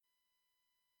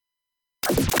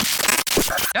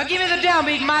Now give me the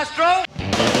downbeat, maestro.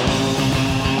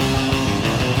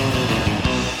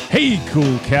 Hey,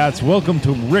 cool cats. Welcome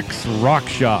to Rick's Rock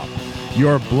Shop,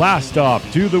 your blast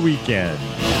off to the weekend.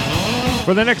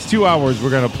 For the next 2 hours, we're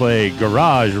going to play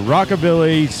garage,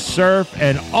 rockabilly, surf,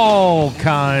 and all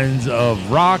kinds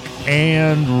of rock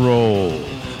and roll.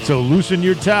 So loosen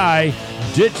your tie,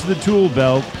 ditch the tool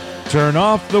belt, turn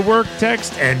off the work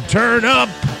text, and turn up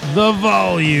the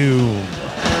volume.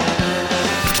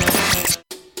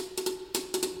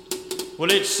 Well,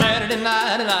 it's Saturday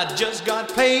night and I just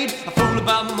got paid. A fool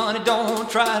about money, don't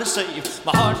try to save.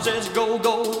 My heart says go,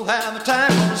 go, have a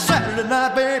time. On a Saturday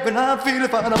night, baby, and I'm feeling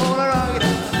fine. I wanna rock it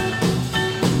out,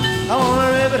 I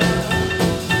wanna rip it out,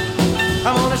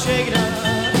 I wanna shake it out,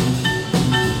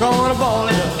 I wanna ball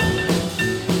it up,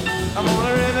 I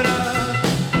wanna rip it out,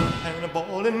 and a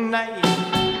ball tonight.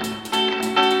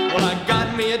 Well, I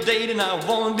got me a date and I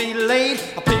won't be late.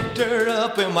 I picked her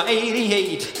up in my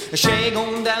 88. Shag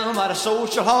on down by the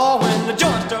social hall. When the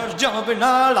joint starts jumping,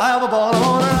 I'll have a ball. I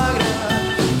wanna rock it out,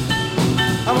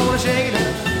 I wanna shake it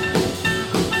out,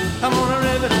 I wanna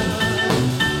rip it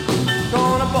out,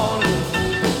 gonna ball it up,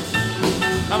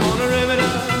 I wanna rip it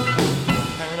out,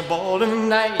 and a ball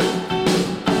tonight.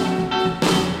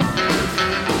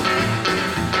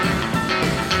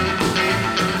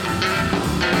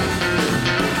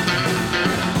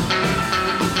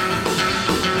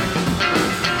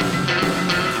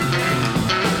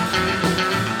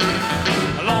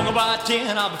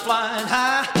 I'll be flying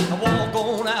high, I walk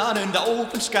on out in the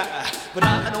open sky. But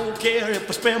I don't care if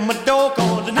I spend my dough,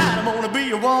 cause tonight I'm gonna be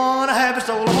a one, a happy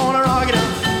soul. I wanna rock it up,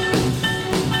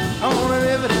 I wanna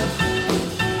rip it up,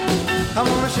 I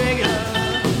wanna shake it up,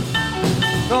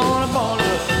 gonna ball it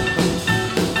up,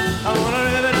 I wanna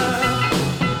rip it up,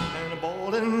 and a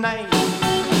ball tonight.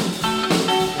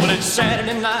 Well, it's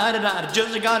Saturday night and I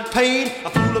just got paid. I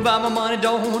fool about my money,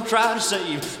 don't try to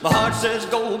save. My heart says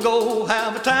go, go,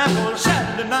 have a time. Well, it's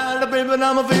Saturday night, baby, and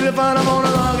I'm feeling fine. I'm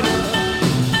gonna rock it up,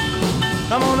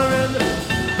 I'm gonna rip it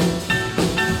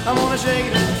up, I'm gonna shake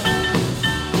it up,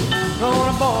 I'm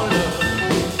gonna ball it up,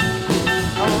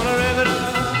 I'm gonna rip it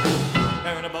up,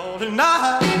 and a ball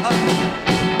tonight.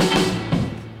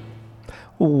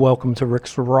 Welcome to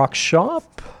Rick's Rock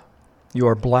Shop,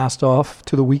 your blast off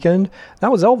to the weekend.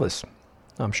 That was Elvis.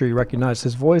 I'm sure you recognize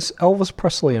his voice. Elvis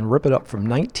Presley and Rip It Up from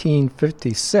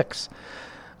 1956.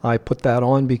 I put that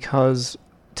on because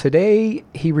today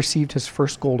he received his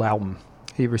first gold album.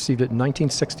 He received it in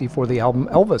 1960 for the album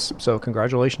Elvis, so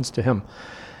congratulations to him.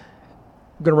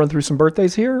 I'm going to run through some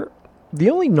birthdays here. The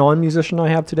only non-musician I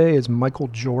have today is Michael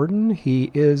Jordan.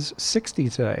 He is 60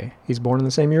 today. He's born in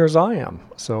the same year as I am,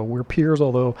 so we're peers,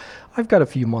 although I've got a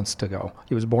few months to go.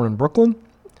 He was born in Brooklyn,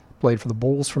 played for the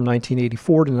Bulls from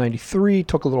 1984 to 93,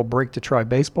 took a little break to try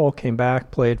baseball, came back,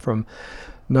 played from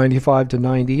 95 to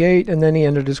 98, and then he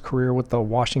ended his career with the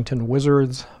Washington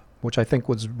Wizards, which I think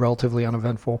was relatively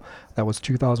uneventful. That was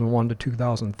 2001 to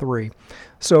 2003.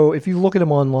 So if you look at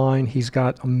him online, he's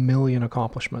got a million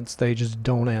accomplishments. They just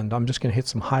don't end. I'm just going to hit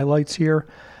some highlights here.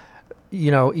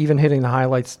 You know, even hitting the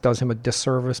highlights does him a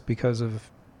disservice because of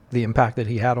the impact that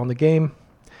he had on the game.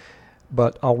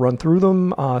 But I'll run through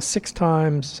them. 6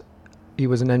 times he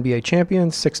was an NBA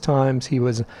champion. 6 times he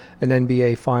was an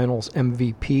NBA Finals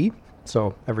MVP.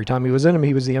 So every time he was in them,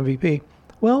 he was the MVP.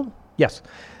 Well, yes.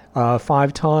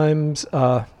 5 times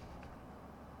an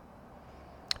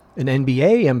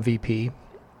NBA MVP,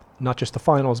 not just the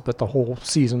finals, but the whole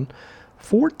season.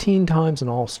 14 times an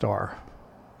All-Star.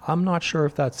 I'm not sure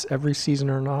if that's every season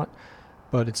or not,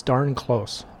 but it's darn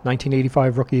close.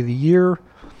 1985 Rookie of the Year.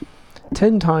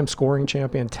 10 times scoring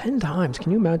champion. 10 times.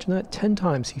 Can you imagine that? 10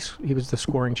 times he was the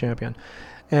scoring champion.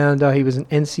 And he was an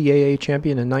NCAA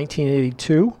champion in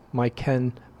 1982. My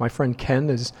friend Ken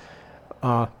is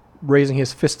raising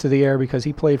his fist to the air because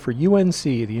he played for UNC,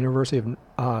 the University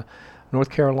of North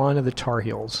Carolina, the Tar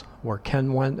Heels, where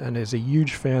Ken went and is a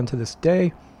huge fan to this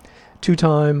day.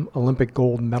 2-time Olympic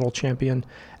gold medal champion.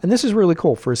 And this is really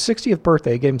cool. For his 60th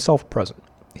birthday, he gave himself a present.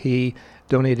 He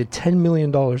donated $10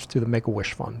 million to the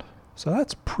Make-A-Wish Fund. So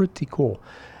that's pretty cool.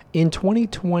 In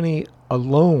 2020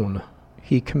 alone,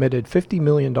 he committed $50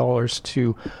 million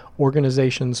to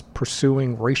organizations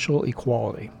pursuing racial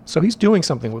equality. So he's doing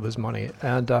something with his money,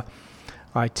 and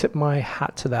I tip my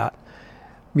hat to that.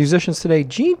 Musicians today,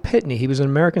 Gene Pitney, he was an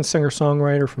American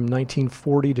singer-songwriter from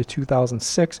 1940 to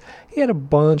 2006. He had a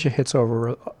bunch of hits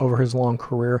over his long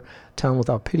career. Town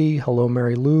Without Pity, Hello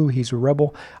Mary Lou, He's a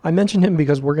Rebel. I mentioned him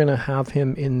because we're going to have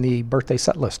him in the birthday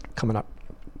set list coming up.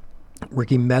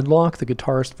 Ricky Medlock, the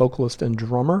guitarist, vocalist, and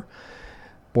drummer.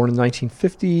 Born in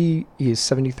 1950, he is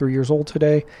 73 years old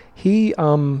today. He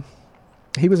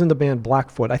He was in the band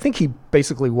Blackfoot. I think he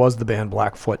basically was the band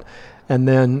Blackfoot. And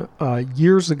then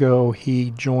years ago,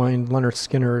 he joined Lynyrd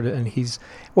Skynyrd, and he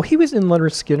was in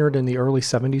Lynyrd Skynyrd in the early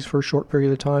 70s for a short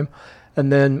period of time.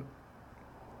 And then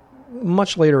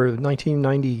much later, in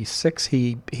 1996,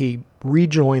 he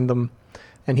rejoined them,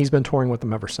 and he's been touring with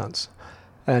them ever since.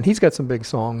 And he's got some big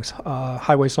songs,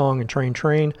 Highway Song and Train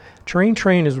Train. Train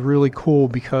Train is really cool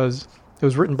because it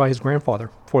was written by his grandfather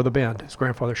for the band, his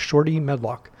grandfather, Shorty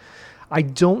Medlock. I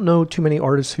don't know too many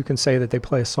artists who can say that they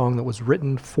play a song that was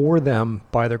written for them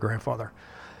by their grandfather.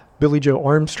 Billy Joe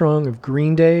Armstrong of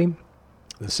Green Day,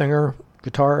 the singer,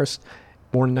 guitarist,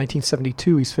 born in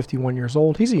 1972. He's 51 years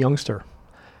old. He's a youngster.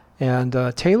 And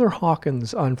Taylor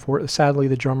Hawkins, sadly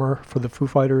the drummer for the Foo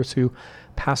Fighters, who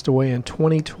passed away in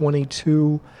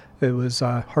 2022. It was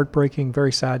heartbreaking,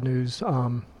 very sad news.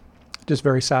 Just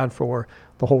very sad for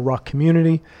the whole rock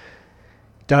community.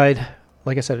 Died,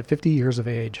 like I said, at 50 years of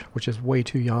age, which is way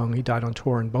too young. He died on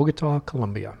tour in Bogota,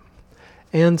 Colombia.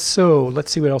 And so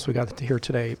let's see what else we got here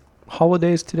today.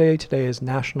 Holidays today. Today is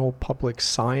National Public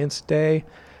Science Day.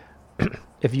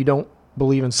 If you don't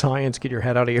believe in science, get your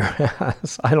head out of your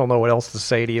ass. I don't know what else to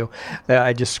say to you.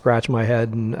 I just scratch my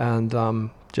head and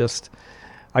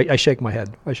I shake my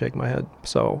head. I shake my head.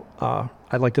 So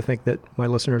I'd like to think that my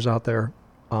listeners out there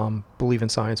believe in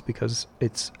science because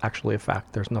it's actually a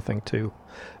fact. There's nothing to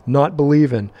not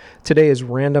believe in. Today is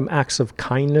Random Acts of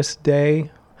Kindness Day.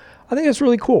 I think it's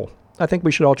really cool. I think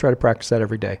we should all try to practice that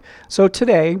every day. So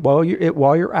today, while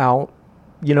you're out,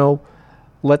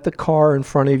 let the car in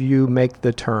front of you make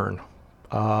the turn.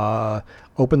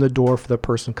 Open the door for the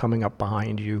person coming up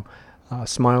behind you.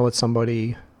 Smile at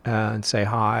somebody and say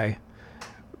hi.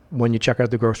 When you check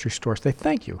out the grocery store, say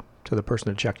thank you to the person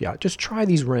that checked you out. Just try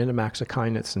these random acts of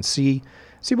kindness and see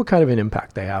what kind of an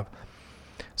impact they have.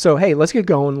 So, hey, let's get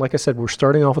going. Like I said, we're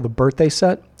starting off with a birthday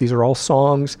set. These are all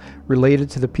songs related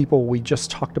to the people we just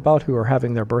talked about who are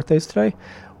having their birthdays today.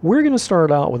 We're going to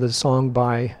start out with a song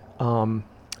by,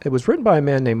 it was written by a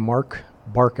man named Mark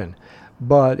Barkin,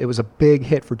 but it was a big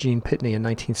hit for Gene Pitney in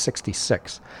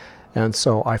 1966. And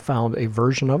so I found a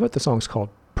version of it. The song's called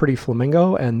Pretty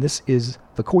Flamingo, and this is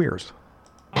The Queers.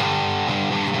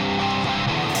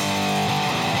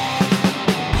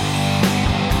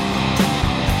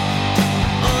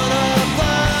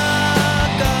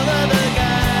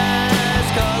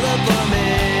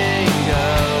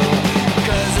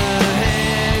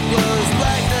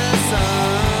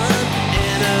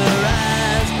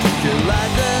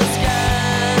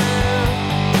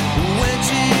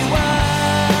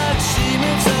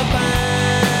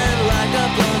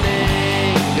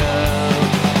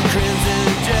 Crimson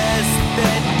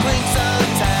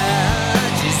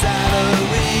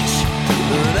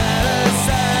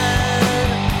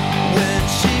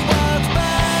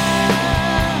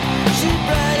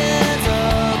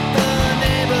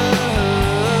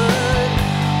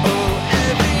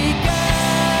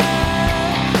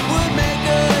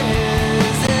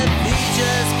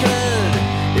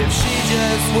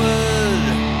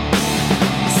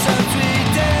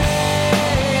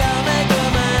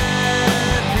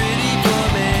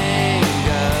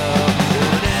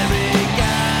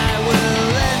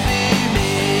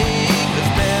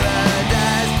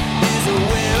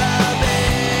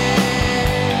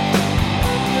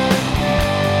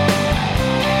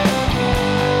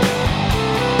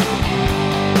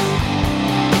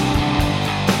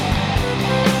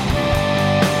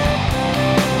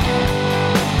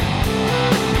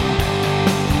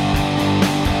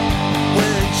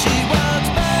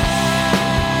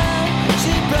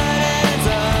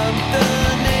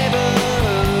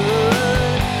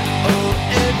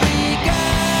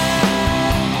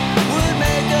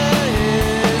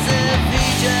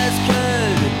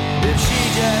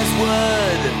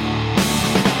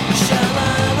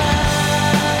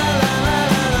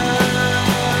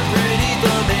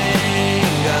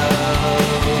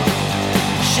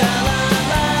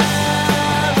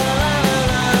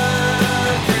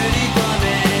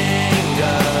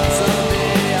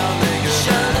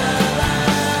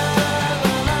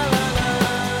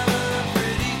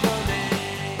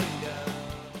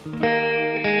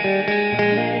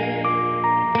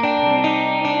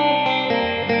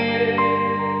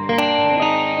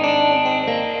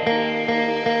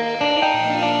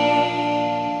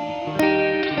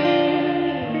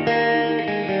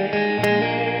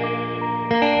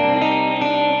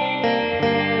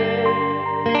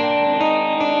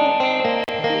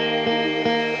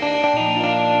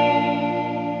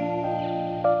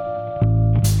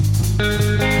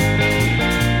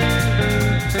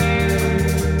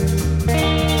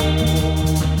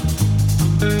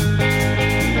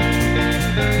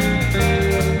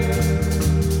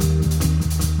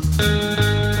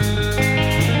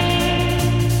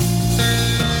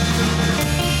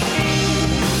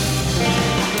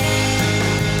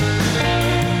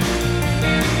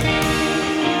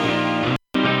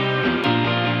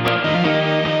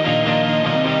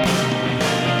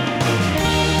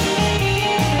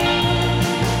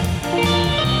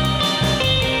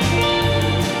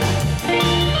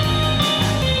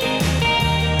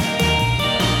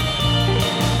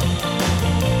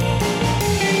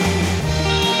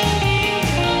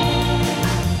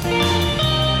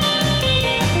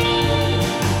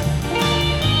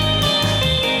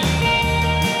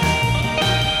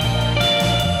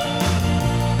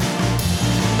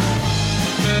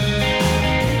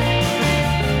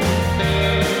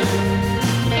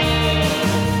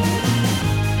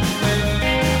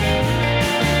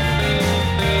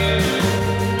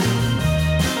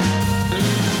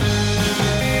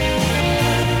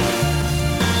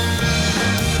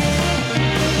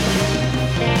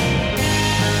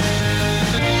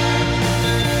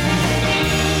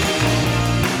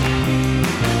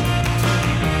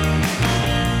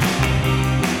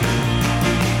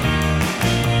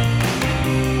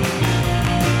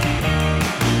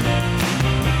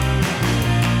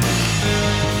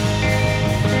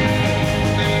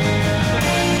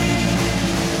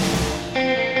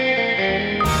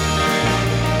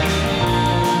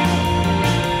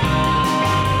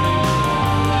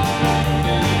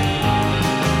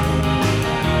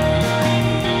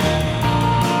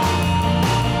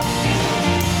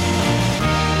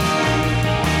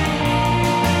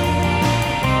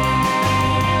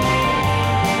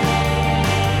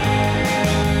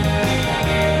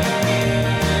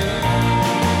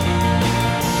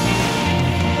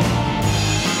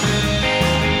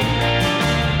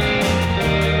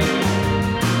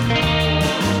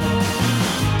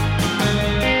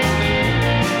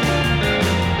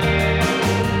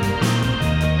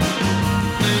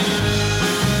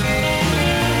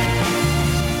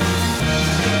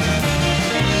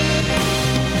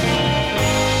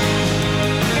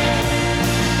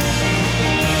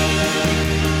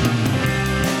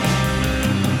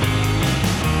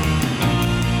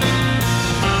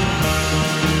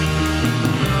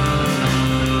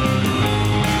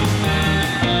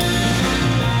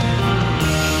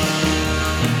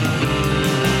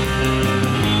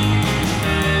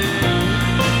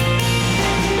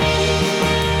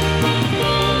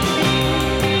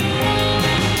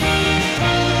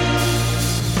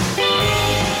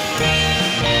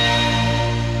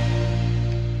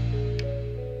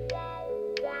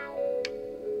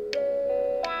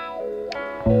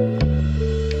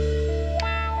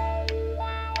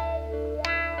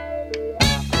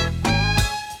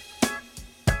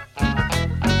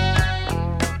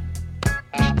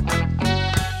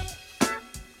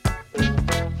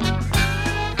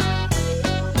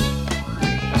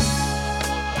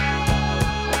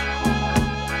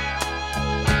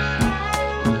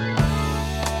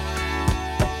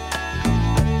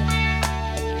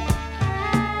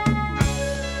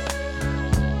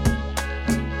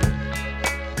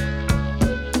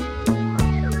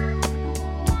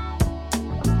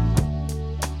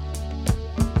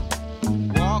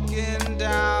Walking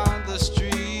down the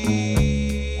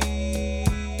street,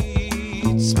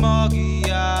 smoggy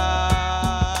eye,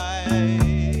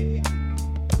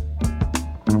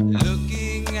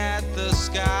 looking at the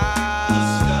sky,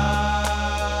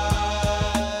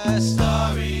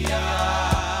 starry eyed,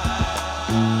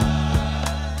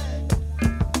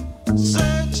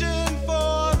 searching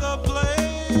for the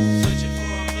place,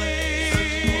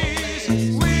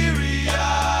 weary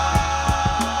eyed,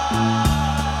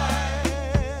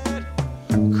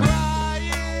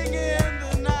 crying in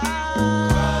the night,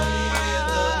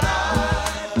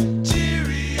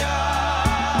 teary eyed.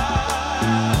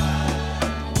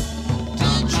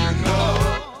 Don't you know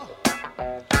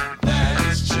that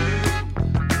it's true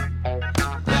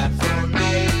that for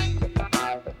me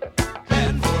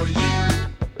and for you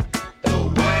the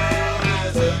world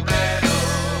is a ghetto?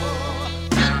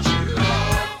 Don't you know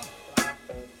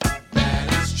that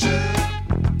it's true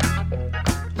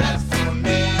that for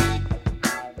me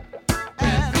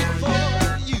and for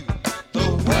you the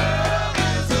world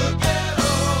is a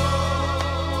ghetto?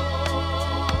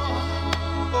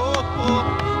 Oh, oh,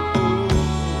 oh.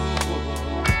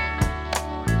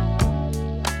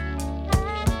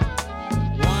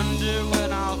 Wonder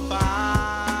when I'll find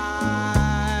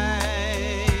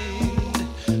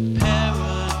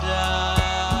paradise.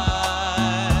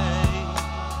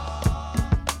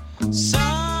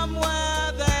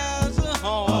 Somewhere there's a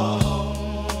home,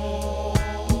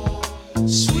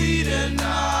 sweet and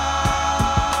nice.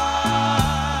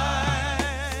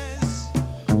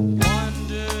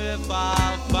 Wonder if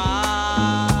I'll find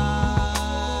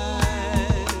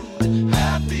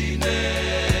happiness.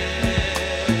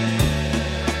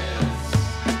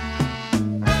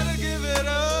 Better give it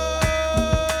up.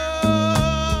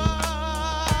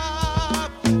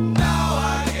 Now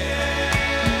I guess.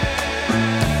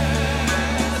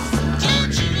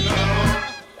 Don't you know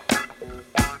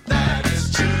that it's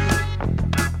true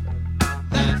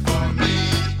that for me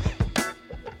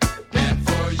and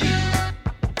for you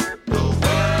the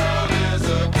world is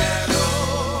a ghetto?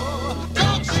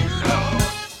 Don't you know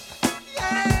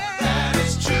that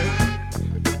it's true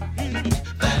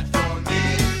that for me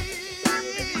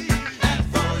and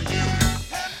for you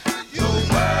the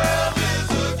world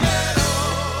is a ghetto?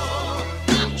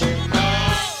 Don't you know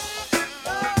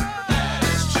that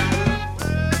it's true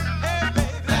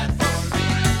that for me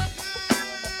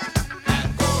and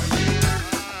for you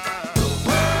the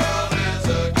world is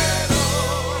a ghetto?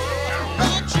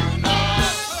 Don't you know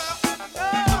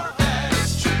that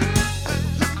it's true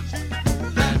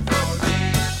that for me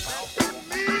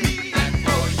and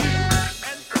for you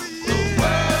the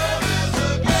world is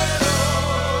a ghetto?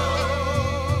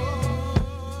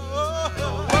 The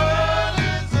world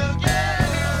is a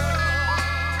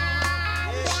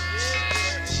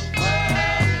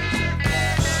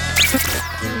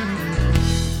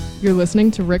You're listening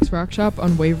to Rick's Rock Shop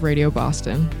on Wave Radio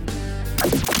Boston.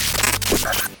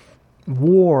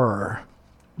 War.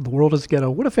 The World is a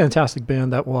Ghetto. What a fantastic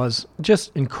band that was.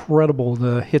 Just incredible,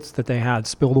 the hits that they had.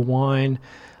 Spill the Wine,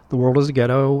 The World is a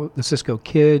Ghetto, The Cisco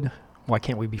Kid, Why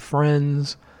Can't We Be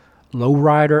Friends,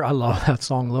 Lowrider. I love that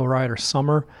song, Lowrider,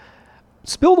 Summer.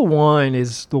 Spill the Wine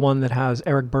is the one that has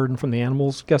Eric Burden from the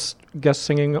Animals guest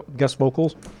singing, guest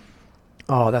vocals.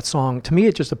 Oh, that song, to me,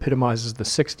 it just epitomizes the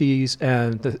 60s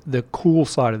and the cool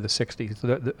side of the 60s,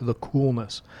 the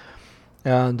coolness.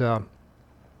 And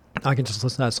I can just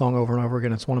listen to that song over and over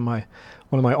again. It's one of my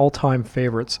all-time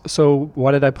favorites. So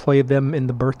why did I play them in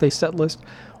the birthday set list?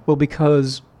 Well,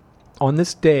 because on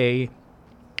this day,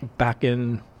 back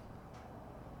in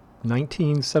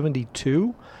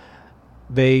 1972,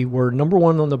 they were number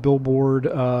one on the Billboard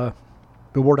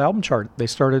album chart. They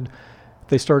started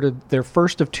their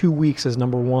first of 2 weeks as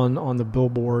number one on the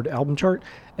Billboard album chart,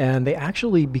 and they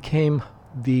actually became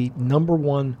the number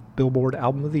one Billboard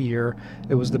album of the year.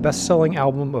 It was the best-selling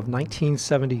album of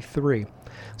 1973.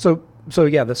 So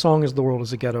yeah, the song is The World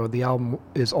is a Ghetto. The album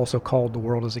is also called The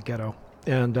World is a Ghetto.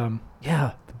 And the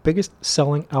biggest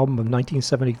selling album of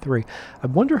 1973. I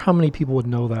wonder how many people would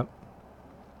know that.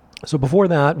 So before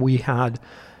that, we had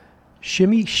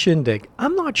Shimmy Shindig.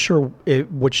 I'm not sure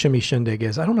what Shimmy Shindig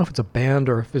is. I don't know if it's a band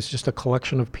or if it's just a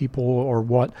collection of people or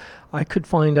what. I could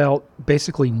find out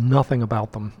basically nothing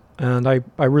about them, and I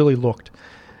really looked.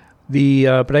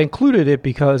 But I included it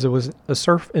because it was a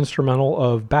surf instrumental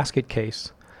of Basket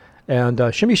Case. And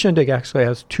Shimmy Shindig actually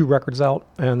has 2 records out,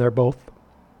 and they're both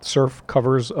surf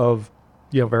covers of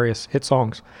various hit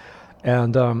songs.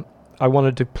 And I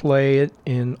wanted to play it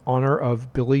in honor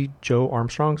of Billy Joe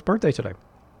Armstrong's birthday today.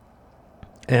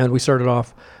 And we started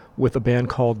off with a band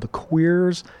called The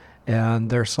Queers and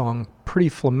their song Pretty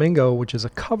Flamingo, which is a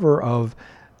cover of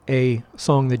a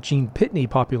song that Gene Pitney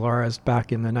popularized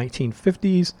back in the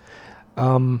 1950s.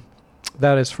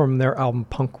 That is from their album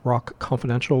Punk Rock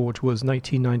Confidential, which was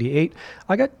 1998.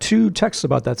 I got 2 texts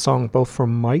about that song, both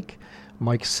from Mike.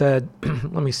 Mike said,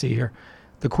 let me see here.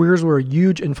 The Queers were a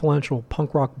huge influential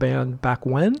punk rock band back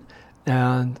when,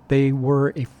 and they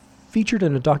were featured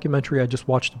in a documentary I just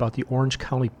watched about the Orange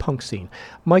County punk scene.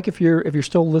 Mike, if you're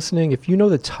still listening, if you know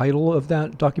the title of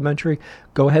that documentary,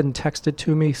 go ahead and text it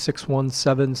to me,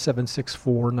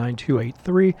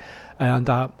 617-764-9283, and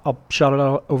I'll shout it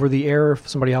out over the air if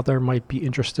somebody out there might be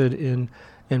interested in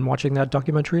watching that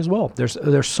documentary as well.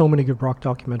 There's so many good rock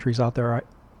documentaries out there.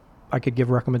 I could give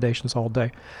recommendations all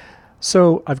day.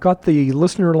 So I've got the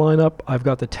listener lineup. I've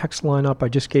got the text lineup. I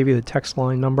just gave you the text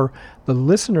line number. The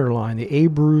listener line, the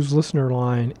A-Brews listener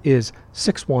line, is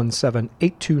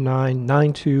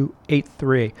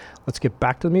 617-829-9283. Let's get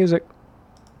back to the music.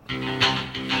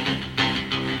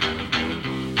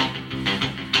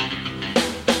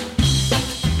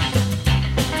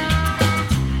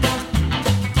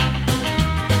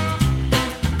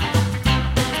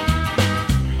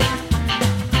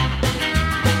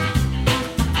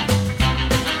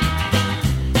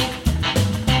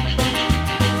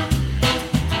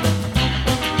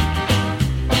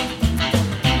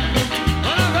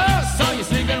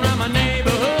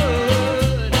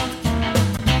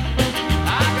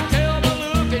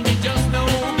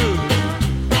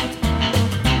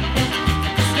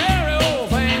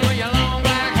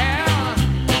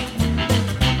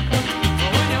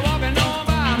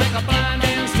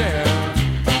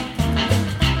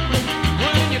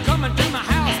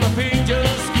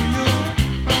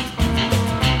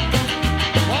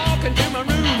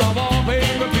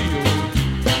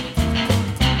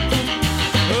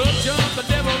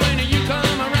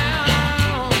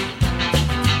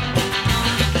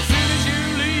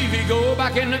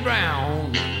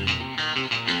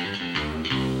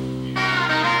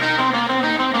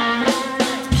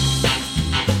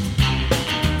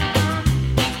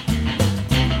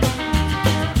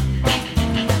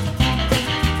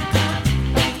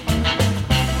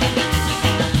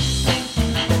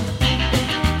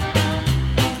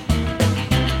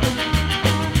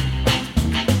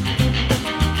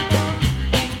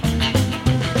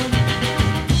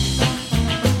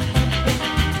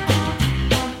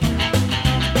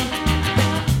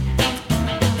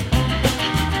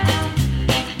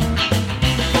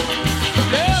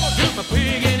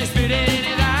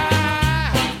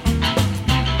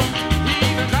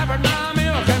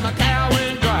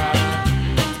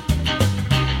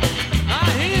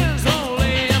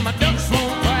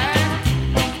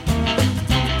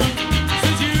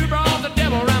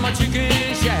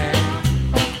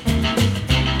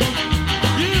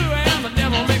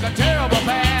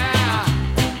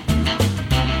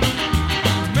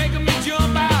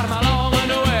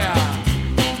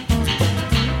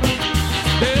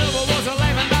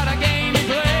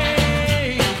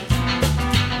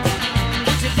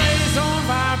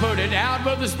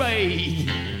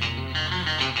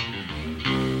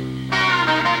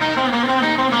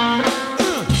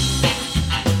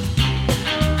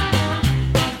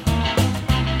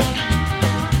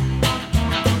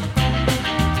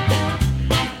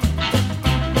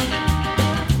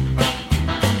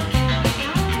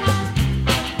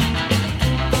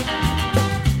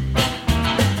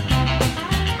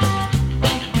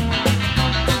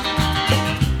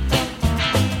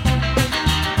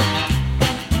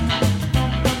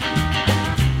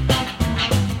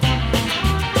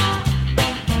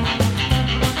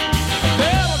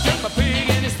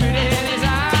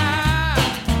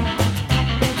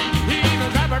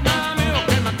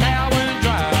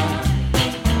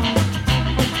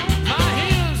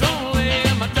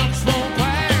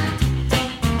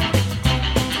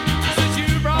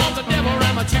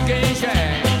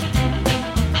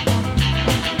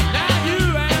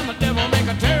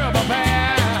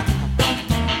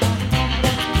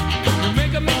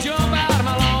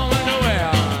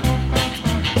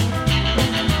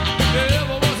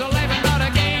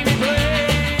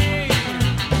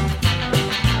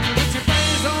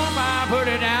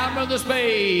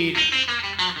 Wade.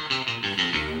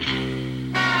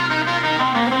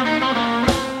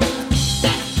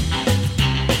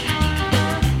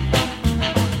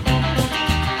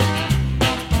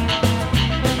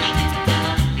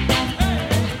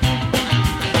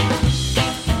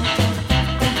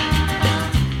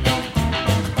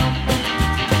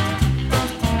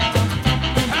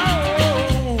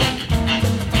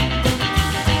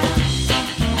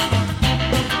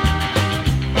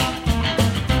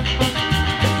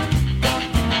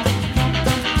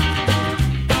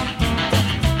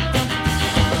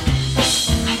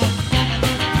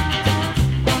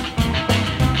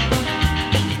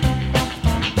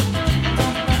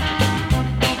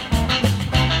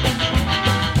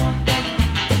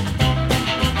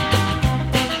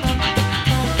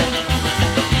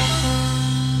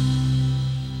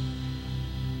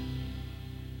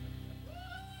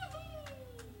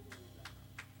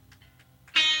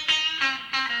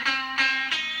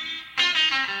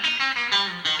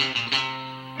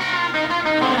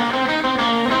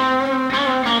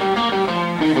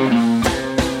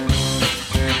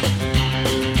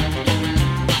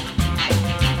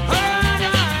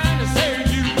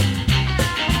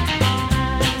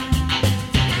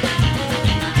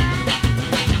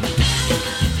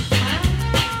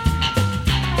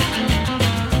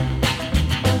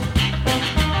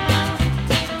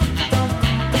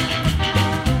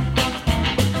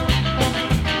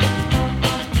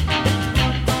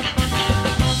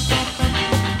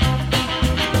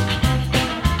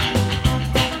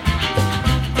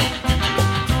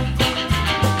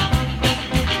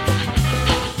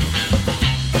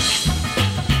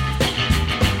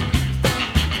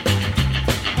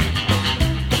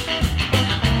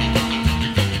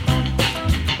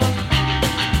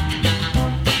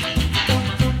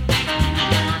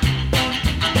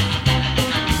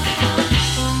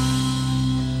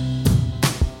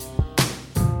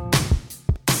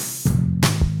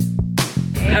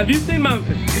 Have you seen my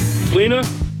Lena?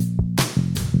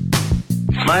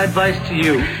 My advice to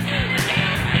you,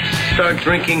 start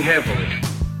drinking heavily.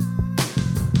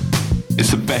 It's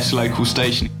the best local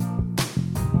station.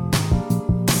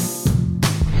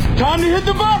 Time to hit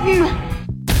the button!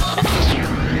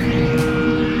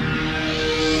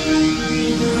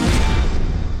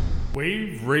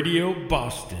 Wave Radio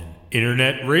Boston.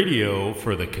 Internet radio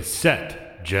for the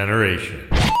cassette generation.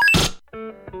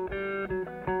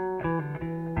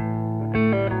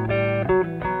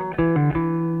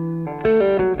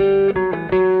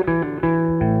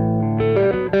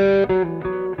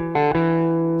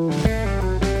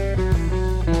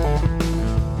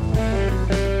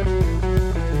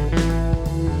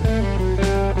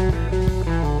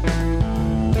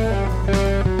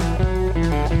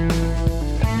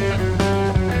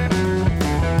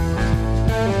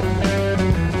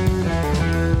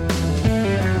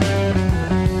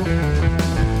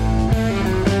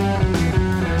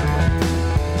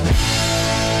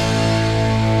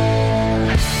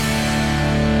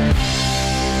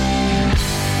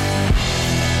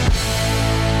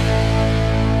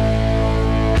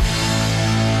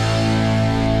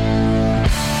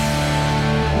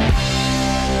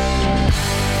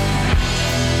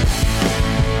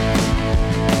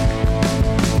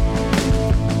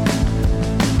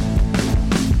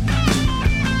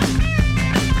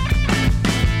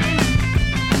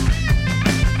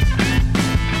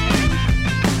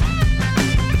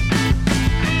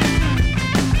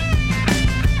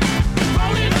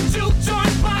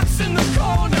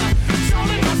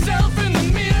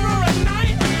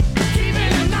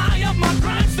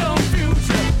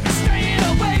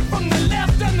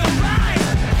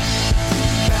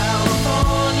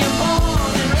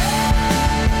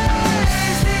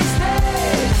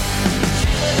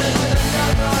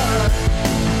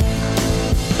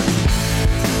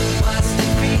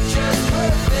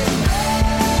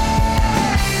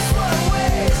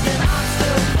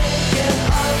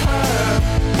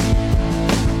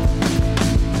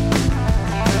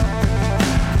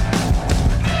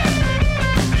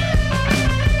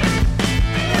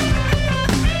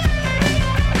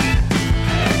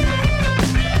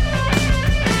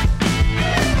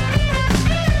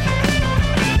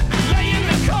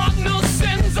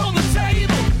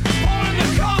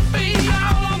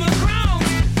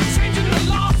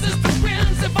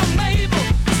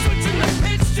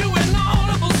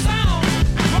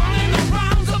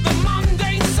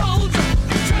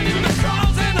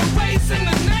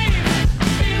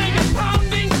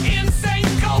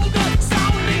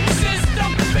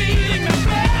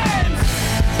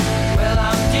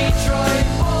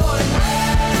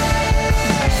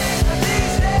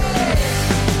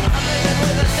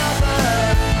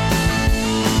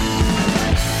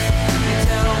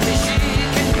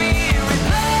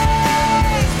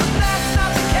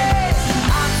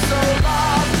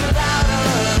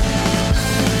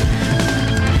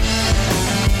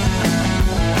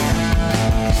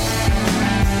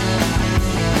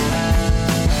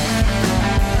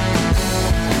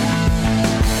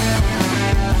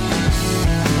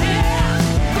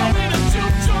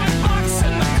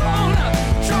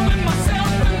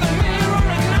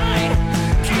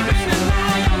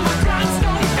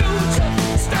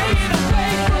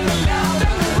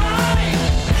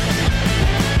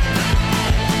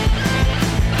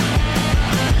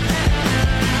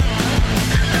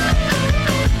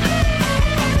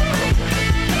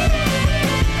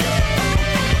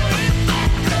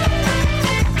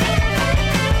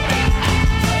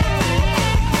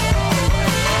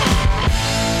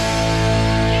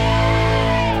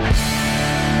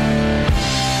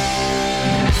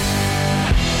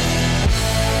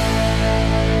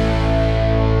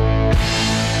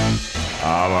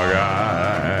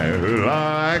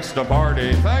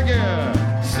 party. Thank you.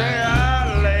 Stay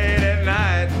out late at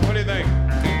night. What do you think?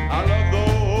 I love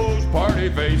those party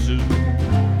faces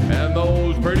and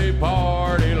those pretty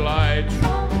party lights.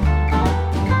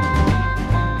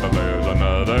 But there's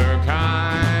another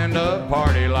kind of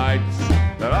party lights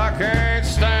that I can't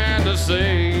stand to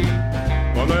see.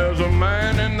 Well, there's a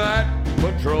man in that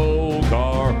patrol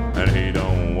car, and he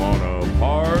don't wanna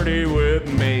party with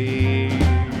me.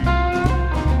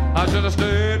 I should have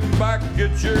stayed back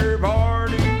at your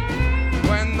party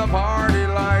when the party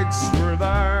lights were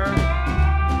there.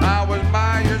 I was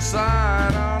by your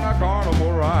side on a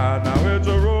carnival ride. Now it's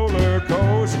a roller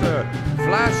coaster,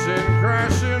 flashing,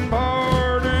 crashing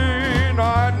party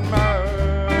nightmare.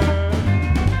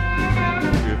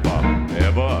 If I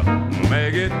ever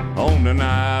make it home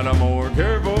tonight, a more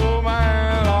careful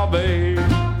man I'll be.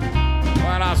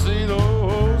 When I see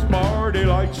those party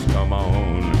lights come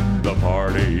on, the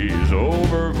party's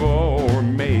over for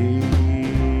me.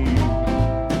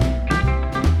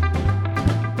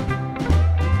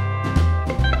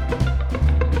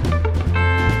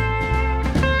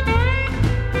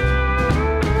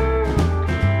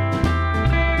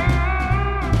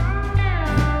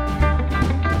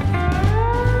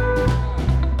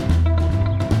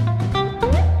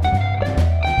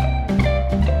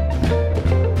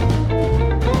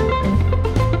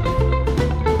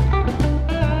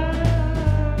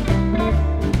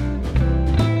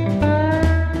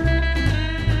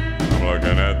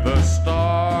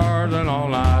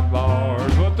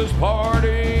 This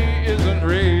party isn't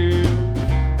real.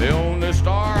 The only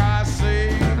star I see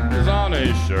is on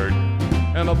his shirt,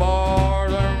 and the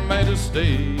bars are made of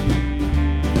steel.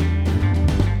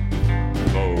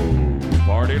 Those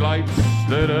party lights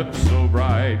lit up so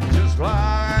bright, just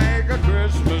like a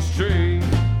Christmas tree.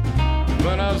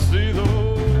 When I see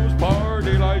those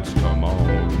party lights come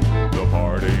on, the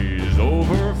party's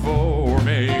over for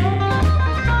me.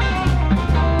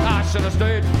 I should have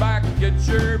stayed back at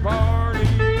your party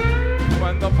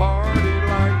when the party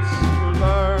lights were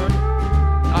there.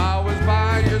 I was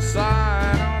by your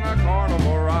side on a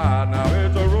carnival ride. Now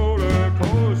it's a roller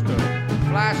coaster,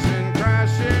 flashing,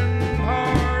 crashing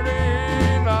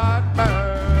party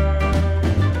nightmare.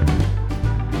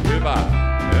 If I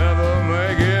ever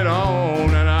make it home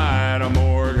tonight, a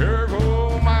more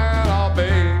careful man I'll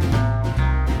be.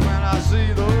 When I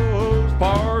see those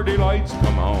party lights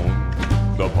come on,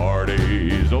 the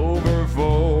party's over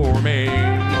for me.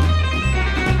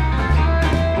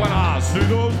 When I see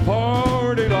those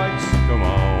party lights come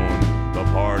on, the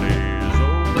party's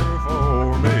over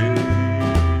for me.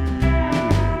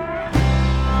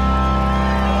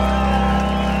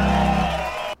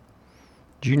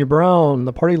 Junior Brown,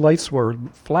 the party lights were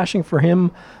flashing for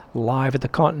him live at the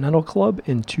Continental Club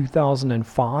in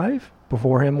 2005.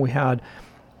 Before him, we had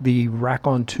the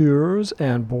Raconteurs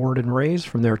and Born and Raised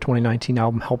from their 2019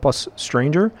 album Help Us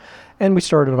Stranger. And we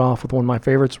started off with one of my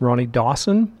favorites, Ronnie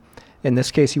Dawson. In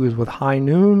this case, he was with High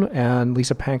Noon and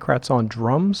Lisa Pankratz on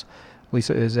drums.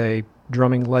 Lisa is a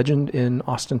drumming legend in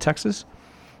Austin, Texas.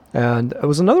 And it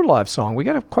was another live song. We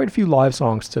got quite a few live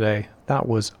songs today. That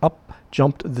was Up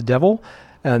Jumped the Devil,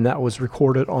 and that was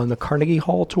recorded on the Carnegie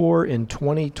Hall Tour in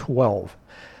 2012.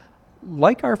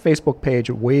 Like our Facebook page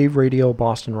at Wave Radio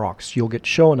Boston Rocks, you'll get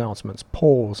show announcements,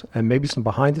 polls, and maybe some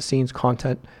behind-the-scenes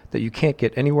content that you can't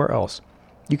get anywhere else.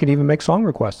 You can even make song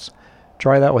requests.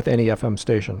 Try that with any FM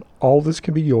station. All this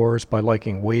can be yours by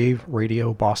liking Wave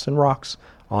Radio Boston Rocks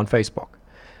on Facebook.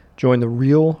 Join the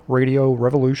real radio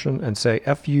revolution and say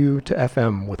FU to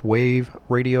FM with Wave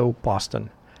Radio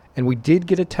Boston. And we did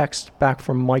get a text back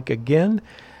from Mike again.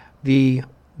 The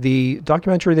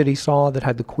documentary that he saw that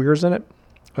had the queers in it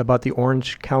about the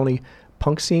Orange County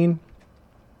punk scene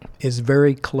is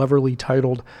very cleverly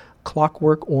titled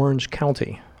Clockwork Orange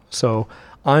County. So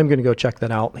I'm going to go check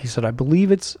that out. He said, I believe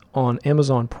it's on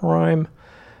Amazon Prime,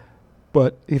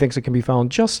 but he thinks it can be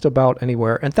found just about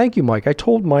anywhere. And thank you, Mike. I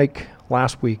told Mike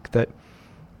last week that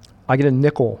I get a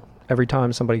nickel every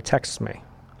time somebody texts me.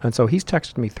 And so he's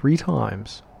texted me 3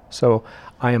 times. So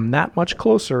I am that much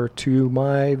closer to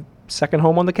my second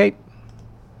home on the Cape.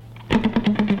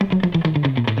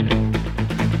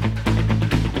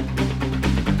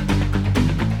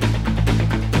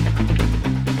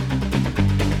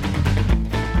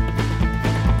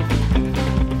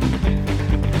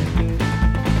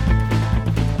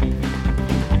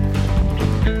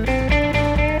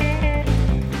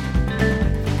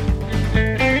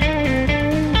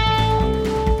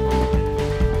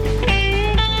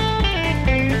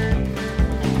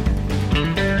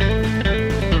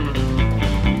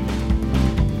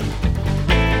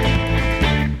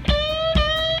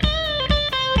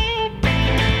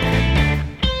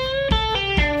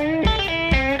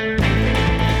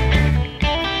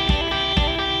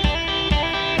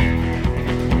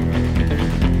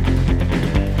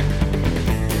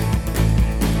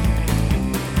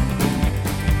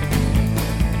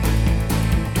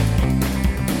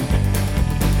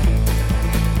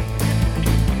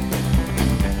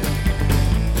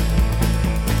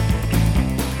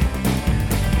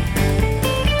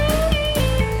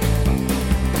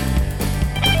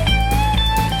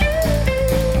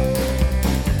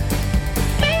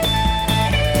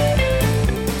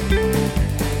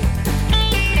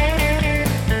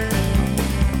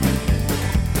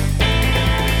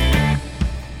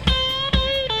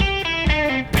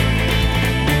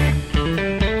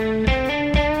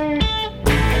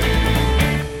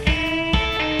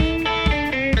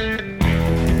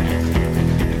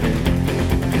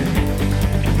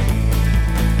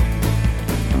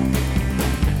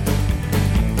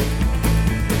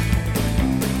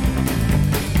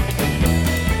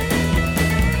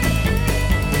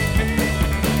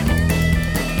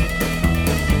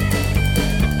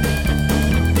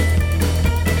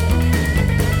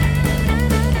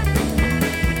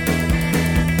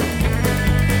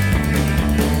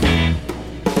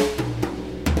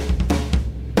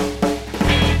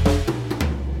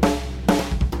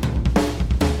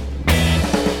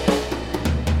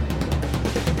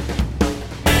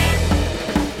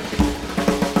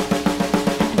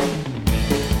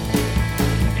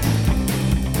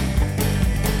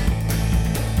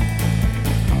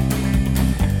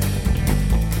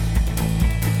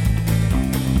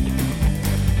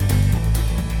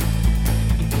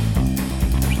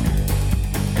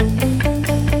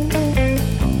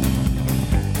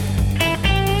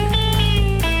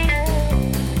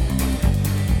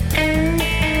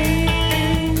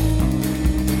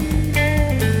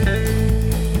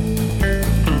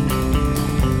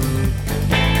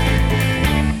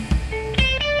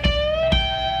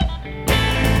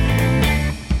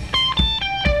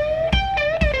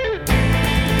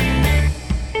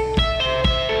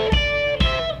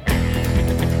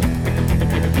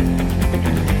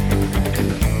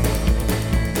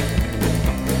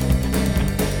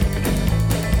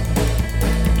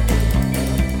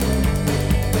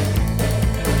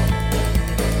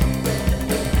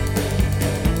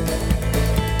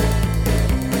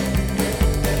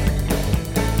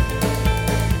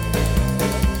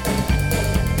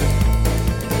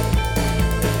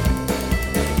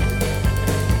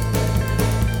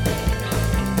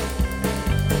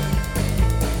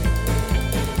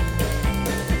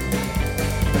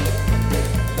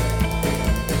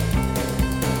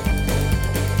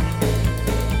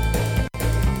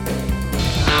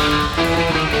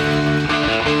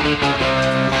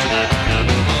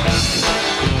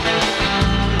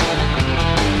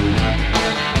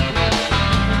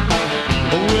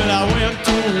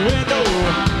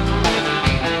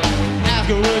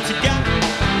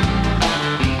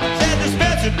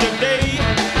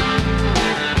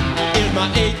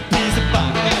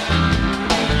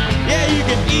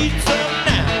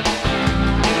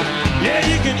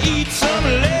 eat some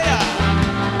later.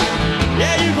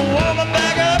 Yeah, you can warm my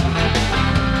back up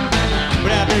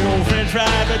with that big old French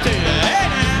fried potato. Hey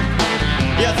now,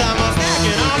 yes, I'm a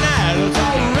snacking all night. It's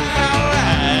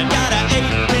alright. Got an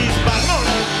 8-piece box. Come on.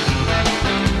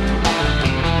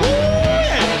 Ooh,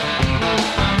 yeah.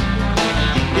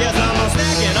 Yes, I'm a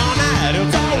snacking all night.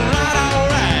 It's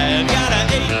alright. Got an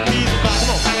 8-piece box.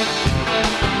 Come on.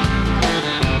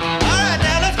 All right,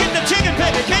 now let's get the chicken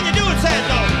pepper. Can you do it,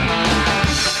 Santo?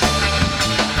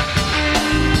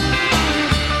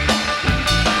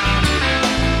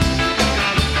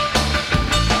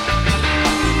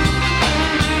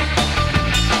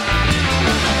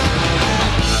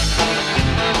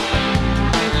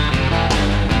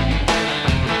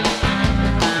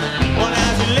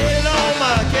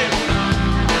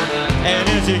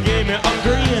 She gave me a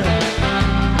grin.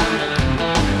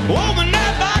 Open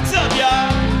that box up,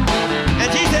 y'all. And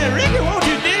she said, Ricky, won't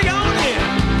you dig on in?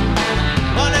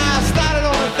 Well, now I started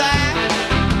on the thigh.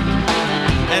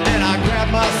 And then I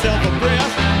grabbed myself a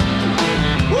breast.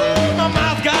 Woo, my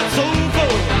mouth got so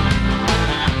full.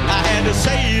 I had to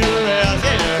say the rest,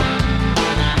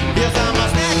 yeah. Yes, I'm a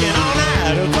snacking all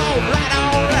night. It's alright,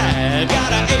 alright.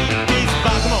 Got an 8-piece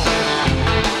box, come on.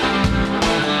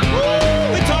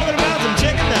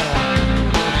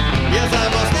 Yes,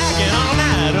 I'm a snacking all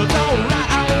night. It's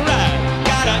alright, alright.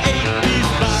 Got an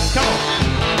 8-piece box. Come on.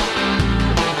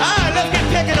 Alright, let's get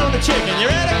picking on the chicken. You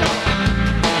ready? Come on.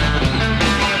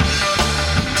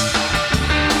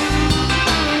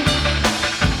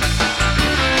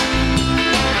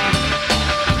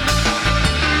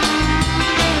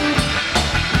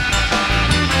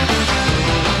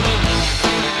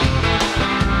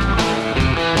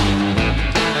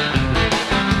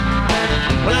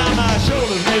 Well, my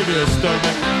shoulders maybe a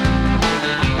stomach,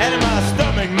 and in my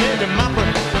stomach maybe my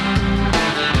brain.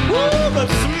 Woo, but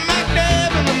smack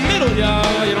dab in the middle,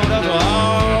 y'all, you know that's where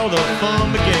all the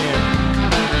fun began.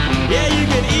 Yeah, you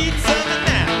can eat something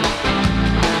now.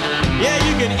 Yeah,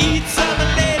 you can eat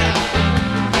something later.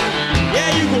 Yeah,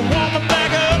 you can warm it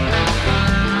back up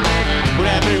with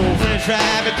that big old French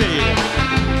fried potato.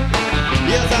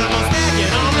 Yes, I'm a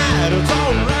snacking all night. It's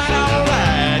alright,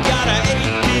 alright. Got an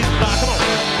 8-piece box. Come on.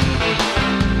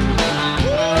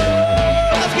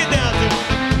 Let's get down to it.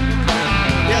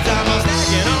 Yes, I'm a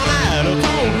snacking all night. It's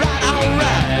alright,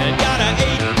 alright. Got an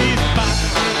 8-piece box.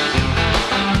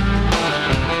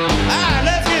 Alright,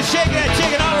 let's get shaking that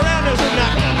chicken all around this room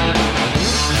now.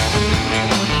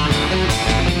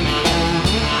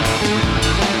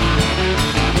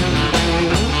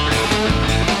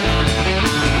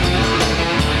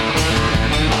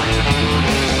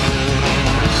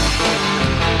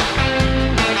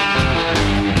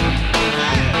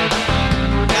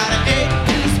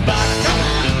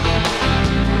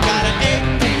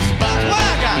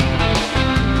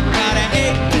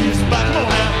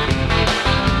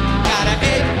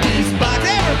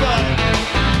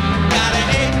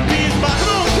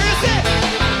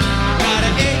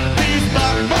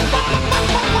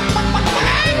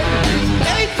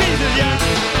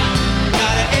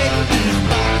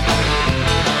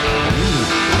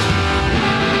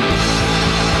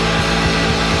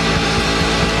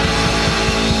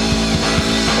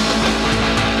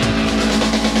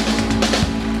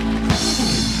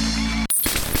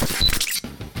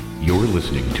 You're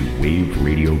listening to Wave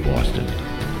Radio Boston.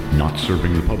 Not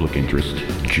serving the public interest,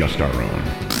 just our own.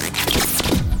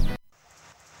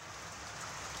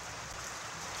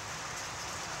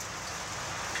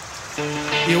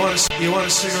 You want a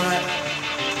cigarette?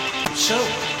 Sure.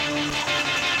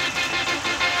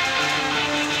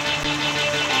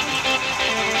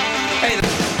 Hey.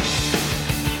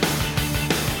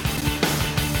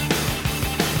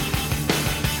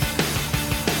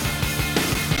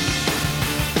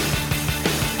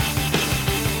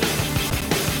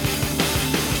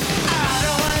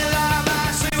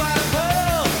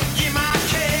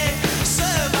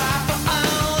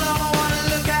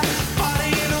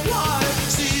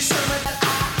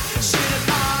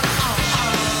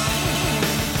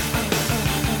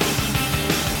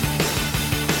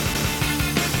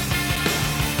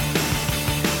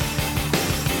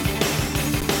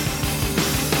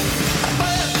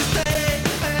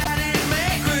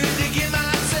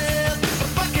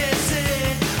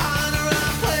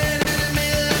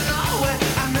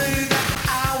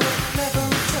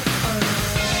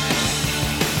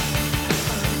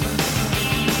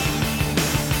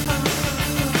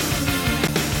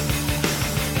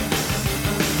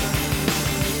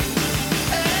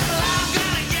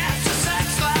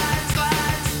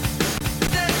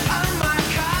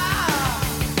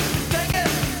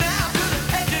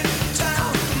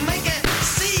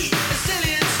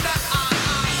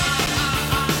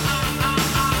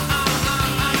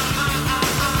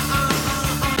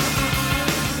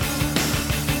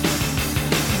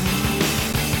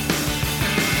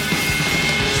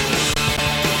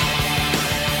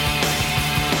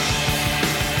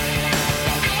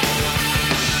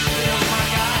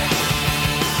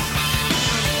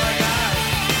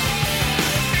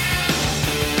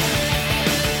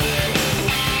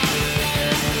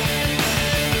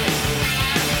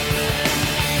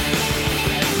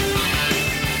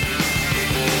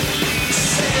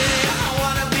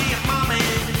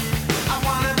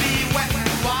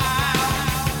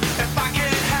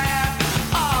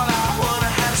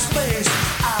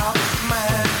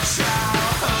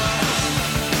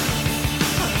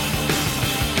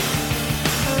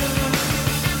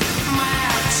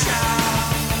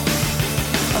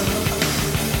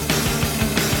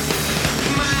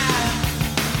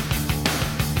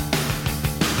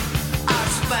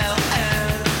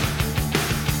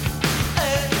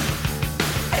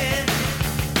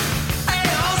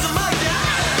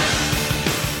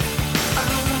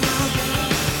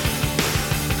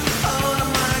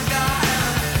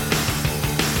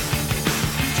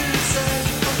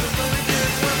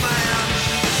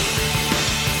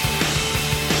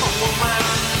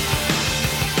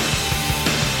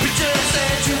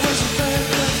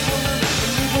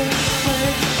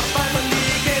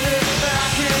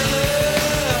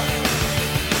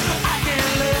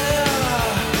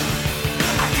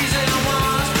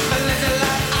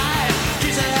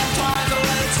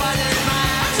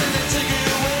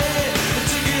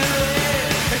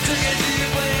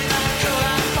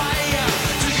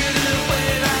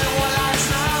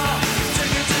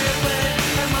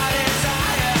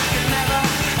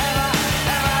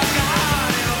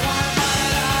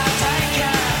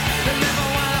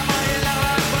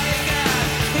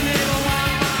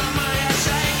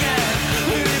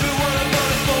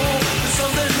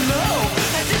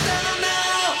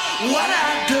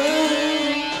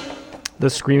 The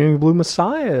Screaming Blue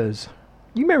Messiahs.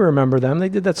 You may remember them. They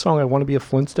did that song, I Want to Be a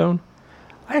Flintstone.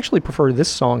 I actually prefer this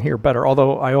song here better,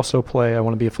 although I also play I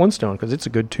Want to Be a Flintstone because it's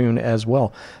a good tune as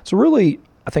well. It's a really,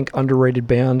 I think, underrated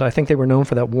band. I think they were known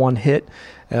for that one hit.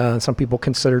 Some people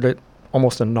considered it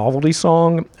almost a novelty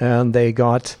song, and they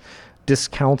got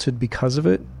discounted because of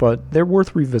it, but they're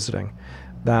worth revisiting.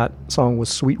 That song was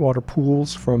Sweetwater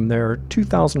Pools from their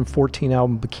 2014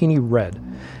 album Bikini Red.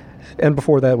 And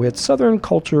before that, we had Southern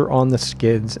Culture on the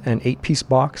Skids and 8-Piece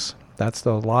Box. That's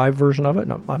the live version of it.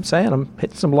 And I'm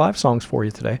hitting some live songs for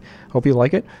you today. Hope you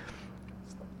like it.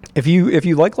 If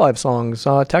you like live songs,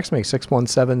 text me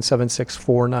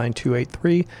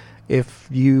 617-764-9283. If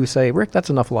you say, Rick, that's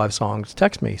enough live songs,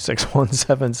 text me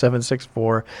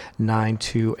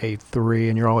 617-764-9283.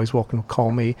 And you're always welcome to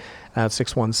call me at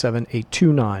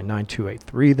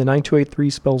 617-829-9283. The 9283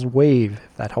 spells wave,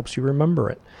 if that helps you remember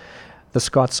it. The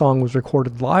Scott song was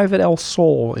recorded live at El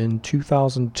Sol in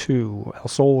 2002. El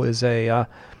Sol is a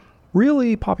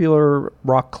really popular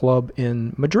rock club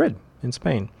in Madrid, in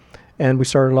Spain. And we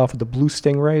started off with the Blue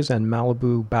Stingrays and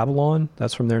Malibu Babylon.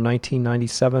 That's from their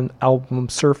 1997 album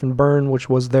Surf and Burn, which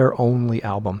was their only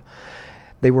album.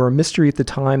 They were a mystery at the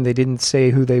time. They didn't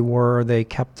say who they were. They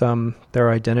kept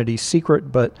their identity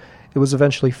secret, but it was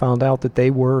eventually found out that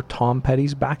they were Tom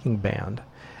Petty's backing band.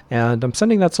 And I'm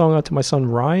sending that song out to my son,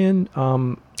 Ryan.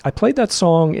 I played that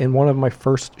song in one of my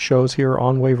first shows here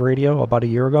on Wave Radio about a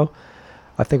year ago.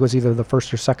 I think it was either the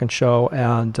first or second show.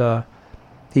 And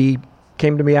he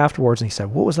came to me afterwards and he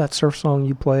said, "What was that surf song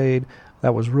you played?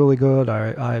 That was really good.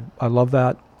 I love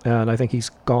that." And I think he's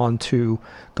gone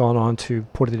on to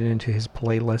put it into his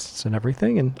playlists and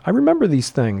everything. And I remember these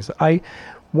things.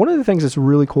 One of the things that's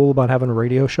really cool about having a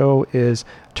radio show is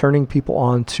turning people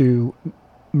on to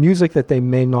music that they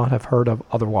may not have heard of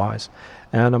otherwise.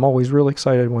 And I'm always really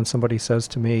excited when somebody says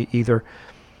to me, either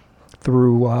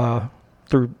through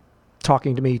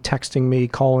talking to me, texting me,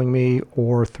 calling me,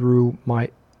 or through my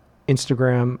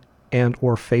Instagram and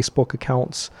or Facebook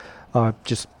accounts.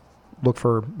 Just look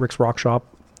for Rick's Rock Shop.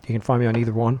 You can find me on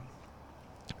either one.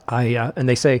 And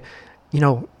they say,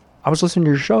 I was listening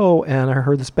to your show and I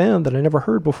heard this band that I never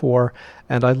heard before,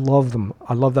 and I love them.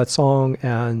 I love that song,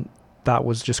 and that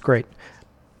was just great.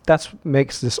 That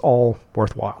makes this all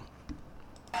worthwhile.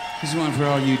 This is one for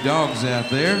all you dogs out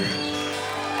there.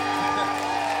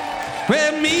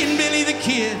 Well, me and Billy the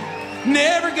Kid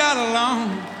never got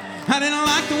along. I didn't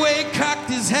like the way he cocked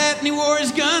his hat and he wore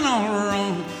his gun all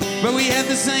wrong. But we had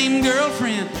the same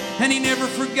girlfriend and he never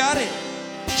forgot it.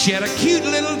 She had a cute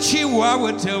little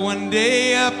chihuahua till one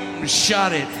day up and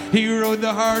shot it. He rode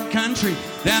the hard country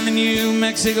down the New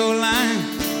Mexico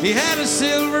line. He had a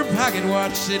silver pocket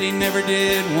watch that he never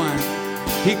did wind.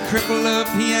 He crippled a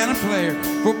piano player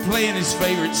for playing his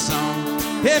favorite song.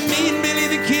 Yeah, me and Billy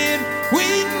the Kid,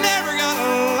 we never got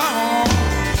along.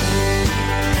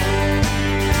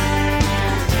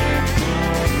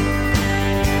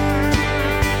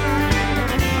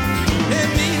 Yeah,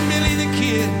 me and Billy the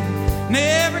Kid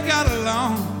never got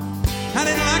along. I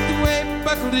didn't like the way he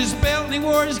buckled his belt and he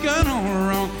wore his gun all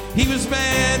wrong. He was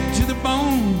bad to the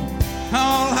bone,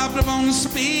 all hopped up on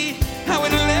speed. I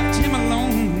would have left him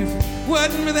alone if it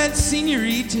wasn't for that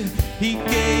senorita. He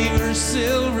gave her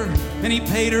silver and he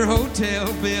paid her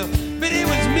hotel bill. But it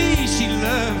was me she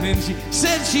loved and she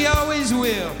said she always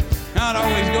will. I'd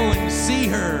always go and see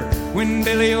her when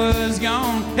Billy was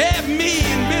gone. Hey, me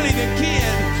and Billy the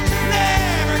Kid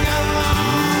never got along.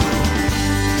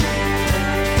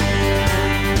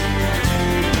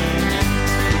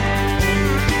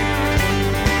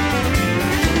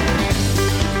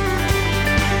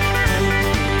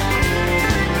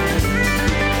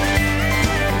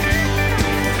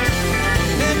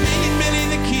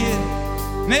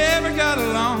 Never got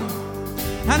along.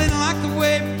 I didn't like the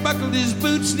way he buckled his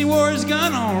boots and he wore his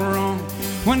gun all wrong.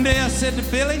 One day I said to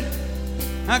Billy,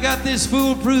 I got this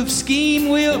foolproof scheme.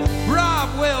 We'll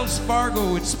rob Wells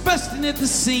Fargo. It's busting at the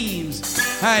seams.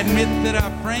 I admit that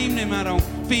I framed him. I don't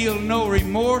feel no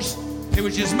remorse. It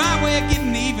was just my way of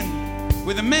getting even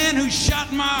with the man who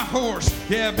shot my horse.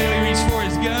 Yeah, Billy reached for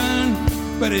his gun,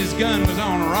 but his gun was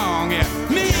on wrong. Yeah,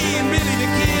 me and Billy the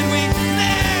Kid, we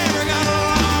never got along.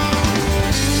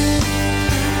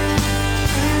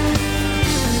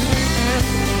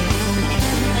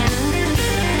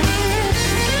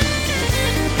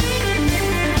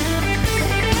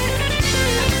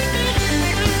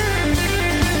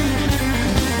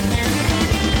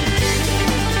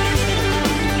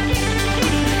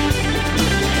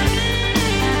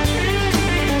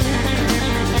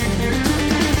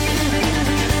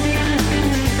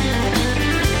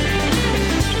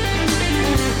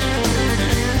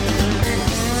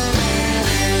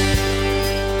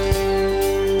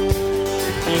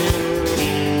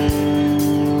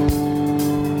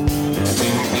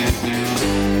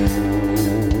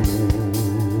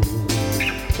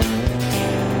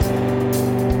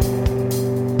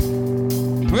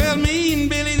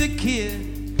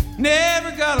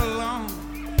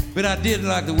 I did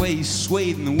like the way he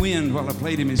swayed in the wind while I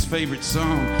played him his favorite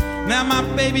song. Now my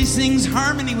baby sings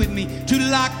harmony with me to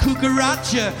La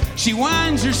Cucaracha. She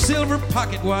winds her silver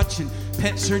pocket watch and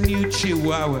pets her new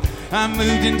chihuahua. I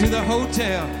moved into the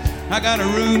hotel. I got a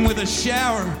room with a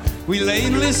shower. We lay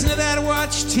and listen to that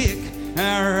watch tick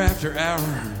hour after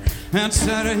hour.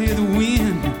 Outside I hear the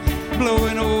wind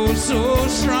blowing oh so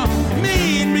strong.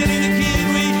 Me and Billy the Kid,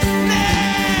 we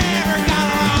never got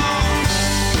along.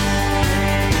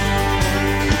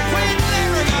 We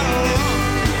never got along.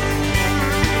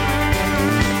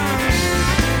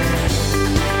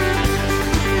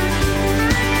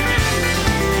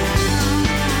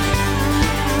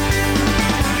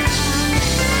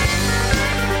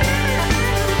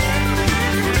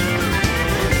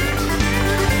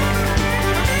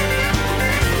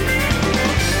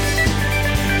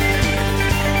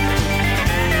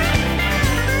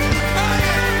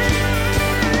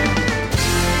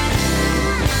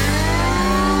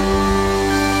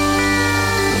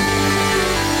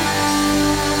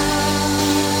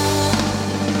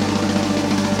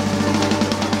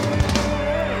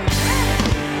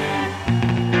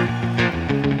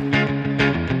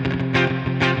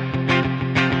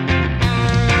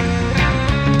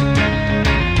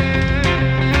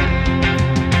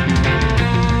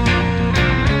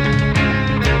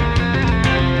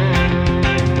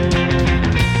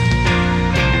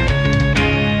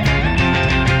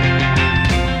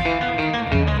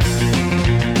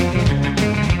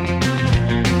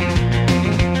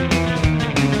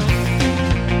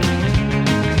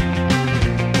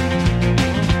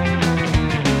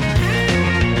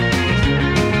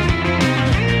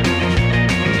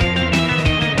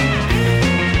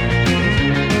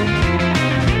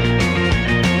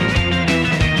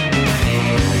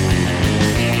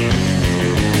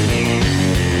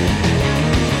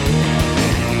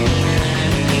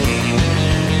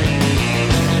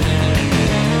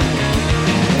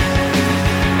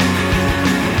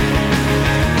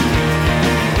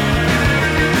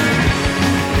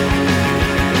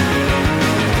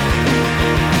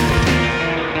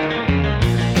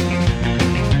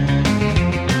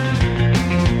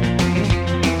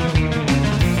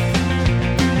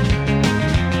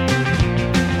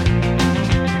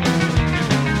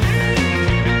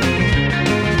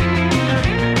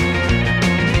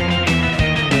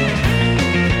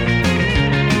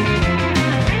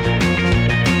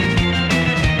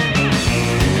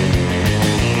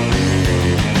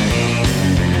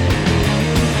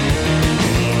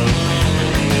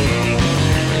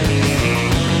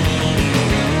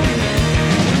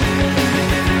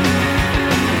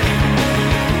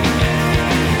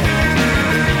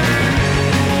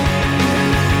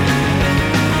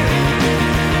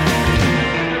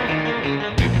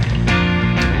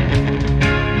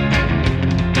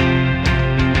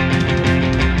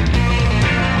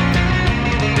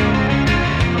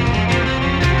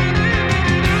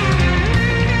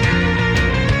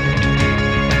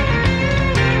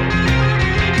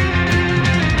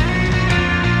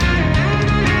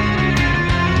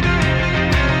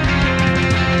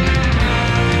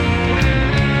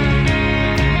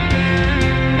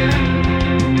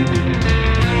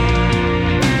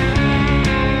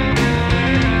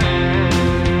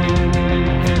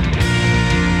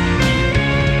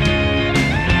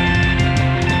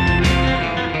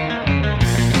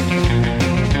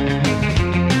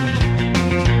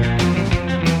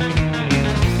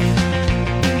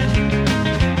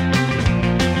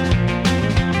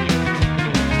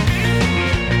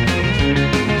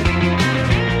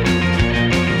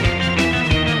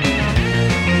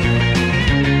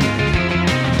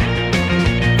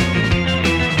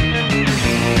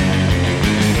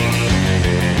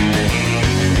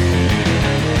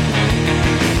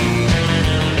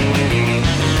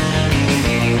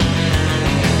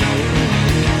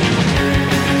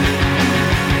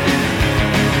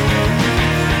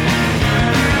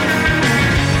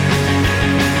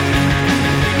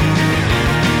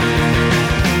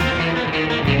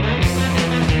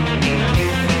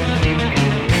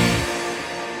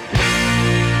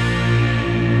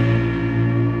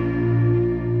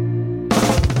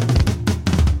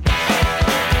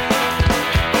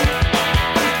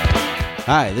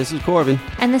 Hi, this is Corbin.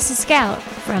 And this is Scout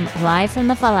from Live from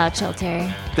the Fallout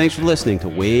Shelter. Thanks for listening to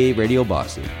Wave Radio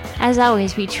Boston. As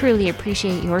always, we truly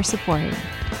appreciate your support.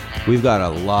 We've got a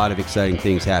lot of exciting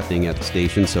things happening at the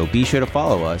station, so be sure to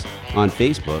follow us on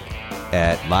Facebook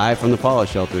at Live from the Fallout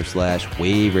Shelter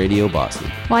 /Wave Radio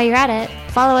Boston. While you're at it,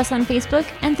 follow us on Facebook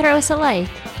and throw us a like.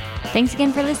 Thanks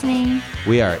again for listening.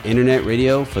 We are internet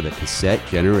radio for the cassette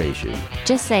generation.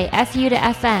 Just say FU to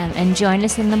FM and join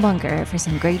us in the bunker for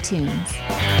some great tunes.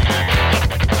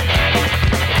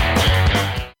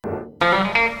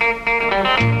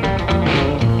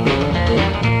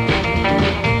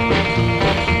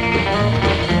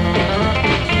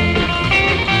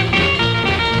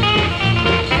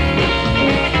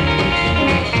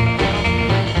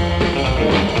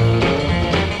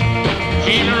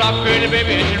 She's a rock crazy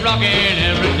baby and she's rocking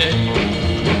every day.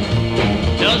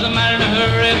 Doesn't matter to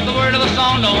her if the word of the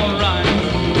song don't rhyme.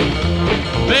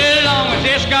 As long as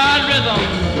it's got rhythm,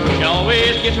 she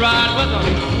always gets right with them.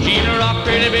 She's a rock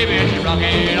crazy baby and she's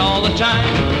rocking all the time.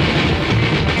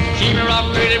 She's a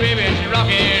rock crazy baby and she's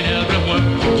rocking everywhere.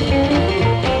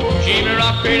 She's a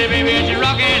rock crazy baby and she's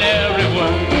rocking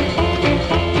everywhere.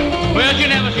 Well, you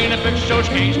never seen a picture so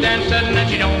she can't stand sitting and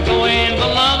she don't go in for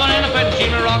loving and a petting.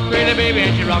 She's a rock crazy baby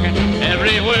and she's rocking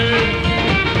everywhere.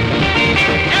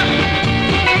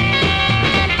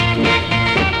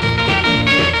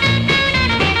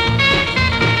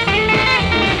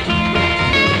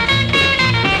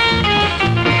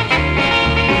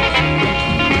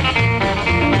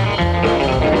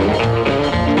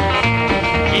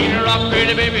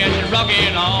 Baby, and she's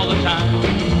rocking all the time.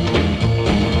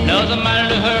 Doesn't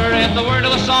matter to her if the word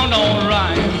of the song don't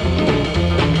rhyme.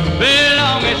 As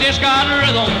long as it's got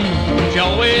rhythm, she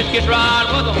always gets right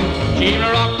with them. She's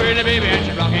a rock pretty baby, and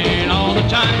she's rocking all the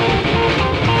time.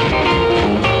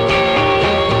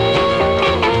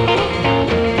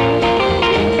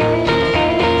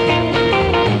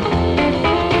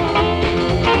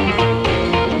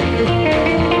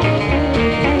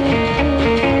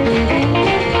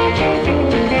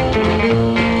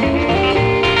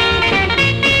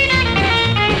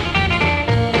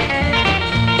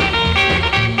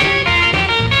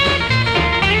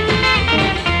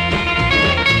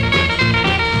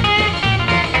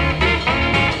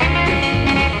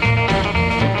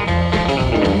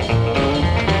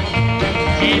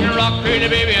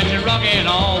 Baby, and she's rocking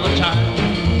all the time.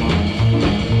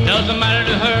 Doesn't matter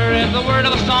to her if the word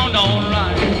of the song don't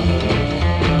rhyme.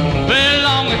 As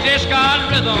long as it's got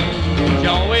rhythm, she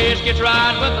always gets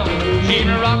right with them. She's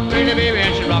a rock pretty baby,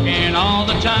 and she's rocking all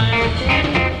the time.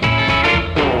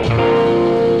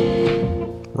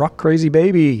 Rock Crazy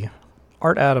Baby.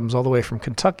 Art Adams, all the way from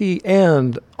Kentucky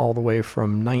and all the way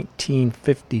from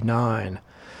 1959.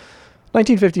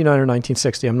 1959 or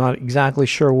 1960. I'm not exactly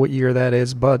sure what year that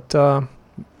is, but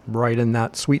right in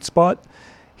that sweet spot.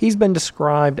 He's been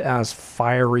described as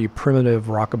fiery, primitive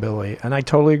rockabilly, and I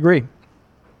totally agree.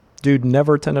 Dude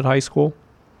never attended high school,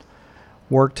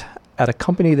 worked at a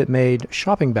company that made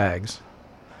shopping bags,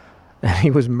 and he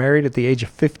was married at the age of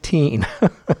 15.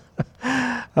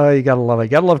 You gotta love it. You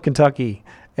gotta love Kentucky.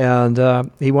 And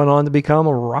he went on to become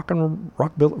a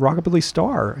rockabilly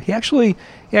star. He actually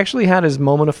had his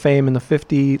moment of fame in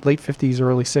the late 50s,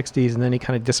 early 60s, and then he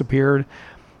kind of disappeared.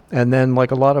 And then,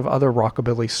 like a lot of other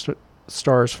rockabilly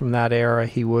stars from that era,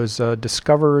 he was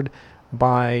discovered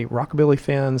by rockabilly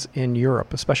fans in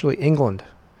Europe, especially England,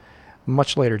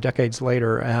 much later, decades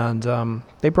later. And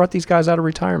they brought these guys out of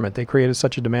retirement. They created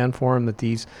such a demand for him that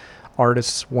these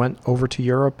artists went over to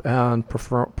Europe and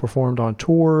performed on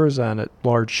tours and at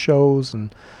large shows,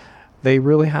 and they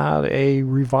really had a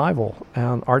revival.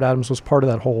 And Art Adams was part of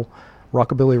that whole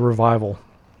rockabilly revival.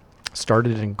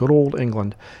 Started in good old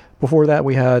England. Before that,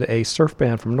 we had a surf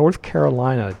band from North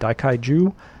Carolina,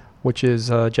 Daikaiju, which is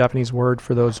a Japanese word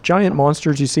for those giant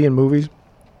monsters you see in movies.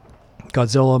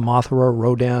 Godzilla, Mothra,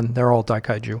 Rodan, they're all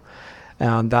Daikaiju.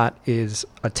 And that is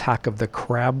Attack of the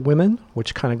Crab Women,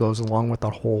 which kind of goes along with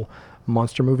that whole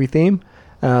monster movie theme.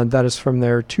 And that is from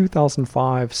their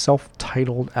 2005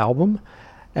 self-titled album.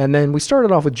 And then we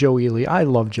started off with Joe Ely. I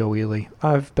love Joe Ely.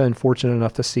 I've been fortunate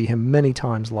enough to see him many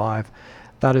times live.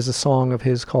 That is a song of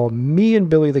his called Me and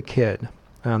Billy the Kid.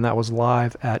 And that was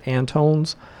live at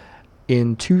Antone's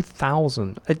in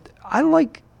 2000. I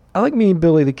like Me and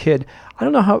Billy the Kid. I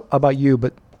don't know how about you,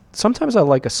 but sometimes I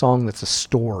like a song that's a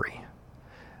story.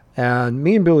 And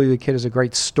Me and Billy the Kid is a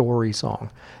great story song.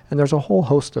 And there's a whole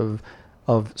host of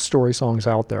story songs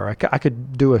out there. I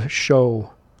could do a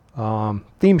show,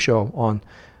 theme show on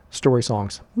story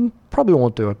songs. Probably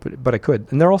won't do it, but I could.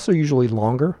 And they're also usually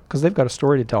longer because they've got a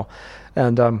story to tell.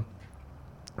 And,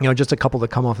 just a couple that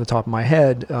come off the top of my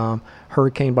head.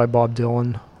 Hurricane by Bob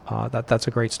Dylan. That's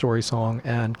a great story song.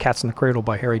 And Cats in the Cradle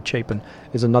by Harry Chapin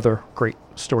is another great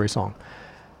story song.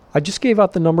 I just gave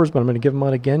out the numbers, but I'm going to give them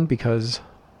out again because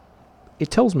it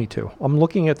tells me to. I'm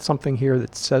looking at something here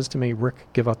that says to me, Rick,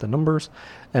 give out the numbers.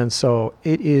 And so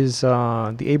it is, the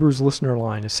Abruz listener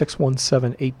line is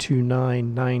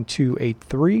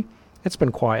 617-829-9283. It's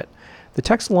been quiet. The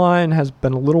text line has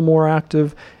been a little more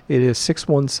active. It is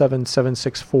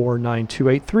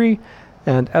 617-764-9283.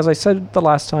 And as I said the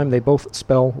last time, they both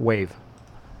spell wave.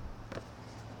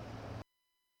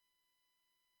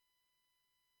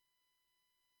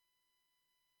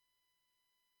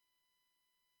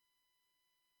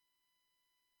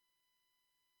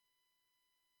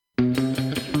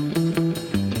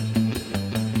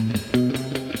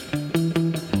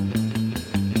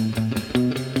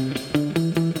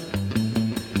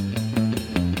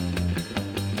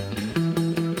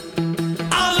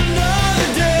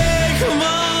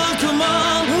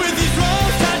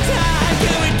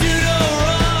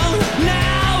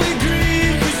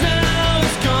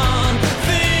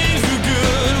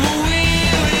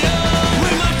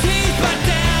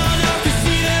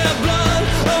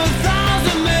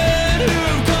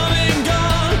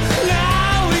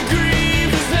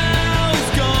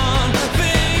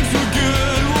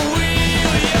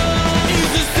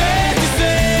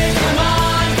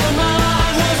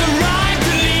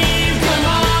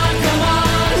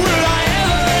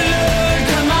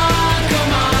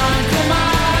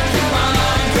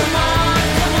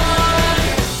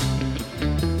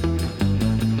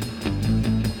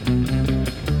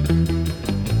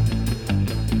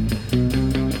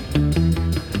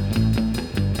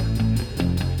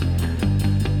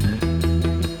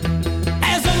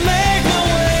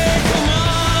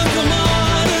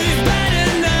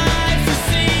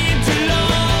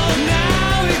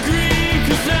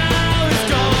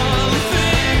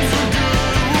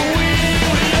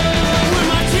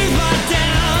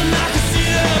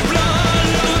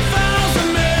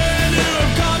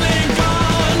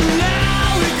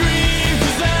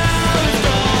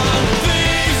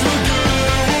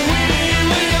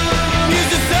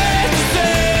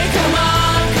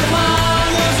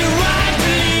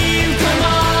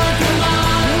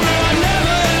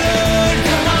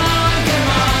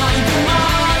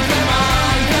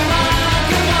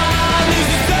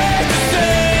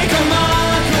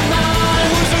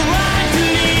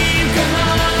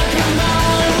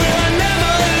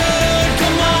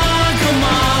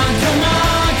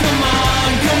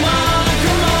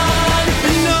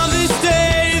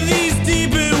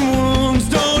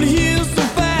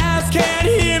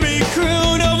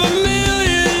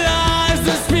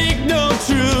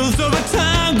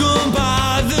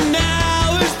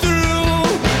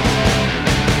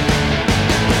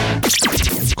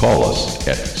 Call us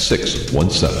at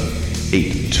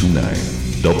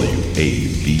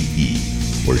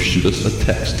 617-829-WAVE or shoot us a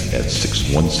text at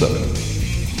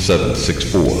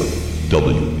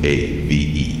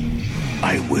 617-764-WAVE.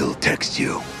 I will text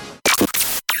you.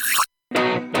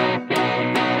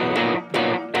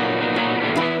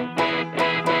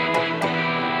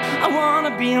 I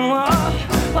wanna be in love,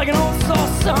 like an old soul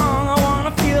song. I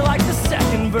wanna feel like the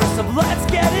second verse of Let's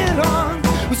Get It On.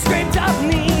 We scraped up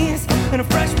knees and a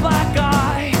fresh black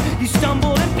eye. You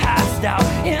stumbled and passed out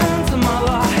into my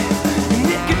life. And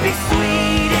it could be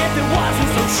sweet if it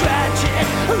wasn't so tragic.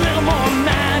 A little more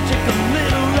magic, a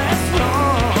little less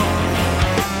wrong.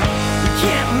 We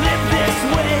can't live this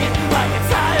way, like a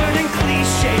tired and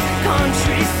cliche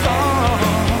country song.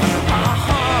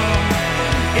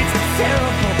 It's a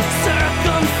terrible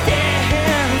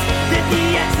circumstance that the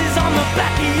X is on the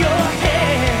back of your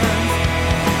hands.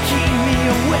 Keep me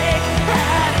awake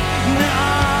at night.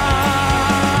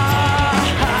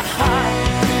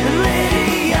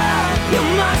 Lydia,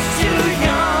 you're much too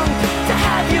young to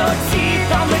have your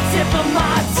teeth on the tip of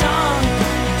my tongue.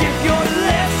 Give your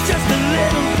lips just a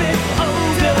little bit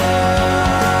older.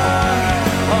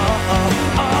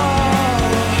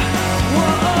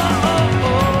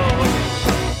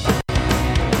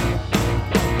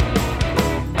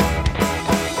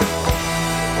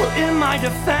 In my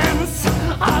defense,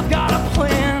 I've got a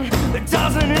plan that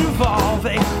doesn't involve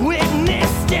a witness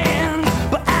stand.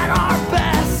 But at our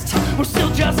best, we're still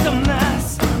just a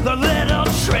mess. The little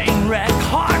train wreck,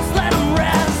 hearts let them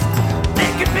rest.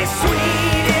 It could be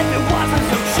sweet if it wasn't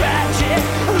so tragic.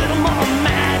 A little more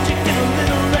magic and a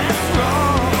little less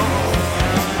wrong.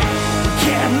 We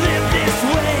can't live this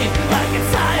way, like a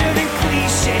tired and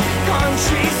cliche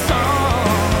country song.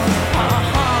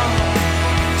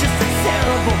 Just a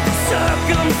terrible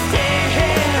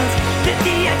circumstance that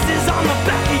the X is on the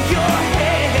back of your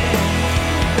head.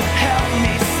 Help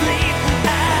me sleep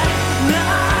at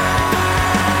night.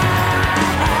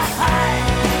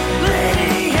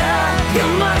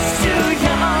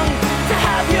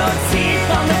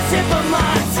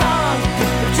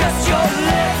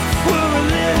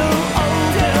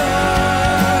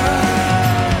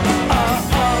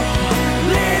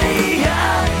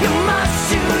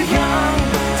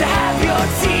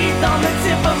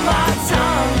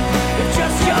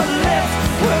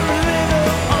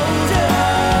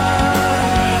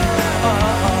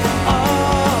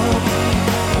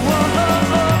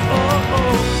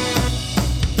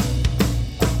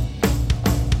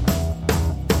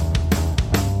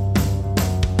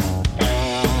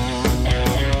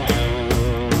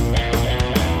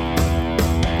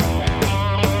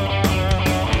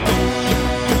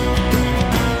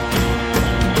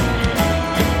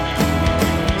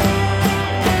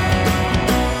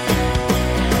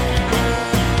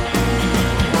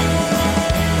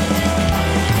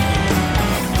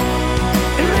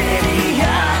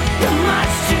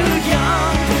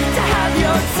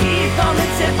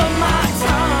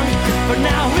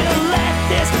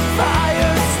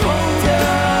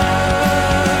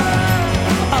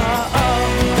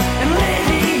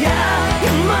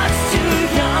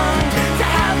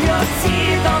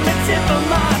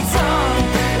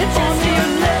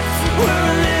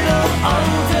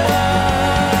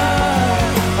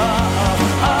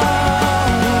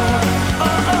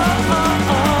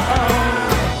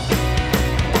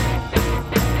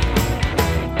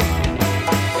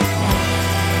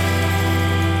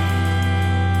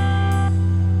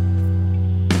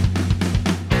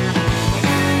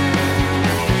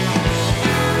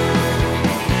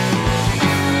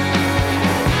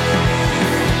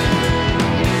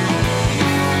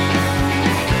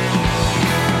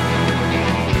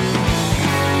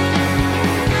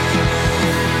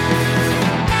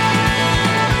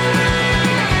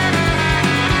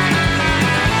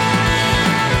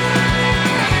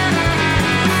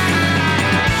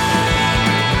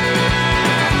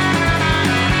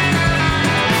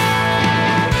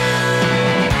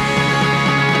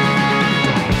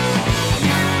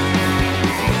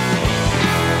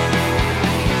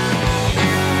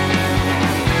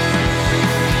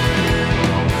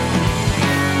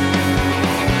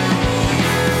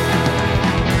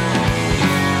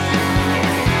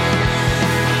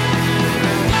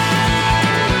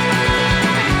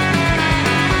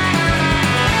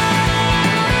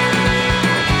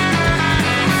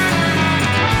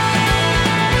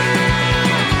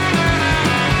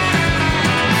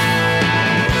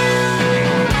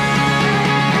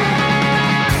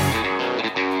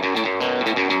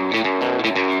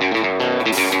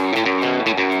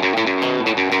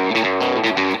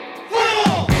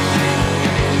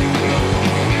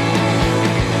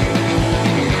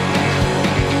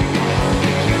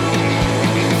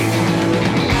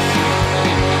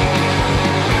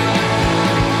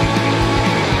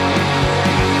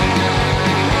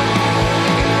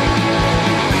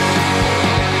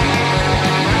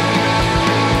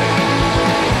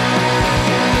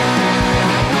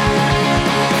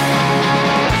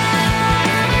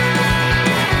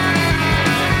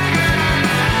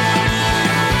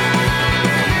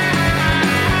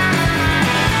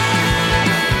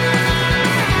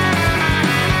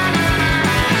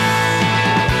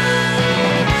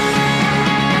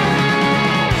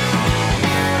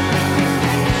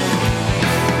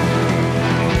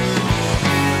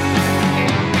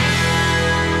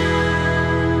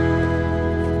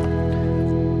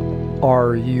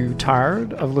 Are you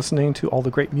tired of listening to all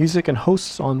the great music and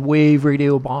hosts on Wave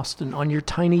Radio Boston on your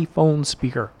tiny phone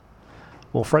speaker?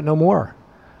 Well, fret no more.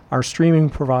 Our streaming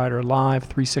provider, Live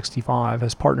 365,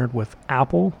 has partnered with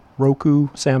Apple, Roku,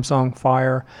 Samsung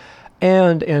Fire,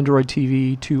 and Android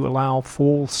TV to allow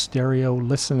full stereo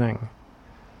listening.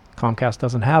 Comcast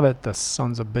doesn't have it, the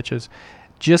sons of bitches.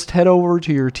 Just head over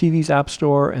to your TV's app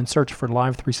store and search for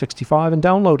Live 365 and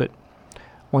download it.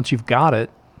 Once you've got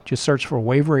it, just search for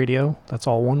Wave Radio, that's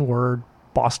all one word,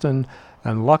 Boston,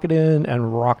 and lock it in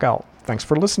and rock out. Thanks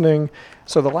for listening.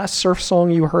 So the last surf song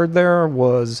you heard there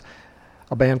was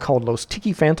a band called Los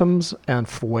Tiki Phantoms and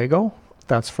Fuego.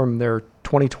 That's from their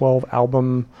 2012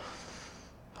 album,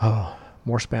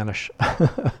 more Spanish.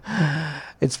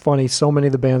 It's funny, so many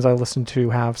of the bands I listen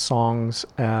to have songs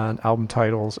and album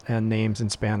titles and names in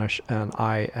Spanish, and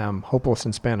I am hopeless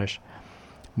in Spanish.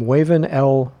 Mueven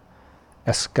el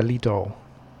Esqueleto.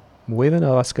 Mueven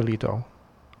el Esqueleto.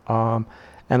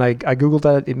 And I googled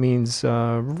that. It means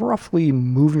roughly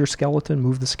move your skeleton,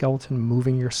 move the skeleton,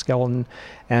 moving your skeleton,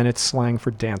 and it's slang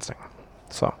for dancing.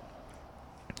 So,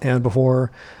 and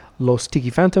before Los Tiki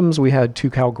Phantoms, we had Two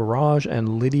Cow Garage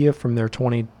and Lydia from their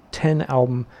 2010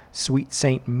 album Sweet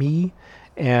Saint Me,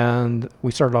 and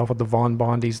we started off with the Von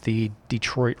Bondies, the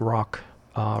Detroit rock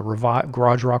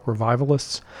garage rock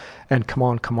revivalists, and Come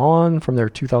On Come On from their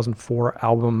 2004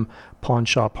 album Pawn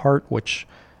Shop Heart, which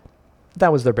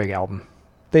that was their big album.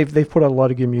 They've put out a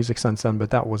lot of good music since then,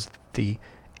 but that was the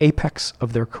apex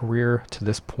of their career to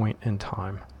this point in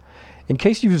time. In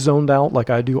case you've zoned out like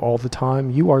I do all the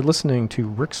time, you are listening to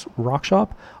Rick's Rock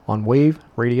Shop on Wave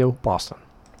Radio Boston.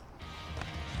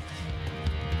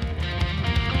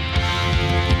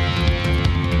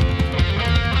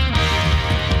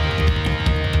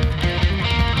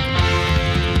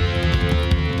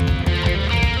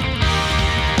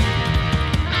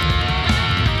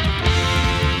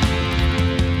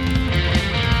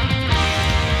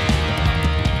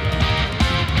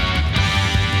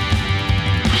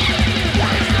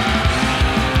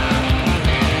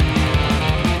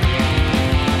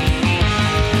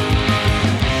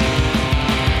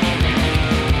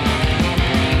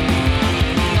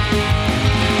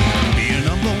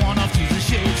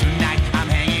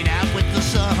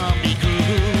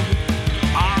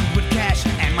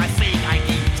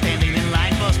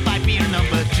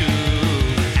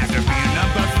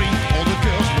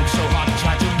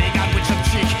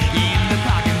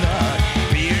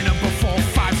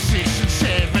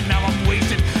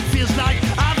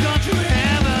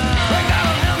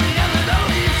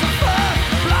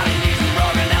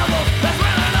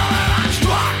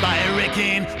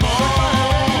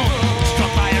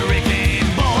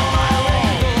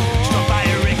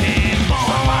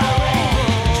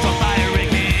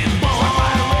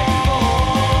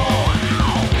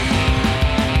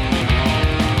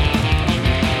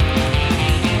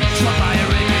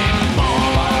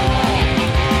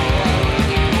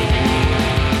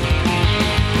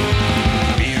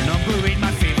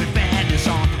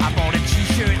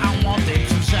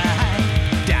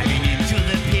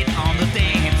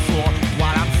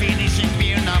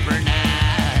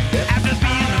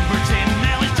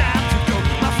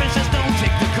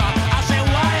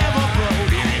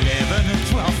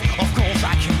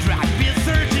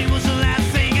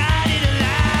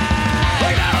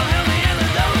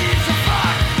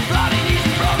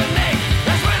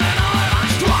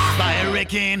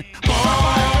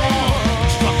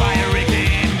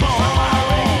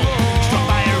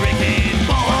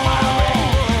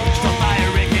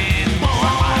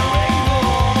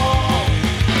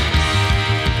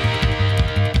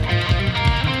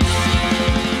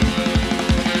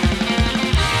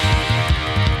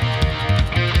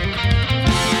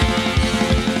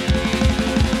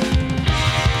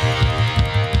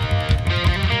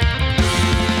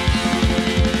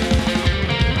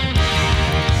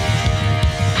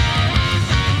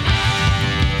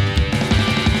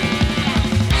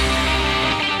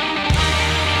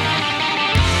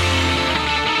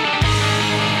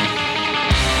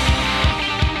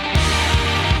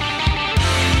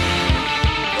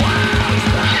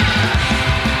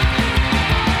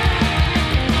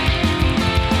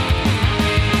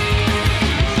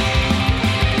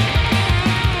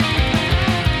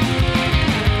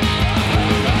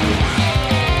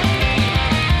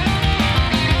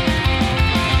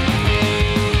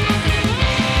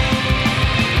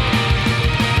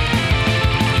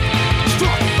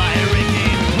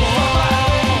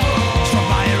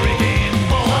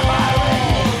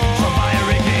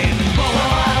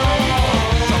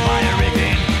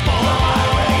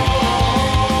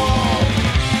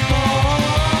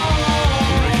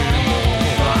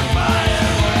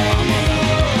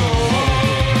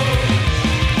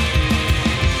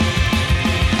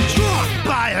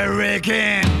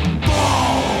 again.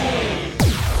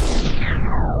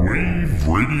 Wave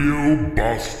Radio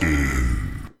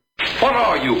Boston. What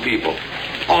are you people?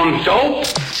 On dope?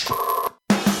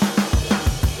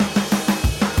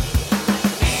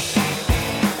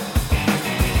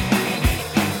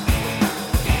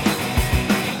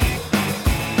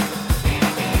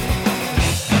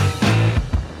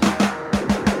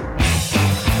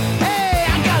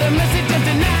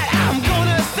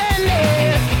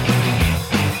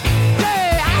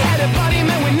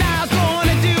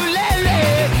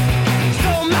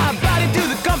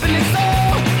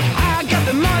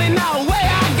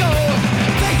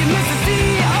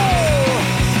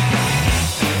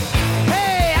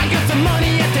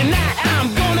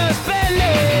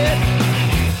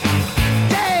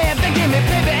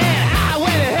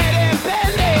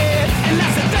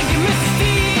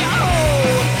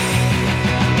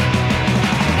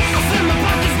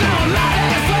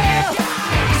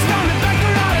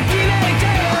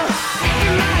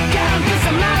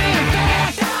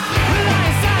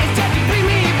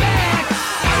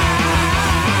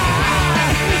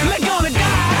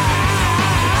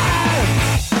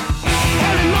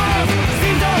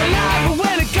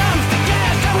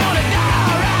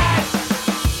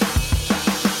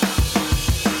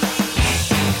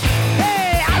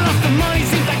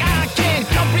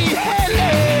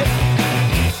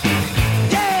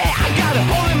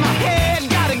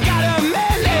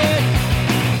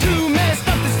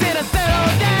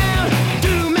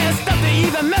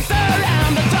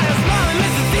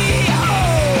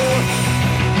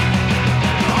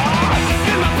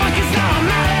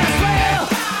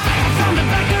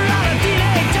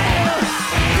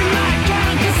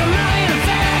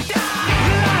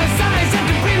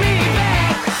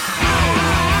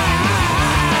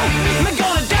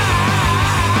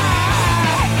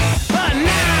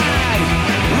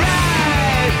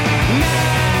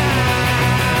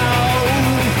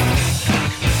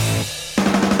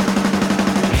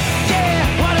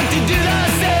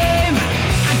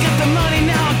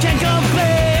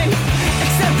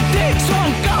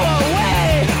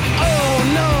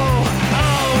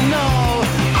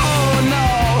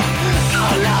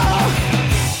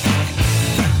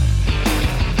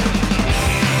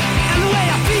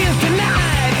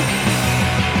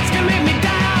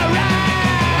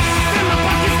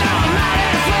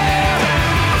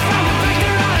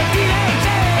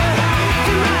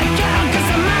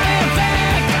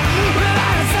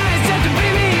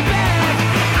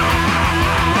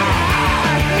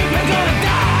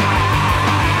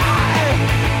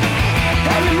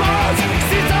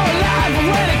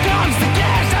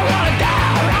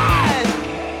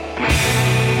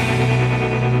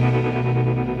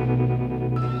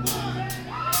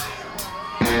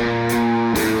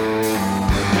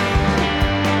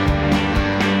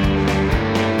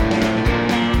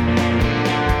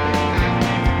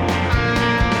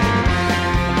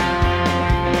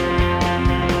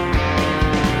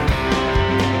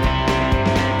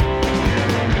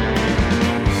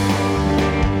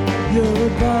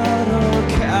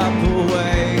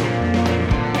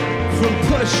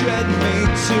 pushing me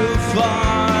too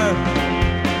far.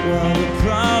 Well, the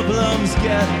problem's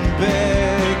getting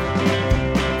big.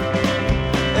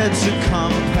 It's a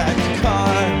compact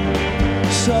car,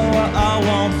 so I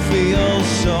won't feel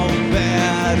so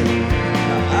bad.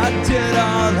 I did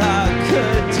all I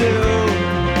could do.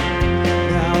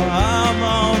 Now I'm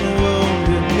on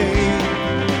Wounded Knee,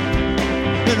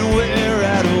 and we're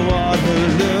at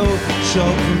Waterloo. So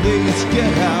please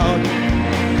get out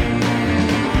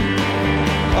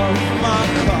of my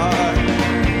car.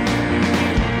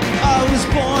 I was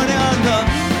born in the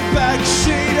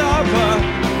backseat of a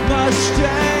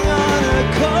Mustang on a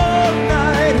cold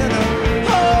night in a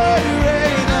hard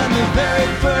rain, and the very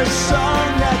first song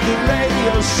that the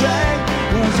radio sang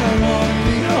was I won't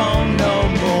be home no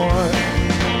more.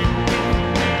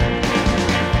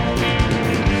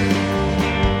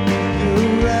 You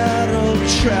rattle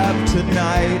trap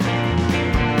tonight.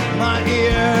 My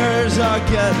ears are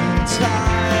getting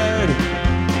tired,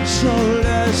 so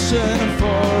listen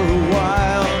for a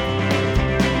while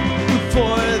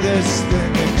before this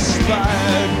thing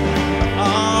expired.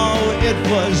 Oh, it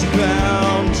was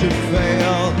bound to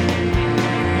fail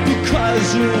because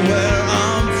of where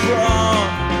I'm from.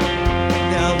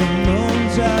 Now the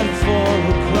moon's at 4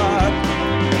 o'clock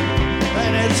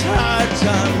and it's high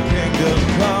time kingdom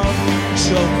come.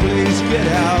 So please get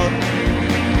out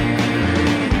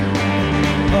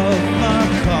of my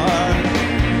car.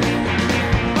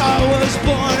 I was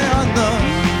born on the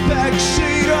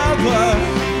backseat of a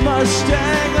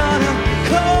Mustang on a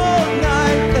cold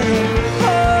night in a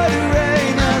hard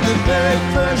rain, and the very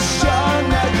first shot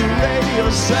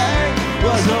sang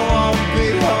was I won't be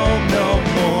home no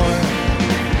more.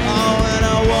 Oh, and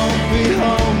I won't be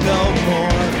home no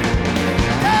more.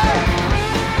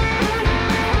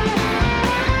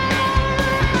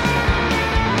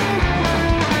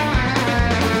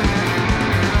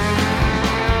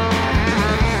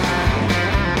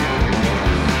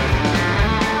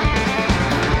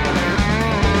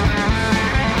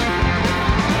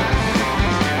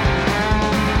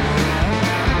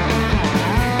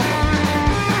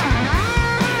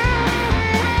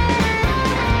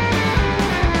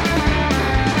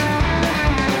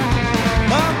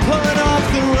 I'm pulling off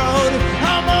the road,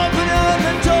 I'm opening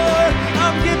the door,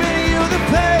 I'm giving you the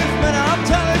pavement, I'm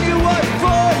telling you what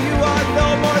for. You are no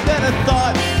more than a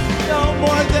thought, no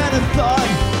more than a thought.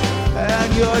 And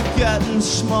you're getting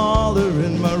smaller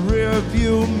in my rear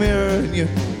view mirror, and you're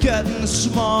getting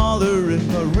smaller in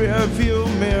my rear view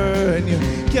mirror, and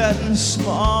you're getting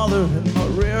smaller in my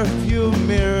rear view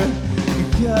mirror,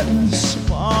 you're getting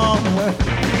smaller.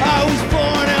 I was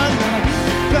born in the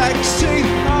backseat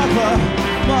of a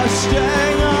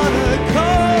Mustang on a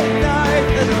cold night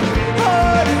in a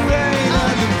hard rain,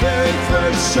 and the very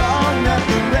first song that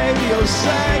the radio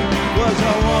sang was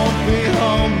I won't be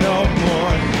home no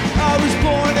more. I was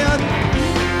born in the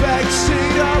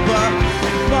backseat of a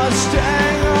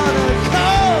Mustang on a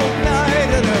cold night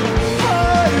in a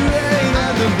hard rain,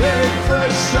 and the very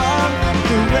first song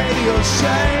the radio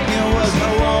sang it was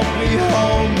I won't be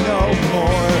home no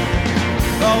more.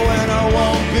 Oh, and I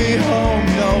won't be home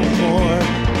no more.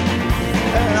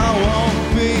 And I won't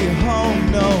be home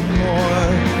no more.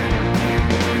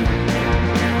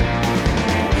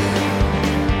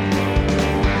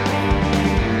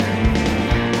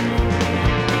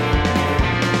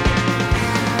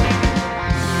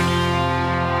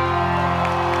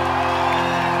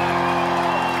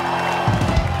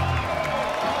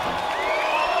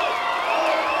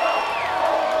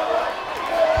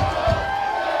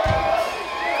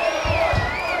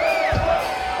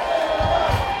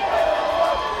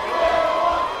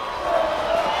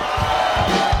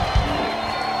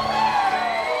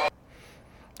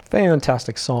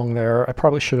 Fantastic song there. I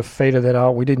probably should have faded it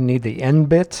out. We didn't need the end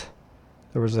bit.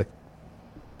 There was an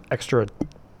extra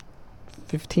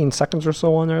 15 seconds or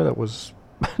so on there that was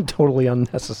totally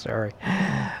unnecessary.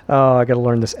 I got to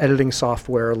learn this editing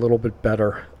software a little bit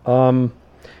better. There's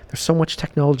so much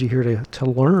technology here to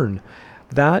learn.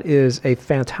 That is a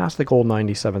fantastic old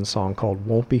 97 song called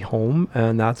Won't Be Home,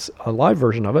 and that's a live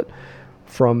version of it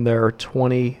from their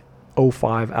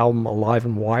 2005 album Alive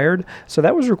and Wired. So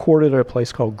that was recorded at a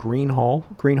place called Green Hall.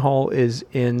 Green Hall is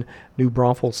in New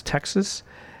Braunfels, Texas.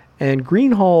 And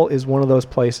Green Hall is one of those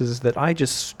places that I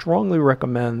just strongly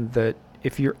recommend that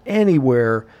if you're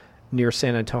anywhere near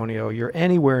San Antonio, you're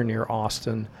anywhere near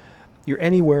Austin, you're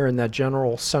anywhere in that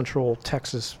general central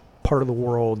Texas part of the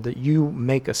world, that you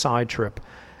make a side trip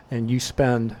and you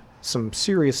spend some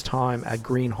serious time at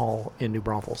Green Hall in New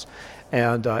Braunfels.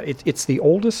 And it's the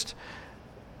oldest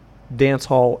dance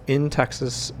hall in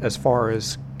Texas as far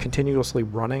as continuously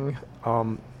running.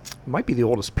 Might be the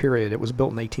oldest period. It was built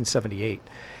in 1878.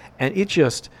 And it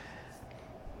just,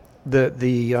 the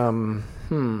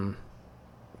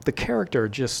character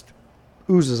just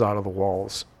oozes out of the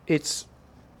walls. It's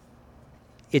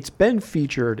been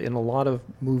featured in a lot of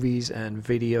movies and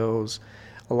videos.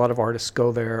 A lot of artists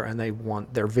go there and they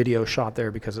want their video shot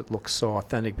there because it looks so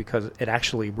authentic, because it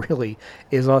actually really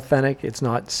is authentic. It's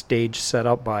not stage set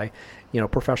up by,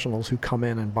 professionals who come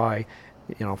in and buy,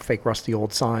 fake rusty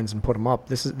old signs and put them up.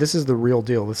 This is the real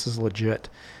deal. This is legit.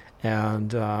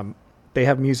 And they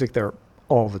have music there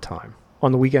all the time.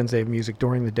 On the weekends, they have music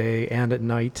during the day and at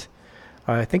night.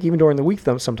 I think even during the week,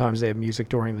 though, sometimes they have music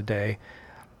during the day.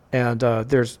 And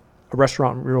there's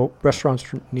restaurants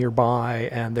nearby,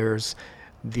 and there's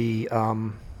the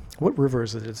what river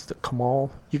is it? It's the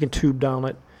Kamal. You can tube down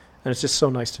it, and it's just so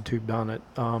nice to tube down it.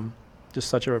 Just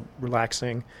such a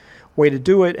relaxing way to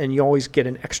do it, and you always get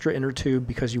an extra inner tube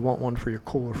because you want one for your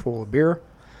cooler full of beer.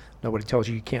 Nobody tells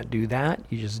you can't do that.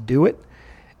 You just do it,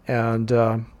 and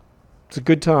it's a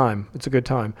good time. It's a good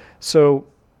time. So,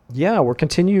 yeah, we're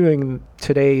continuing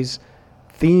today's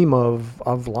theme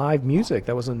of live music.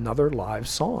 That was another live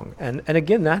song, and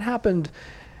again, that happened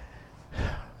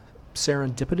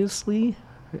serendipitously,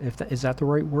 is that the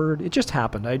right word? It just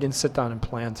happened. I didn't sit down and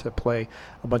plan to play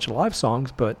a bunch of live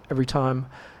songs, but every time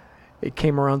it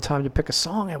came around time to pick a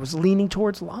song, I was leaning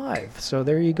towards live. So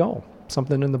there you go,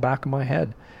 something in the back of my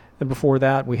head. And before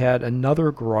that, we had another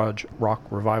garage rock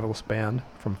revivalist band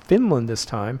from Finland this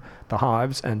time, The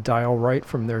Hives, and Dial Right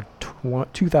from their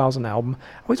 2000 album.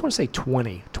 I always want to say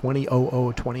 2000,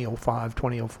 2005,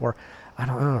 2004. I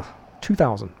don't know.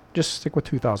 2000. Just stick with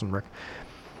 2000, Rick.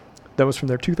 That was from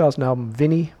their 2000 album,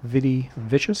 Vinny Vidi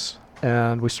Vicious.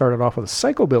 And we started off with a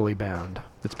Psychobilly band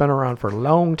that's been around for a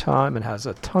long time and has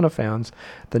a ton of fans.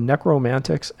 The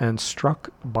Necromantics and Struck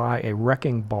by a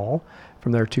Wrecking Ball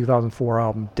from their 2004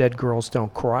 album, Dead Girls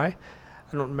Don't Cry.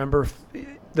 I don't remember if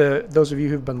those of you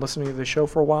who've been listening to the show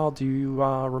for a while, do you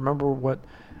remember what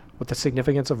the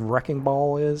significance of Wrecking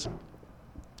Ball is?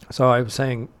 So I was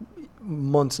saying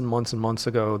months and months and months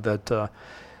ago that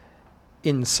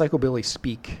in Psychobilly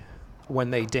speak, when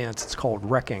they dance, it's called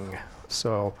wrecking.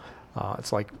 So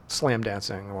it's like slam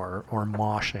dancing or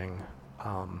moshing.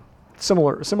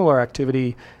 Similar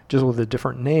activity, just with a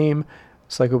different name.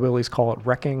 Psychobillies call it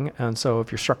wrecking. And so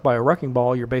if you're struck by a wrecking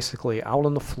ball, you're basically out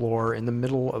on the floor in the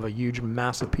middle of a huge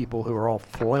mass of people who are all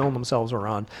flailing themselves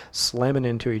around, slamming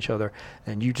into each other,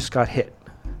 and you just got hit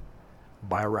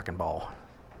by a wrecking ball.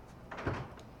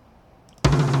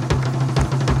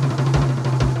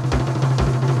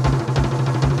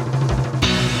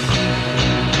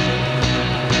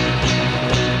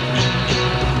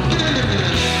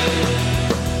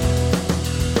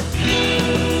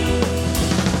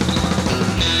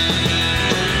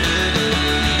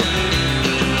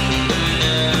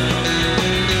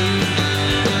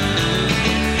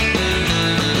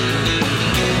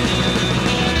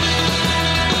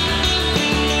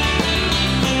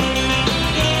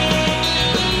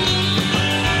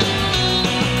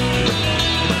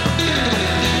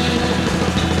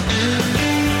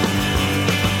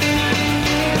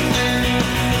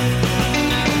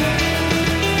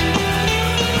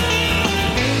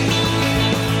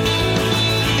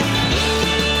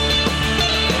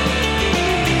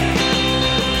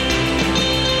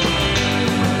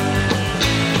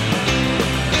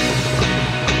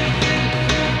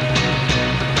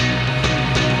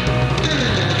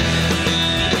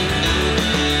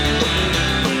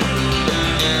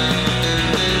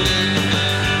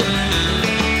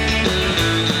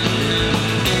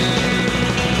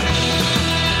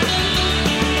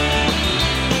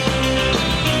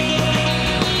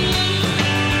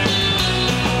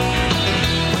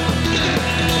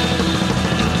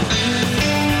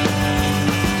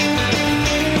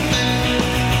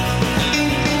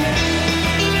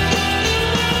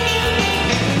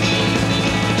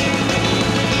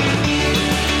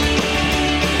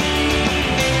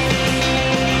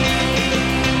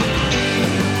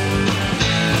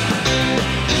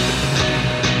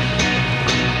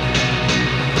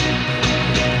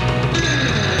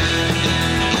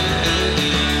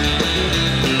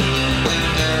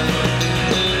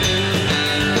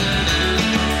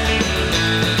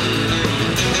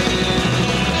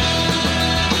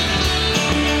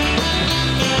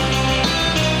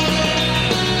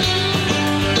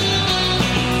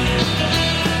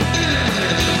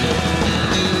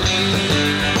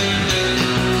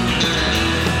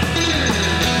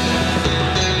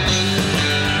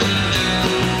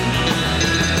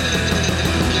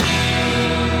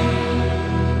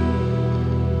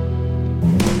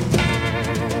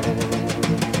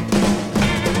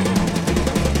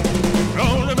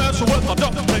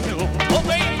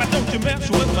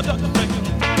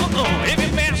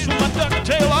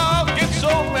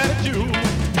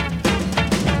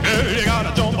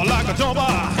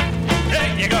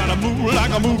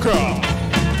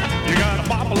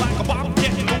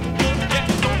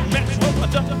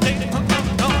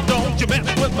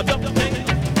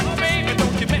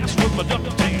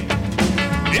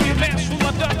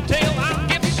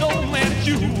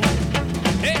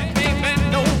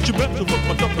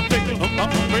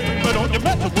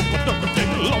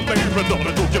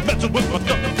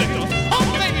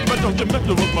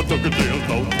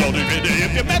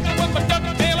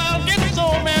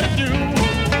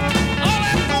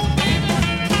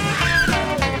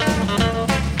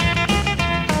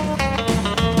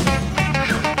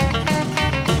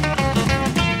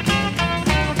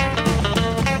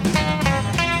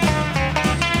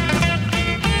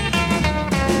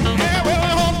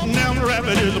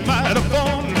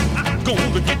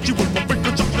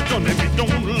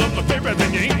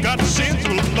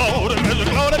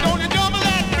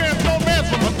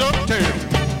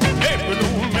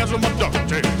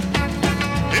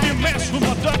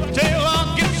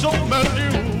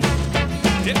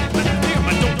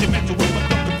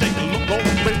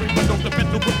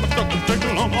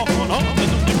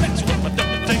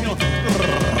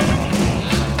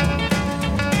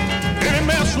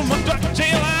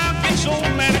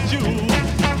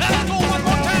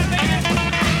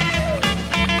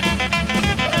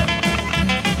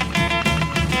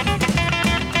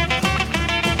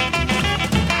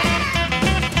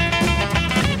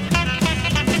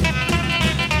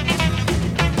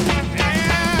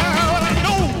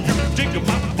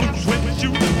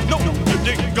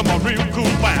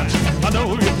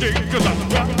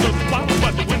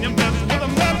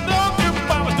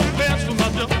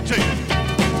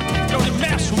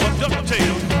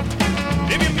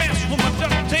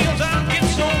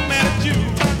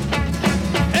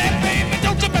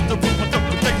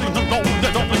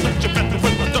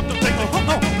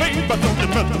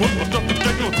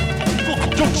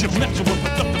 She met you with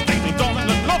the baby down in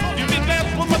the loft. You be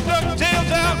dancing with my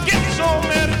ducktails out. Get so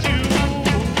mad at you.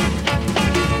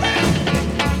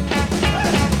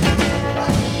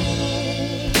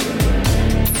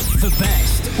 The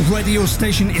best radio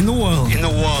station in the world.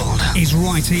 Is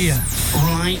right here,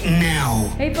 right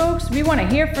now. Hey folks, we want to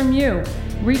hear from you.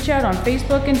 Reach out on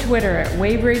Facebook and Twitter at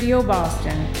Wave Radio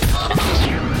Boston.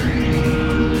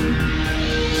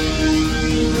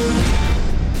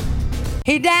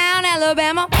 Hey down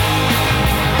Alabama,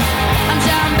 I'm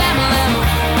down Bama,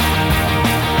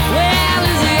 well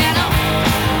Louisiana,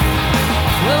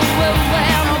 well,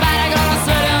 nobody gonna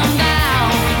set him down.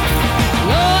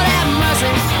 Lord have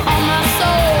mercy on my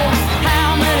soul,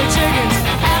 how many chickens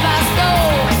have I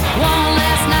stole? One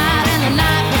last night and the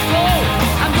night before.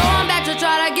 I'm going back to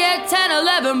try to get 10,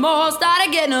 11 more,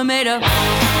 started getting them made up.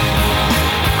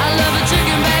 I love a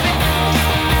chicken, baby.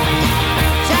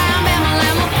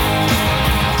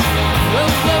 Well,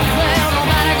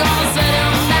 nobody gonna set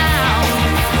him down.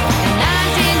 In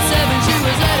 1907, she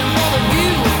was heading for the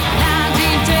view.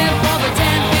 1910 for the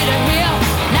 10 feet of hill.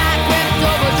 Night crept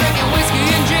over, drinking whiskey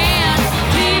and gin.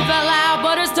 He fell out,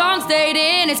 but his tongue stayed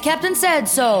in. His captain said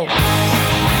so. Ooh,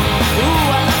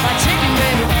 I love my chicken,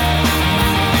 baby.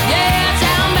 Yeah,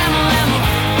 down Bama.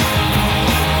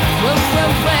 Well,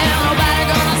 nobody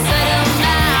gonna set him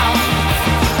down.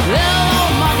 Little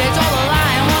old monkey told the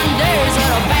lion one day,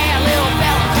 said a bad little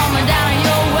fella coming down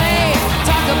your way.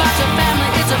 Talk about your family,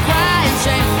 it's a crying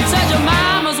shame. Said your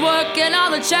mama's working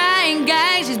on the chain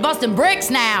gang. She's busting bricks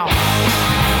now.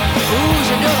 Ooh,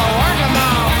 she do the working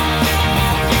mom.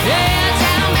 Yeah,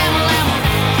 down Bama.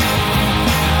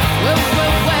 Well,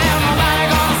 nobody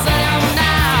gonna set him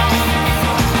down.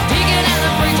 Deacon and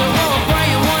the preacher were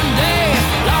praying one day.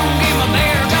 Long game of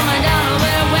bear coming down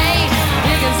their way.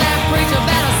 Deacon said, preacher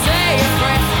better say a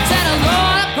prayer. Said a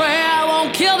Lord of prayer, I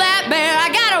won't kill that bear. I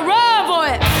gotta run for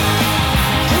it.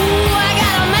 Ooh, I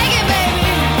gotta make it, baby.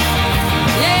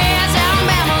 Yeah, down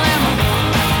Bama.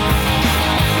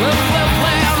 Well,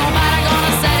 nobody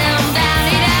gonna set him down.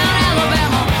 He down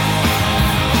Alabama.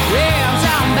 Yeah, I'm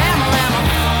down Bama.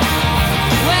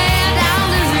 Way down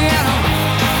Louisiana.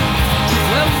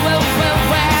 Well,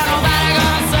 nobody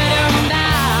gonna set him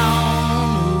down.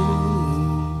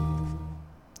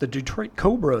 The Detroit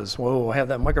Cobras. Whoa, I have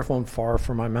that microphone far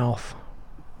from my mouth.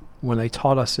 When they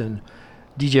taught us in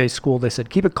DJ school, they said,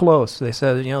 keep it close. They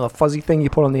said, the fuzzy thing you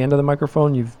put on the end of the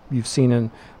microphone, you've seen in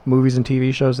movies and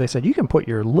TV shows, they said, you can put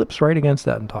your lips right against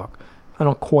that and talk. I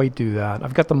don't quite do that.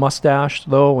 I've got the mustache,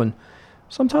 though, and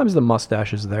sometimes the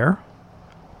mustache is there.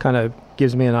 Kind of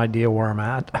gives me an idea where I'm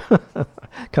at.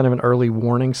 Kind of an early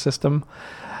warning system.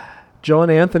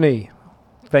 John Anthony,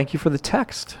 thank you for the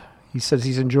text. He says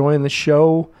he's enjoying the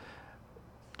show.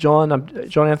 John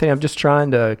Anthony, I'm just trying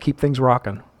to keep things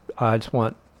rocking. I just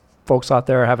want folks out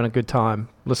there having a good time,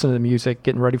 listening to music,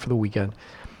 getting ready for the weekend.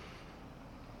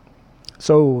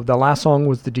 So the last song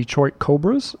was the Detroit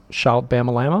Cobras, Shout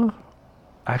Bama Lama.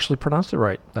 I actually pronounced it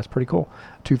right. That's pretty cool.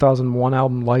 2001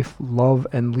 album, Life, Love,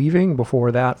 and Leaving.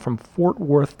 Before that, from Fort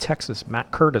Worth, Texas,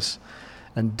 Mac Curtis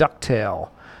and Ducktail.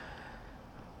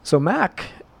 So Mac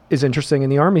is interesting. In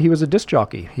the Army, he was a disc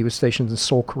jockey. He was stationed in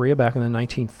Seoul, Korea back in the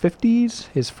 1950s.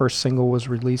 His first single was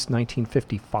released in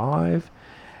 1955.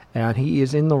 And he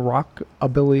is in the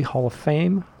Rockabilly Hall of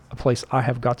Fame, a place I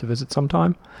have got to visit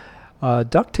sometime.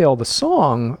 Ducktail, the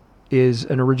song, is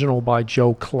an original by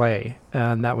Joe Clay,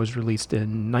 and that was released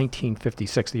in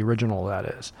 1956, the original, that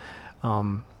is.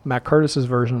 Mac Curtis's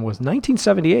version was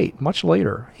 1978, much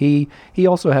later. He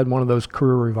also had one of those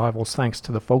career revivals thanks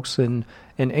to the folks in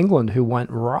England who went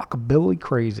rockabilly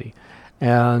crazy.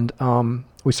 And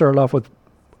we started off with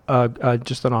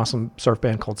just an awesome surf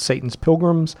band called Satan's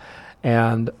Pilgrims,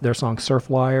 and their song Surf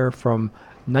Liar from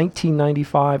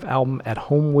 1995 album At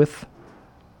Home with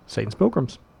Satan's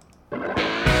Pilgrims.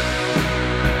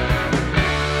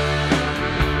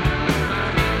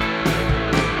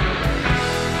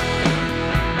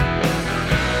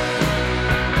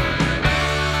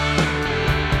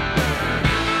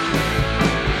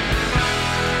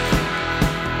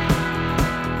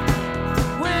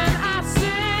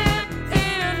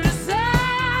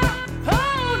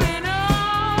 Holding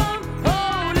on,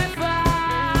 holy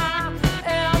fire,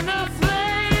 and the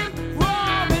flame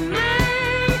robbing me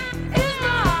is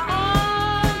my own.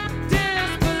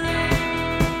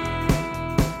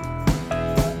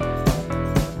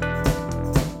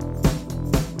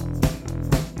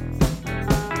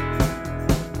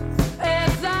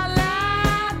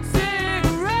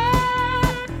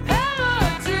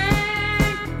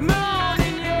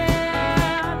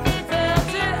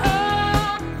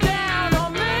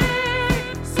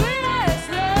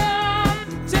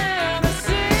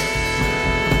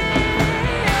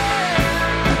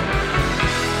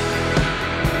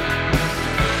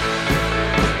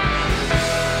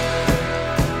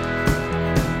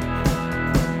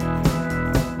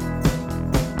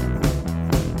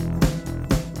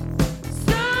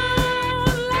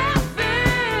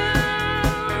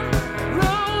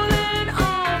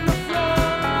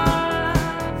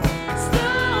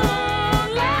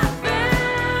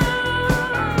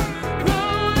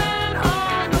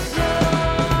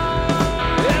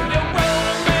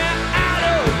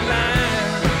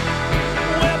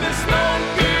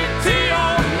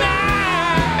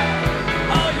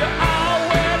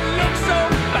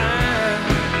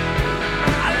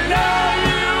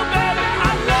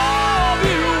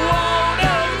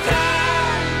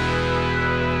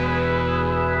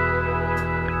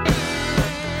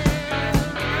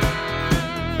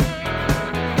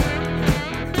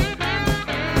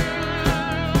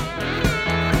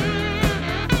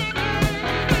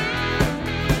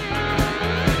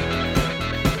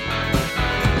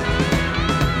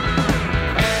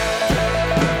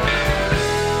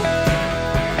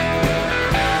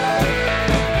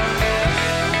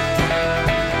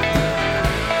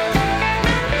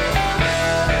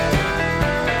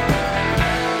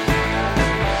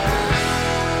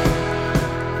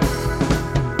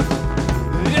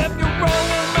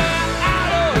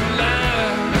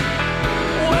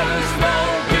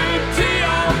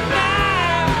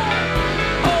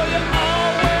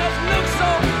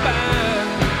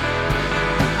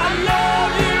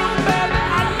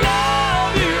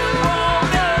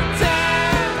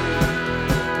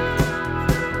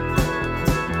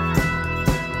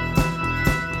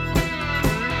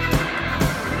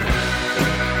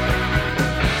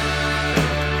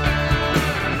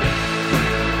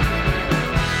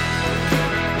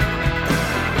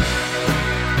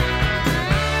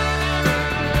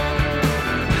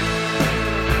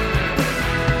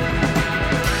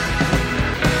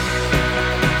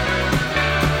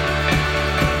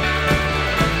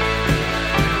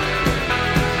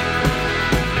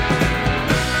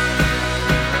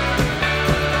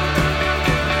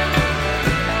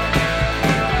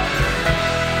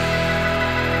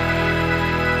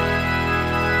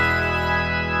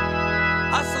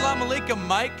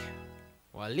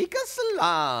 Alika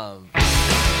Salam.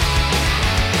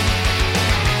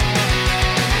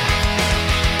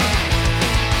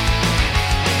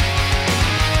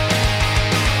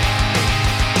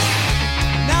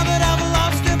 Now that I've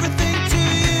lost everything to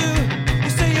you, you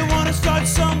say you want to start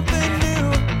something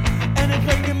new, and it's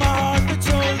breaking my heart that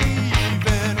you're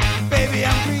leaving. Baby,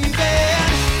 I'm grieving,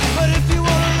 but if you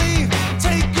want to leave,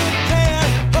 take good care.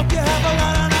 Hope you have a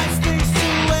lot of nice things to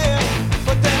wear,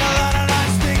 but then a lot of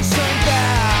nice things turn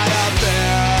bad out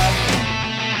there.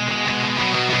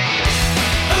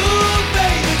 Ooh,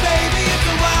 baby, baby, it's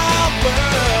a wild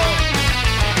world.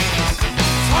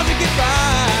 It's hard to get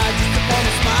by just upon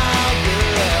a smile,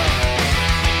 girl.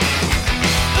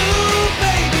 Ooh,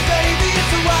 baby, baby,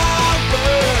 it's a wild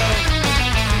world.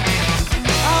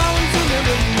 I always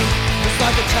remember you just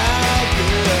like a child,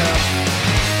 girl.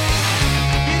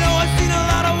 You know, I've seen a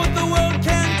lot of what the world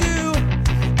can do,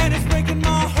 and it's breaking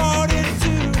my heart in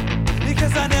two,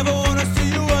 because I never want to see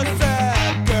you a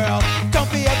sad girl. Don't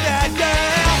be a bad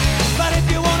girl, but if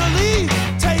you want to leave,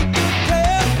 take good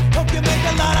care. Hope you make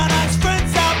a lot of nice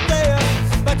friends out there,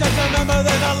 but just remember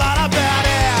there's a lot of bad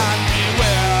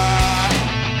everywhere.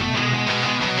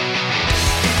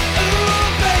 Ooh,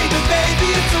 baby, baby,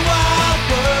 it's a wild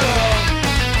world.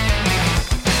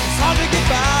 It's hard to get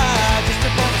by just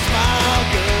upon a smile,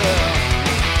 girl.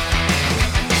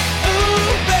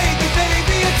 Ooh, baby,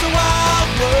 baby, it's a wild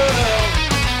world.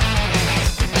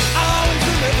 I always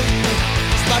remember you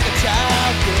just like a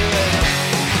child, girl.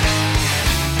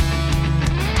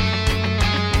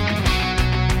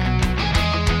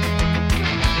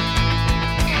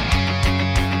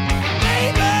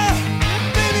 Baby,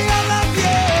 baby, I love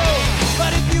you.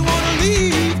 But if you wanna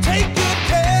leave, take good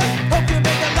care. Hope you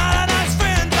make a lot of nice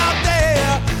friends out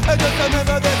there. Just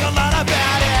remember there's a lot of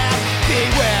bad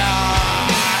everywhere.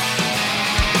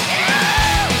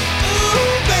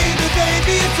 Ooh, baby,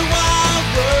 baby, it's a wild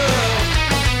world.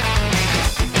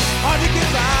 Hard to get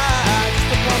by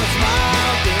just upon a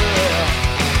smile, girl.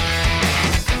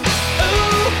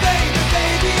 Ooh, baby,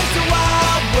 baby, it's a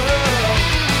wild world.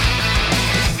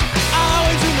 I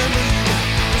always remember you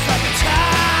just like a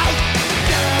child,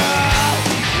 girl.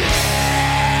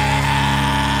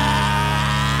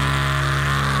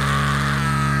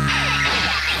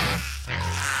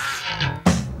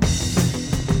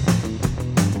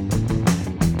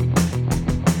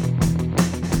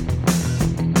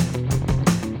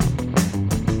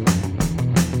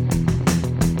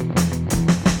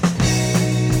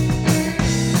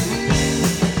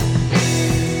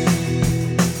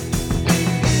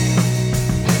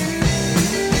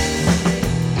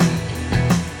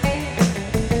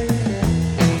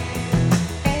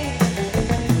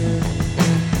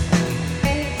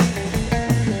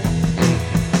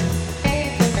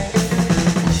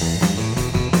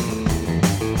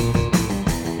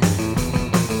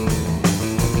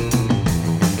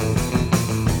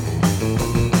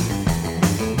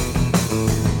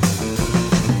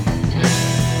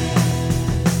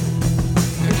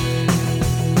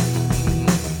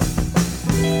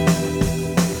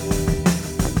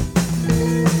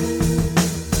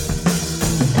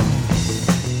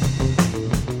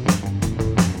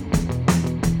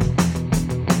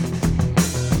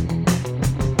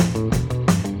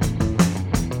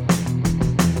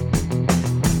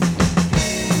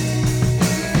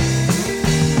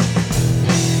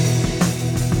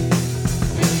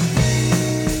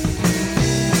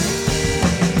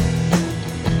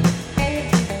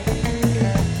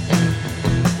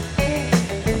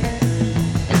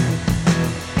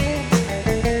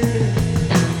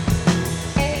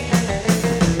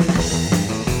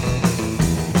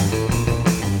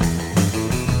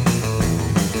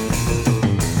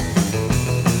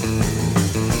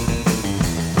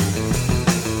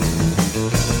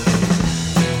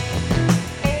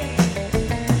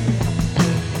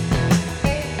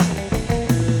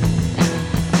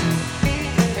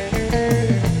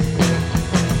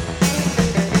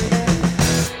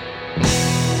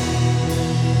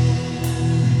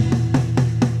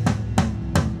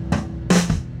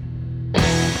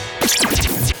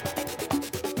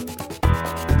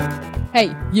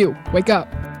 Hey, you, wake up.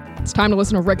 It's time to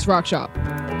listen to Rick's Rock Shop.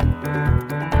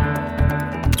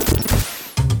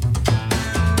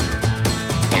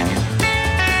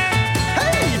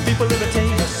 Hey, people, let me tell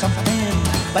you something.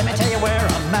 Let me tell you where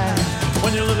I'm at.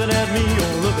 When you're looking at me,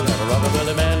 you're looking at a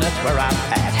rockabilly man. That's where I'm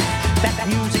at. That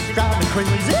music drives me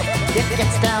crazy. It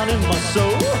gets down in my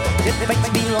soul. It makes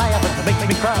me laugh. It makes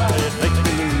me cry. It makes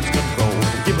me lose control.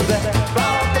 Give me that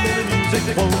rockabilly music.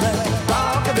 Whoa, that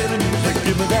rockabilly music.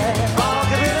 Give me that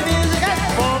rockabilly music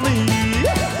for me.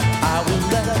 I will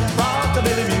let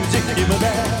rockabilly music. Give me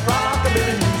that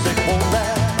rockabilly music.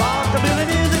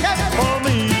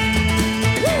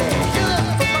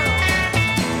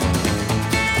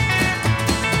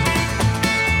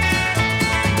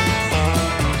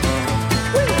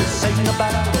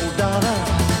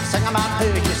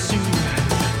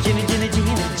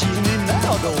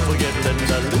 fiddle in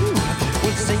the loo.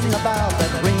 We'll sing about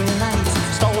that rainy night,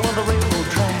 stalled on the railroad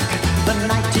track. The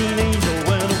 19 angel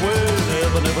went away,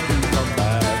 never do come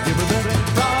back. Give me that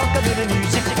rockabilly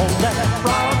music, oh that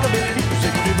rockabilly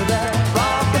music. Give me that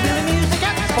rockabilly music,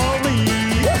 that's for me.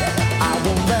 I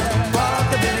want that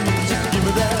rockabilly music. Give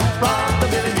me that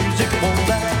rockabilly music, oh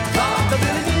that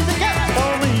rockabilly music, that's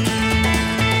for me.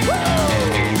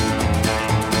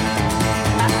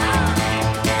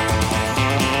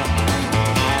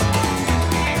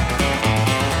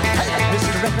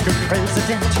 Record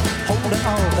president, holding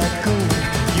all that cool.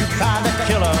 You tried to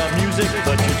kill our music,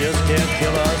 but you just can't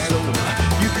kill our soul.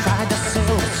 You tried to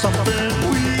sell something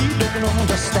we don't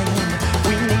understand.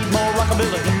 We need more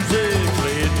rockabilly music,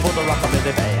 played for the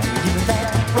rockabilly band. Give me that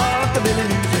rockabilly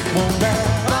music, want that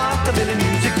rockabilly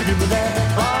music. Give me that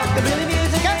rockabilly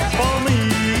music, that's for me.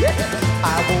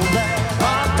 I want that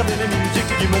rockabilly music.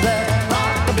 Give me that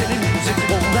rockabilly music,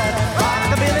 want that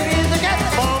rockabilly music, that's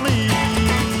for me.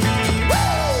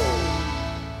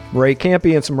 Ray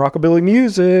Campy and some rockabilly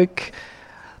music.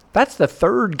 That's the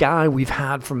third guy we've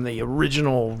had from the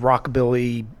original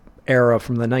rockabilly era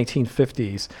from the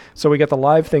 1950s. So we got the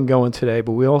live thing going today,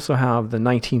 but we also have the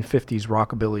 1950s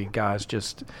rockabilly guys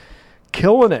just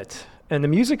killing it. And the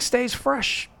music stays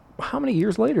fresh. How many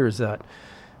years later is that?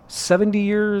 70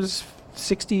 years,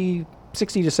 60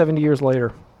 to 70 years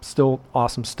later. Still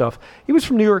awesome stuff. He was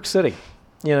from New York City.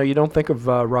 You know, you don't think of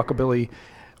rockabilly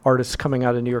artists coming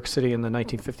out of New York City in the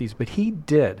 1950s, but he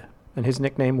did. And his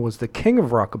nickname was the King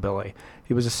of Rockabilly.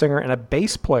 He was a singer and a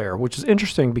bass player, which is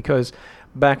interesting because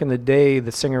back in the day,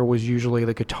 the singer was usually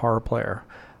the guitar player.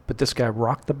 But this guy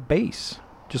rocked the bass,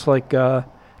 just like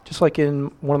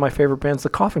in one of my favorite bands, the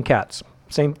Coffin Cats.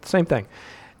 Same thing.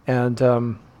 And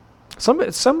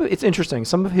it's interesting.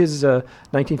 Some of his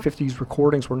 1950s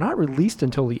recordings were not released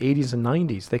until the 80s and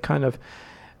 90s. They kind of,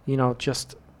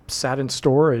 just sat in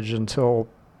storage until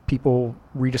people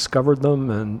rediscovered them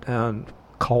and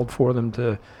called for them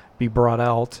to be brought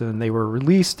out, and they were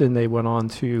released, and they went on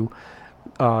to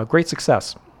great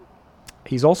success.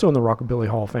 He's also in the Rockabilly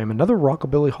Hall of Fame, another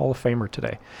Rockabilly Hall of Famer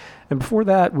today. And before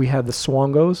that, we had the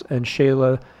Swangos and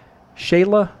Shayla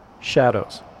Shadows,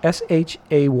 Shayla,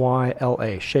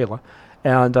 Shayla.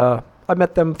 And I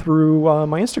met them through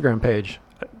my Instagram page.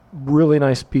 Really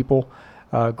nice people,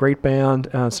 great band,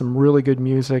 some really good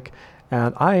music,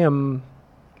 and I am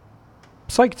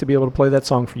psyched to be able to play that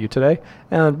song for you today.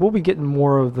 And we'll be getting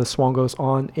more of the Swangos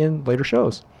on in later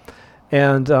shows.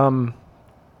 And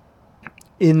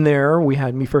in there we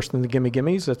had Me First and the Gimme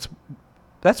Gimmes.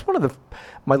 That's one of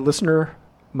my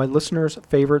listeners'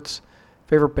 favorite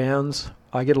bands.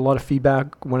 I get a lot of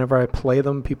feedback whenever I play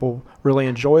them. People really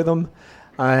enjoy them,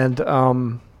 and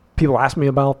people ask me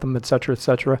about them, etc.,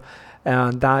 etc.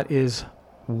 And that is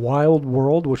Wild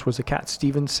World, which was a Cat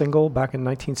Stevens single back in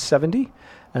 1970,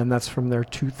 and that's from their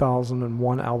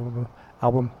 2001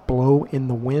 album Blow in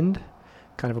the Wind,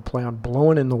 kind of a play on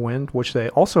Blowing in the Wind, which they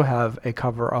also have a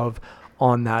cover of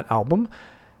on that album.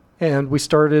 And we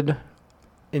started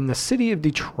in the city of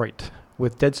Detroit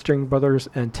with Dead String Brothers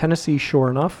and Tennessee Sure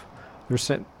Enough.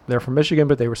 They're from Michigan,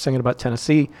 but they were singing about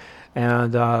Tennessee,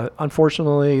 and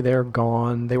unfortunately they're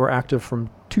gone. They were active from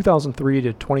 2003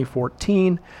 to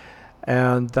 2014,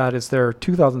 and that is their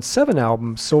 2007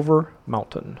 album, Silver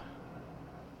Mountain.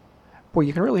 Boy,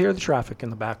 you can really hear the traffic in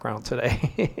the background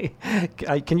today.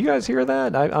 Can you guys hear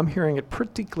that? I'm hearing it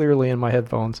pretty clearly in my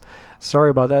headphones. Sorry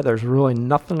about that. There's really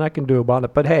nothing I can do about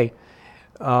it. But hey,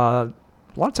 a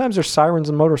lot of times there's sirens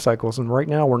and motorcycles, and right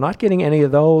now we're not getting any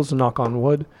of those, knock on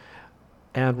wood.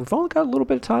 And we've only got a little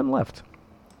bit of time left.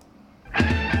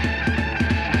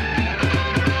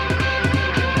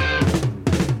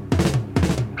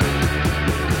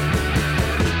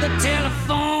 The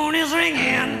telephone is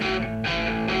ringing.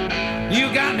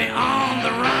 You got me on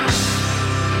the run.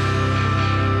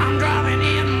 I'm driving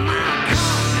in my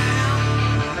car now,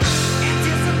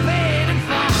 anticipating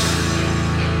fun.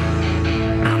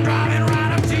 I'm driving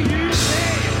right up to you,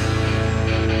 babe.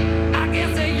 I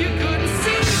guess that you couldn't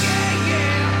see,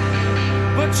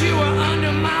 yeah, but you were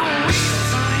under my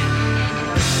wheels, honey.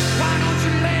 Why don't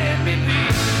you let me be?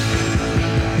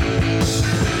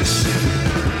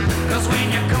 'Cause when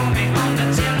you call me on the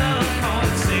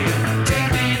telephone, say, take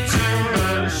me to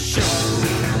the show.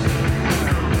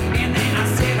 And then I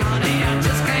said, honey, I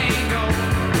just can't go.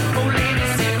 Oh, lady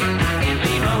said, I can't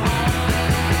leave her home.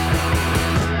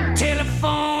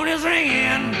 Telephone is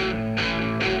ringing.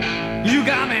 You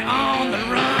got me on the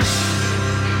run.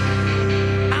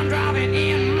 I'm driving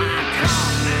in my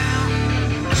car now.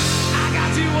 I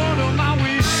got you under my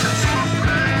wheels.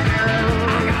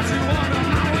 I got you under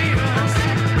my wheels.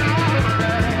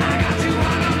 I got you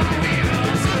under my wheels.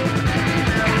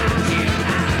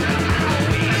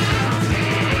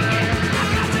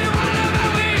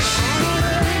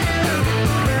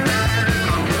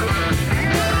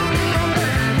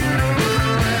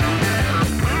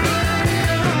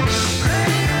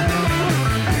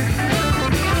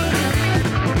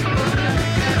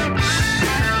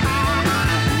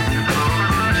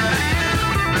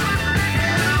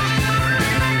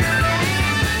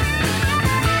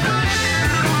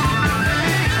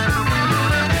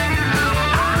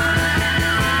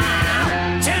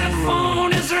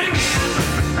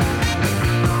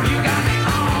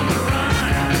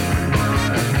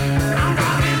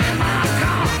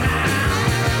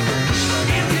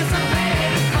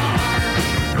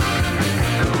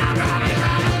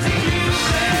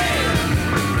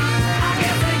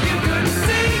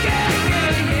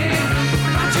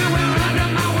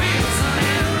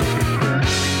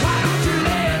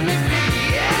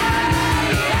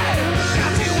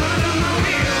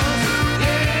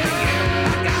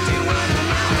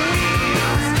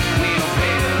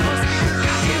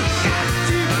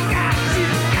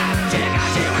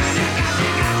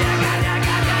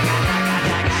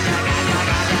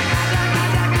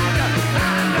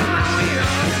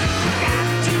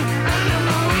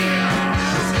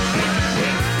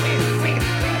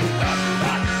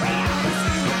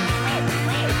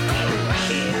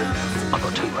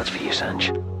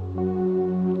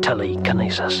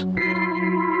 telekinesis.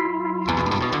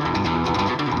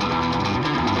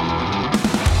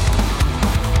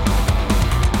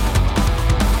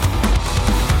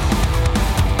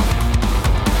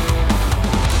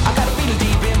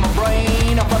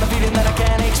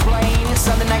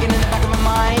 Something nagging in the back of my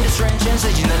mind, a strange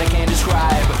sensation that I can't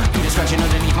describe. Feet are scratching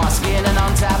underneath my skin and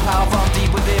on tap, how from deep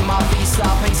within my feet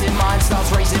start pacing, mind starts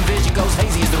racing, vision goes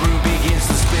hazy as the room begins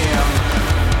to spin.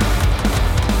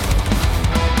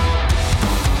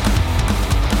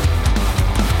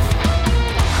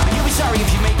 You'll be sorry if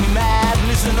you make me mad,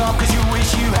 listen up cause you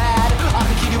wish you had. I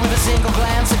can kill you with a single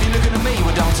glance if you're looking at me,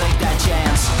 well don't take that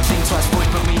chance. Think twice, boy,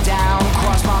 put me down,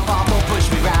 cross my path, don't push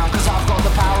me round, cause I've got the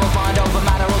power of mind over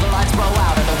matter, all the lights blow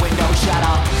out and the window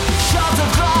shatter. Shards of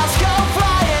glass go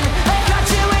flying, they cut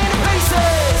you into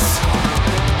pieces.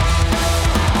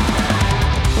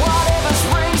 Whatever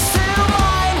springs to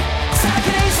mind,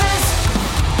 telekinesis.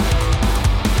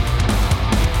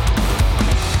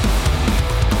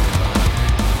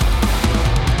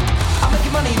 I'm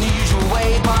making money in the usual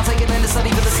way, partaking in the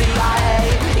study for the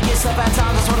CIA. It gets up at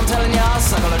times, that's what I'm telling ya.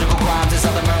 Psychological crimes in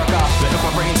South America. Let up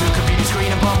my brain to a computer screen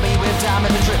and bump me with time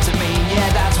and the tryptamine. Yeah,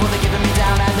 that's what they're giving me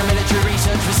down at the military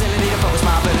research facility to focus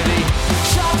my ability.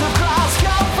 Shards of glass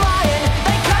go flying,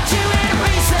 they cut you into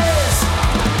pieces.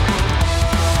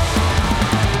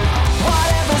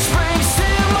 Whatever springs to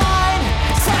mind,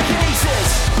 telekinesis.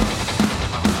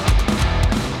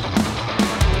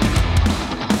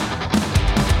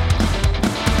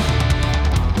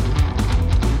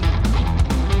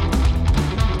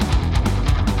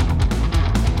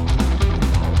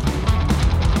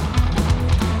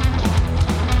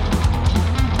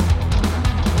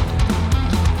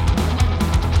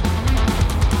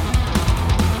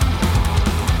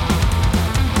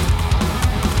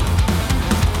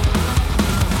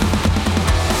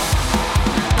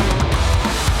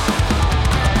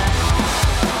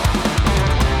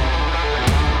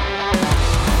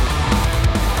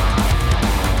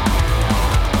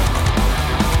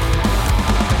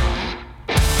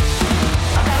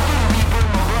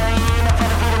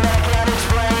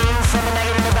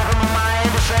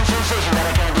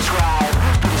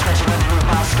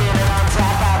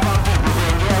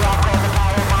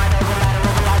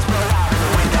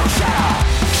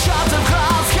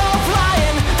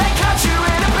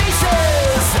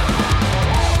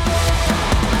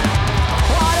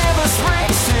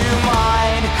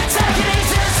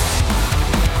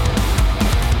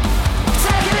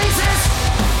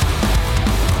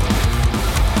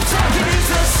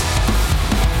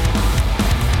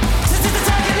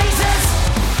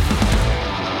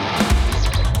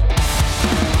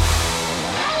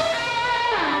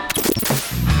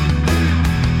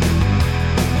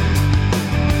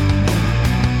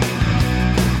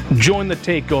 Join the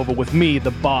takeover with me,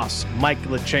 the boss, Mike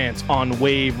LaChance, on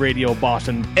Wave Radio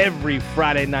Boston every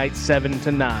Friday night, 7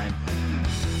 to 9.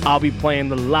 I'll be playing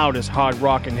the loudest hard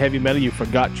rock and heavy metal you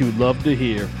forgot you'd love to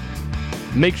hear.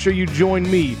 Make sure you join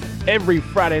me every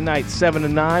Friday night, 7 to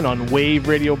 9 on Wave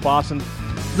Radio Boston,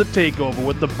 the takeover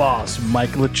with the boss,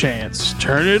 Mike LaChance.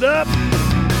 Turn it up!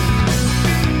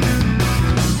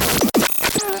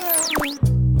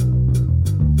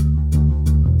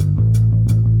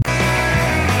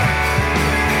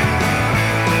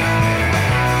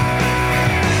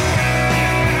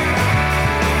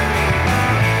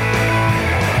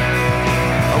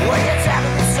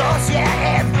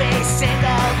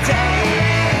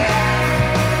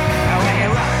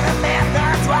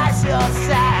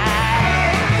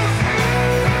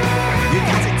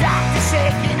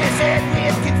 Shaking his head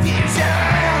with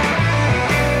confusion.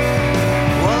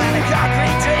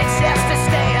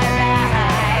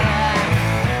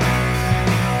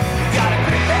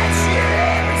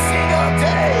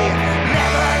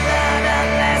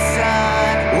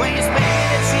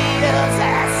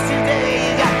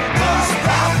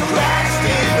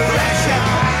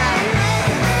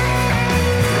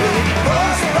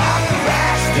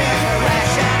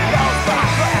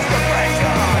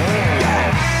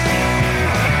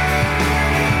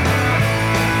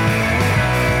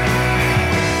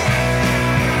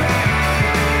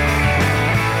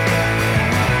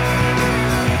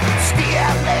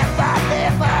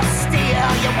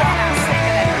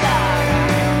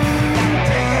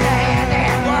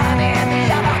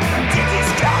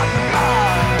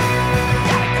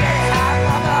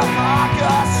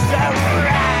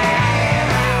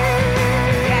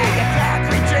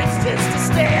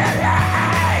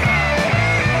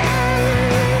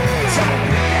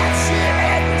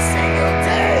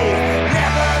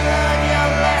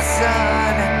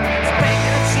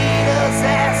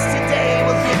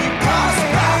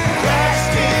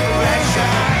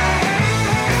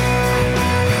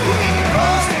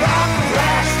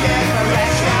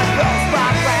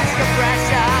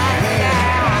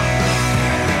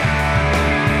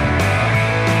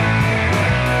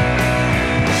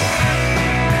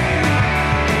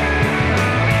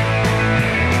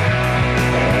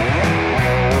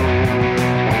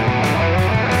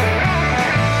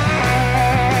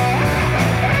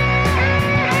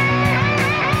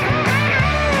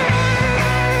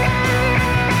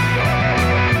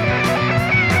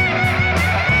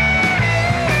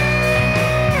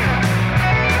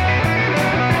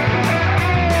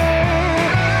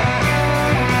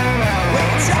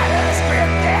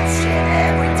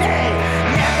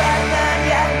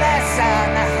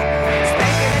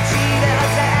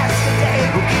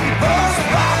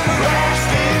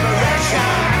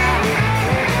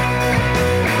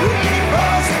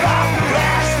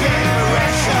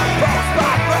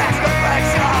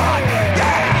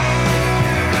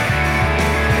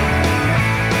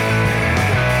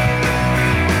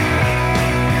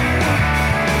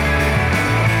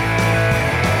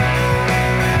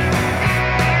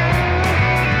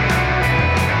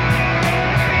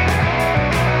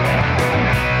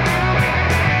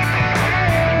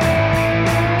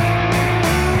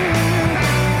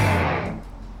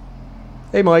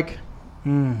 Hey, Mike.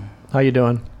 How you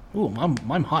doing? Ooh,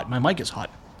 I'm hot. My mic is hot.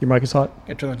 Your mic is hot.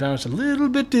 I turn it down just a little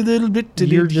bit.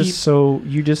 You're just so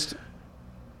you just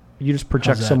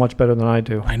project How's so that? much better than I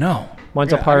do. I know.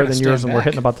 Mine's I up higher gotta than yours, stand and we're back.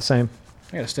 hitting about the same.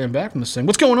 I gotta stand back from this thing.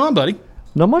 What's going on, buddy?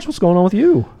 Not much. What's going on with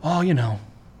you? Oh, you know.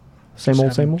 Same Just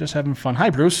old, same having- old. Just having fun. Hi,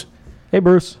 Bruce. Hey,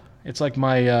 Bruce. It's like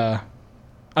my,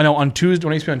 I know on Tuesday,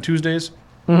 when I used to be on Tuesdays,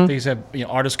 Mhm. they used to have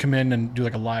artists come in and do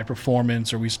like a live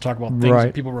performance, or we used to talk about things Right.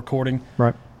 that people were recording.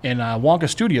 Right. In Wonka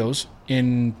Studios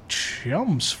in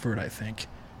Chelmsford, I think.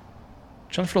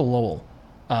 Chelmsford, Lowell.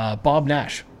 Bob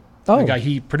Nash. Oh. The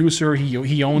guy, producer,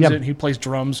 he owns Yep. it, he plays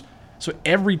drums. So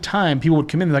every time people would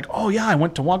come in, they're like, oh yeah, I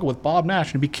went to Wonka with Bob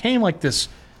Nash. And it became like this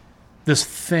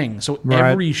thing. So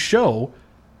Right. every show,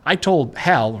 I told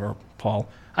Hal, or Paul,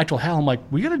 I'm like,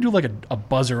 we gotta do like a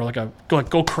buzzer, like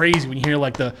go crazy when you hear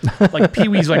like the like Pee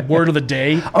Wee's like word of the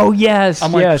day. Oh yes.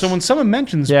 I'm like, yes. so when someone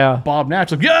mentions Bob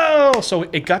Nash, like, yo! So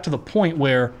it got to the point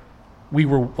where we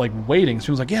were like waiting. So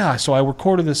he was like, yeah, so I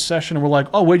recorded this session, and we're like,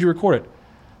 oh, where'd you record it?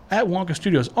 At Wonka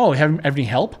Studios. Oh, have any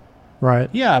help? Right.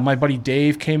 Yeah, my buddy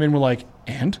Dave came in, we're like,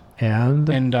 and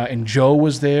Joe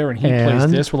was there, and he plays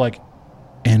And? this. We're like,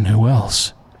 and who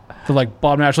else? They're like,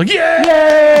 Bob Nash, like, yeah!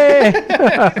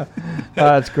 Yay!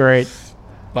 That's great.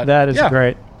 But, that is yeah.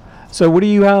 great. So, what do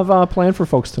you have planned for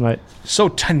folks tonight? So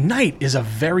tonight is a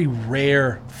very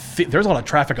rare. There's a lot of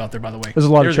traffic out there, by the way. There's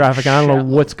a lot of There's traffic. I don't know shit-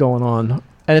 what's going on,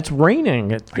 and it's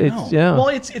raining. I know. It's yeah. Well,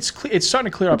 it's starting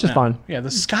to clear up Which is now. fine. Yeah,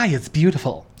 the sky is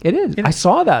beautiful. It is. I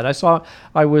saw that.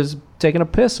 I was taking a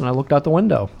piss and I looked out the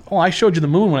window. Oh, I showed you the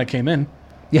moon when I came in.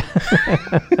 Yeah.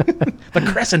 The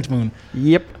crescent moon.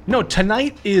 Yep. No,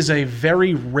 tonight is a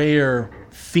very rare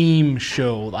theme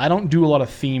show. I don't do a lot of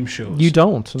theme shows. You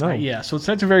don't? No. Yeah, so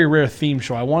tonight's a very rare theme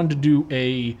show. I wanted to do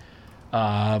a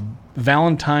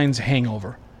Valentine's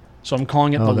hangover. So I'm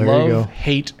calling it Oh, the there you go.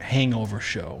 Love-Hate Hangover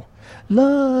Show.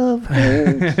 Love.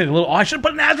 A little, I should have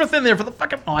put Nazareth in there for the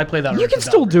fucking... Oh, I played that already. You can for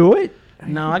still ballad do it. break.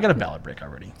 No, I got a ballad break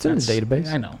already. It's in the database.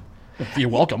 I know. You're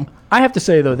welcome. I have to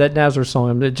say though, that Nazareth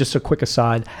song. Just a quick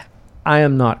aside. I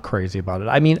am not crazy about it.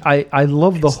 I mean, I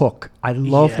love the hook. I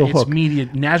love the hook. It's media.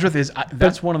 Nazareth is...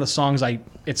 that's one of the songs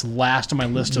it's last on my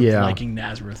list of Yeah. liking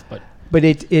Nazareth, but... But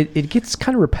it gets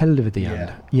kind of repetitive at the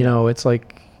end. You know, it's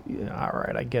like, all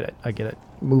right, I get it.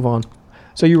 Move on.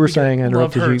 So you were saying, I Love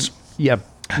interrupted hurts. you. Yeah,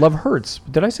 love hurts.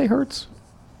 Did I say hurts?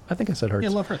 I think I said hurts.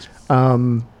 Yeah, love hurts.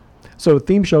 So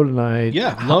theme show tonight.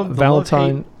 Yeah, love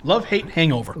Valentine. Love hate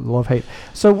hangover. Love hate.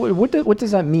 So what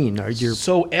does that mean? Are you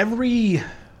So I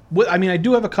mean, I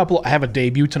do have a couple. I have a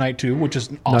debut tonight too, which is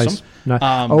awesome. nice?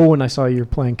 Oh, and I saw you're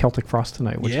playing Celtic Frost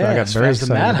tonight, which I got yes, very as the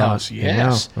excited Madhouse. about.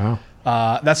 Yes. Yeah,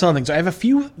 wow. That's another thing. So I have a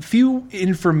few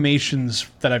informations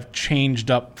that I've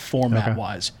changed up format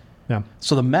wise. Yeah.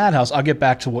 So the Madhouse, I'll get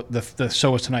back to what the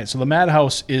show is tonight. So the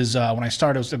Madhouse is when I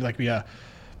started, it was like be a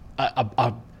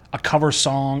cover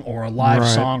song or a live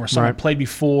Right, song or something I right. played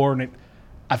before, and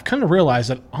I've kind of realized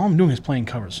that all I'm doing is playing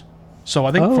covers. So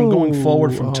I think from going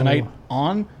forward from tonight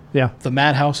on, the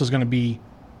Madhouse is going to be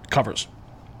covers,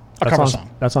 a cover song.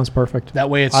 That sounds perfect. That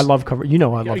way, it's I love cover. You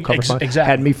know, I love cover songs. Exactly.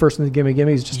 Had me first in the Gimme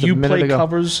Gimmes just You a minute play ago.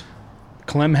 covers.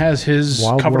 Clem has his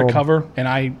Wild cover World. to cover, and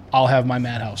I'll have my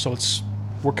Madhouse. So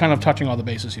we're kind of touching all the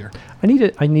bases here.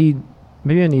 Maybe I need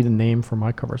a name for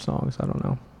my cover songs. I don't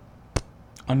know.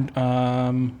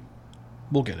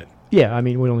 We'll get it. Yeah, I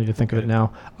mean, we don't need to think of it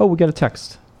now. Oh, we got a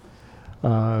text.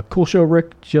 Cool show,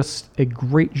 Rick. Just a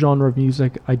great genre of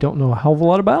music I don't know a hell of a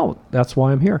lot about. That's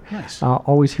why I'm here. Nice.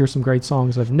 Always hear some great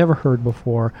songs I've never heard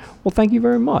before. Well, thank you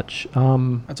very much.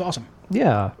 That's awesome.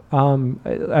 Yeah.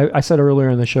 I said earlier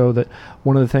in the show that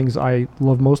one of the things I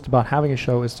love most about having a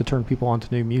show is to turn people on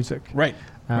to new music. Right.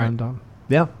 And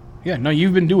yeah. Yeah, no,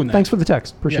 you've been doing that. Thanks for the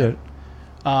text. Appreciate it.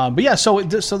 But yeah, so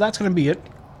that's going to be it.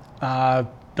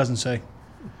 Doesn't say.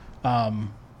 I'm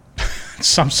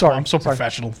so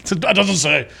professional. It doesn't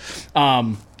say.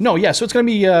 No, yeah. So it's going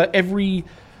to be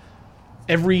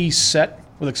every set,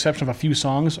 with the exception of a few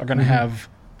songs, are going to have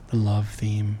the love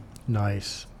theme.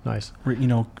 Nice. You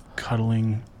know,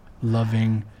 cuddling,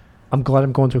 loving. I'm glad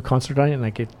I'm going to a concert tonight and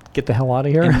I get the hell out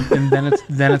of here. And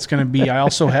then it's going to be. I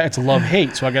also it's love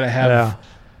hate. So I got to have.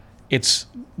 It's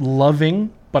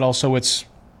loving, but also it's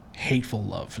hateful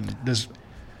love. And there's.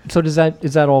 So is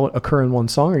that all occur in one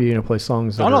song, or are you gonna play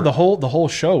songs? Oh no, the whole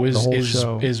show is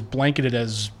show. is blanketed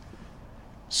as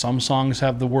some songs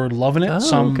have the word love in it. Oh,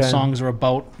 Some okay. songs are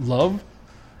about love.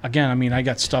 Again, I mean, I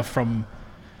got stuff from.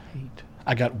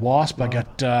 I got Wasp. I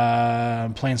got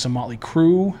I'm playing some Motley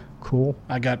Crue. Cool.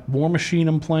 I got War Machine.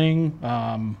 I'm playing.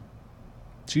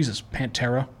 Jesus,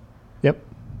 Pantera. Yep.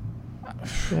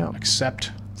 Yeah.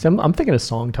 Accept. See, I'm thinking of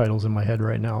song titles in my head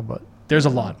right now, but There's a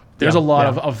lot. There's a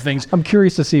lot of things. I'm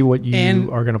curious to see what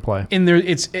you are going to play. And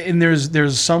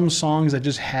there's some songs that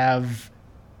just have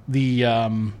the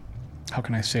how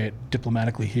can I say it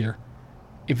diplomatically here?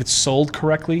 If it's sold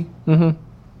correctly,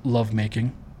 love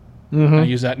making. I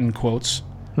use that in quotes.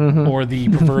 Or the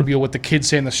proverbial what the kids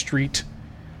say in the street,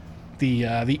 the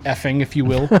effing, if you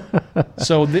will.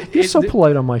 So you're so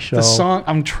polite on my show. The song,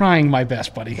 I'm trying my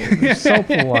best, buddy. You're so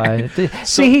polite.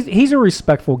 See, he's a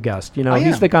respectful guest. You know,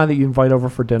 he's the guy that you invite over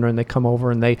for dinner, and they come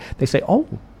over and they say, "Oh,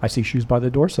 I see shoes by the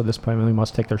door, so this family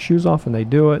must take their shoes off," and they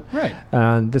do it. Right.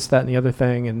 And this, that, and the other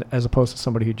thing, and as opposed to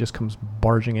somebody who just comes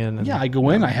barging in. And, I go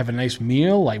in, I have a nice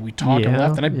meal, we talk and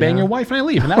left, and I bang your wife and I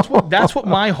leave, and that's what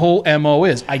my whole MO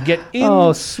is. I get in.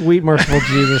 Oh, sweet merciful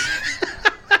Jesus.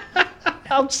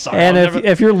 I'm sorry. And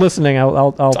if you're listening,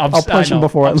 I'll punch him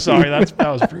before. I'm sorry. That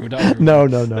was rude. No.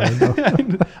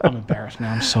 I'm embarrassed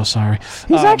now. I'm so sorry.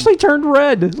 He's actually turned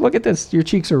red. Look at this. Your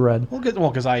cheeks are red. Well,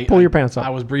 because I pull your pants up. I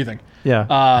was breathing. Yeah.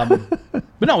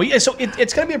 But no. So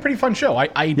it's gonna be a pretty fun show. I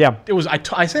said I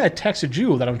texted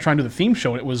you that I'm trying to do the theme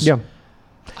show. And it was. Yeah.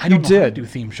 I don't know how to do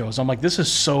theme shows. I'm like, this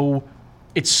is so.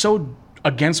 It's so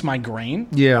against my grain.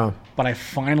 Yeah. But I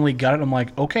finally got it. I'm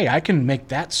like, okay, I can make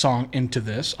that song into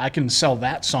this. I can sell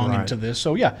that song into this.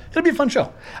 So yeah, it'll be a fun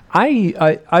show.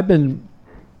 I've been.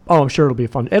 Oh, I'm sure it'll be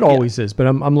fun. It always is, but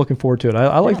I'm looking forward to it.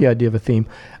 I like the idea of a theme.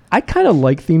 I kind of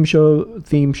like theme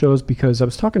shows because I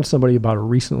was talking to somebody about it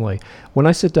recently. When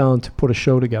I sit down to put a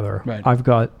show together, I've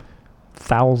got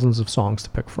thousands of songs to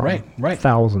pick from. Right.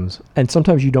 Thousands, and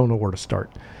sometimes you don't know where to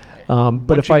start. But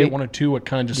once if you I get one or two, it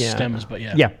kind of just stems. But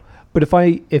yeah. But if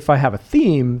I have a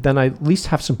theme, then I at least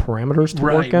have some parameters to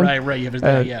work in. Right. You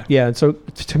have yeah. And so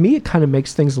to me, it kind of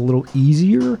makes things a little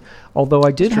easier. Although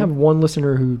I did have one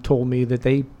listener who told me that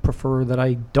they prefer that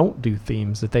I don't do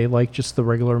themes, that they like just the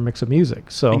regular mix of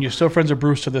music. So and you're still friends with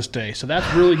Bruce to this day. So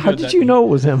that's really good. How did you know it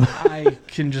was him? I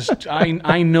can just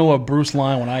I know a Bruce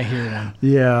line when I hear one.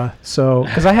 Yeah. So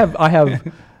because I have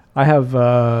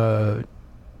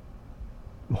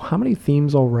how many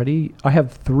themes already? I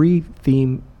have 3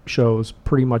 theme shows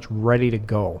pretty much ready to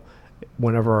go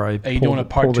whenever I Are you doing a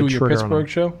part 2 of your Pittsburgh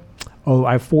show? Oh,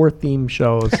 I have 4 theme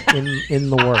shows in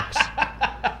the works.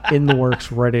 In the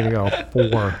works, ready to go.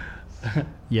 4.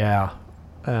 Yeah.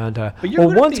 And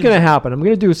one's going to happen. I'm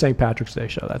going to do a St. Patrick's Day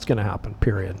show. That's going to happen,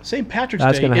 period. St. Patrick's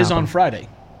Day is on Friday.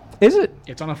 Is it?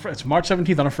 It's March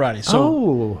 17th on a Friday.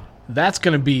 So that's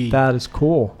going to be that is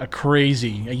cool. A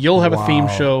crazy. You'll have a theme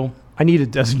show. I need a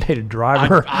designated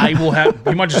driver. I will have.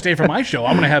 You might just stay for my show.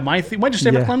 I'm going to have my theme. Might just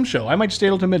stay for Clem's show. I might just stay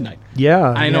till midnight. Yeah,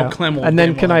 I know Clem will. And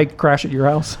then can I crash at your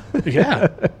house? Yeah,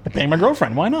 bang my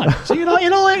girlfriend. Why not? So it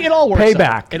all works.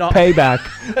 Payback.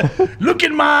 Payback. Look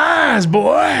in my eyes,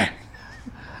 boy.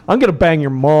 I'm gonna bang your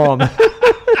mom.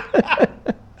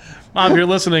 Mom, if you're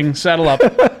listening, saddle up.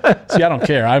 See, I don't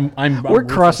care. We're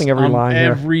crossing every line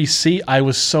here. Every seat. I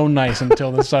was so nice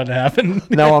until this started to happen.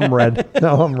 Now I'm red.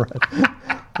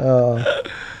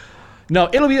 No,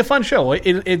 it'll be a fun show.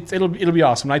 It'll be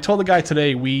awesome. And I told the guy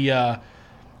today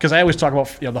because I always talk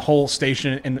about the whole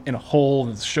station in a whole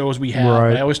and the shows we have.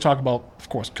 Right. I always talk about, of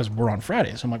course, because we're on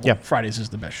Fridays. I'm like, well, Fridays is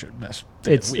the best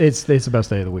day it's of the week. It's the best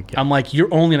day of the week. Yeah. I'm like,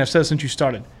 you're only, and I've said it since you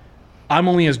started, I'm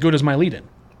only as good as my lead-in.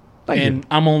 And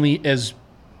I'm only as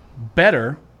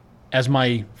better as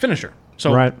my finisher.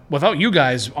 So without you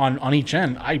guys on each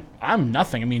end, I'm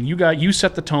nothing. I mean, you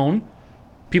set the tone.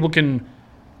 People can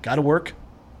go to work,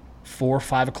 4 or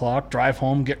 5 o'clock, drive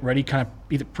home, get ready, kind of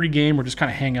either pregame or just kind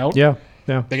of hang out. Yeah.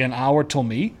 They get an hour till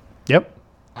me. Yep.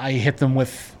 I hit them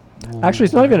with. Actually,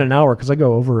 it's not even an hour because I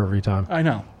go over every time. I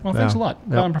know. Well, thanks a lot.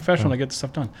 Well, I'm professional. I get the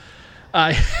stuff done.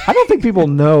 I don't think people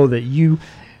know that you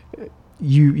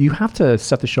have to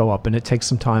set the show up, and it takes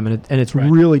some time, and it's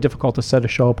really difficult to set a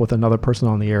show up with another person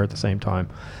on the air at the same time.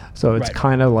 So it's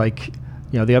kind of like,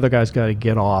 the other guy's got to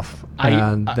get off,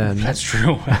 and then that's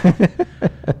true.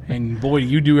 And boy,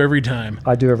 you do every time.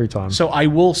 I do every time. So I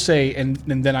will say, and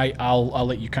then I'll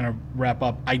let you kind of wrap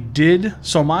up. I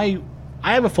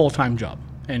have a full-time job,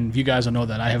 and you guys will know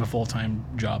that I have a full-time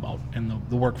job out in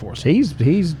the workforce. He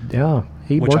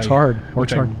works hard.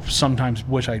 I sometimes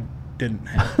wish I didn't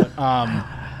have.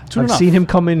 But, I've seen him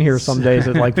come in here some days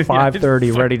at like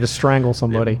 5:30, ready to strangle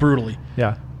somebody brutally.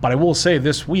 Yeah. But I will say,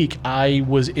 this week I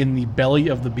was in the belly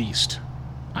of the beast.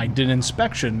 I did an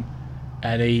inspection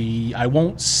at I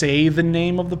won't say the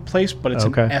name of the place, but it's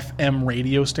an FM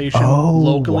radio station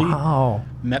locally. Wow.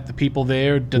 Met the people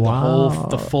there, did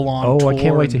the full-on tour. I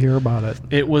can't wait to hear about it.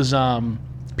 It was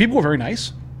people were very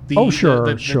nice. The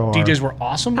DJs were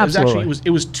awesome. Absolutely.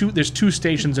 It was there's 2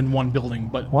 stations in one building,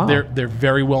 but they're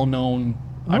very well known.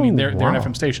 I mean, they're an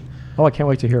FM station. Oh, I can't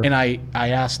wait to hear. And I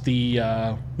asked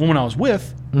the woman I was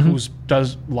with, who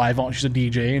does live on, she's a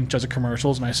DJ and does the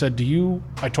commercials, and I said,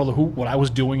 I told her what I was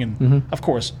doing, and of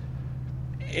course,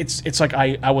 it's like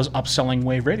I was upselling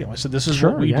Wave Radio. I said, this is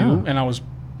what we do, and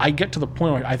I get to the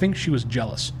point where I think she was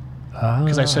jealous.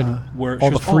 Because I said,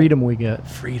 all the freedom we get.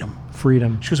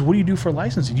 Freedom. She goes, what do you do for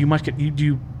licensing? You must get,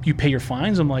 you pay your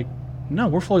fines? I'm like, no,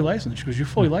 we're fully licensed. She goes, you're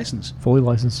fully licensed. Fully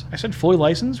licensed. I said, fully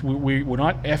licensed. We're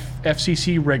not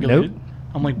FCC regulated. Nope.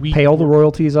 I'm like, we pay all the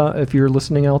royalties. If you're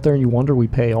listening out there and you wonder, we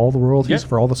pay all the royalties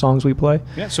for all the songs we play.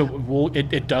 Yeah, so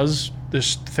it does,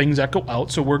 there's things that go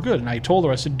out, so we're good. And I told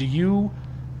her, I said, do you,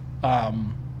 I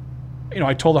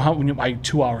told her how my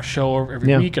 2-hour show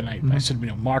every week, and I said,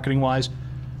 marketing wise,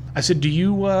 I said, do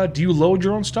you load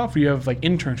your own stuff, or you have like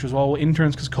interns? She goes, well,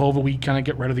 interns, because COVID, we kind of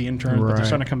get rid of the interns, but they're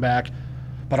starting to come back.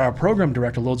 But our program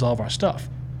director loads all of our stuff.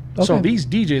 Okay. So these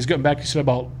DJs, getting back to you said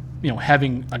about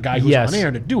having a guy who's on air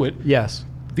to do it. Yes.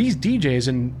 These DJs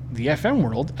in the FM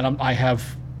world, and I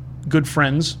have good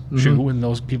friends, Shu, and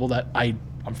those people that I'm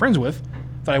friends with,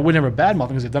 that I would never badmouth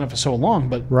because they've done it for so long.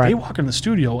 But they walk in the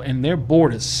studio and their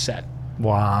board is set.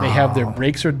 Wow. They have their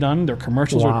breaks are done, their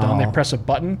commercials are done. They press a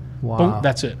button, boom,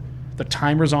 that's it. The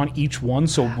timer's on each one,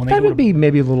 so when they that would be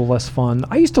maybe a little less fun.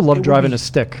 I used to love driving a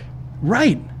stick.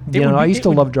 Right. I used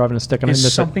to love driving a stick, and I miss it.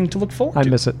 It's something to look forward to.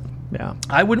 I miss it. Yeah.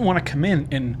 I wouldn't want to come in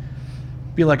and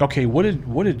be like, okay, what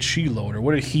did she load or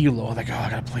what did he load? Like, oh, I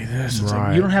gotta play this. It's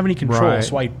like, you don't have any control.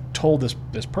 So I told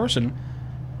this person,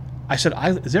 I said,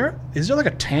 is there like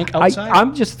a tank outside?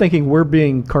 I'm just thinking we're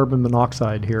being carbon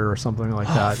monoxide here or something like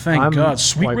that. Thank God.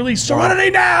 Sweet release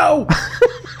Serenity now.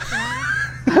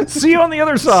 See you on the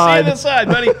other side. See you on the side,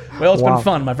 buddy. Well, it's been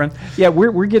fun, my friend. Yeah,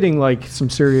 we're getting like some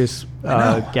serious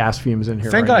gas fumes in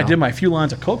here. Thank God now. I did my few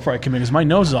lines of coke before I came in because my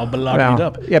nose is all blocked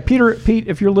up. Yeah, Pete,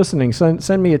 if you're listening,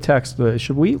 send me a text.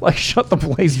 Should we like shut the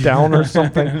place down or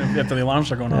something? After the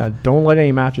alarms are going off. Don't let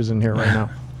any matches in here right now.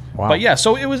 Wow. But yeah,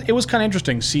 so it was kind of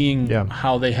interesting seeing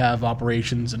how they have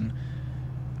operations, and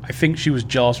I think she was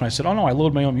jealous when I said, "Oh no, I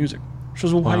load my own music." She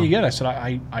goes, well, how do you get it? I said,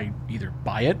 I either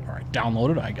buy it or I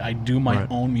download it. I do my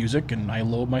own music and I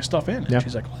load my stuff in. And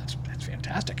she's like, well, that's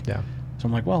fantastic. Yeah. So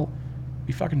I'm like, well,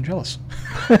 be fucking jealous.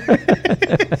 Go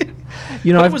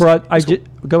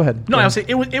ahead. No, I was saying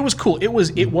it was cool. It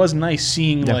was nice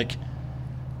seeing like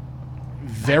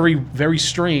very, very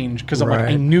strange because I'm like,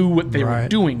 I knew what they were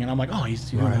doing. And I'm like, oh, he's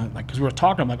doing because we were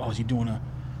talking. I'm like, oh, is he doing a...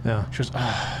 Yeah. She goes,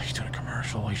 he's doing a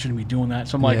commercial. He shouldn't be doing that.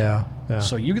 So I'm like,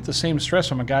 so you get the same stress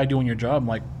from a guy doing your job. I'm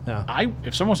like,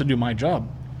 if someone wants to do my job,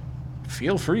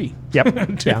 feel free.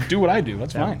 Yep. to do what I do.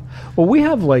 That's fine. Well, we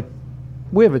have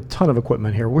a ton of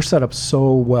equipment here. We're set up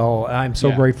so well. I'm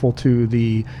so grateful to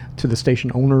the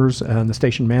station owners and the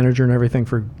station manager and everything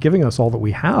for giving us all that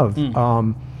we have.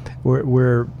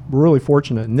 We're really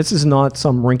fortunate, and this is not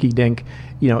some rinky-dink,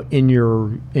 in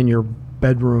your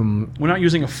bedroom. We're not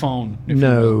using a phone.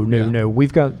 No.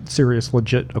 We've got serious,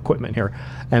 legit equipment here,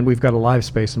 and we've got a live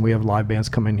space, and we have live bands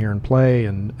come in here and play,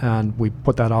 and we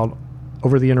put that out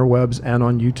over the interwebs and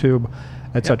on YouTube,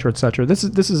 et cetera, et cetera. This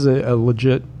is a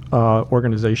legit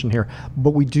organization here,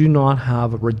 but we do not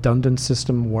have a redundant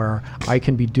system where I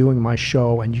can be doing my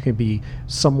show and you can be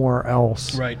somewhere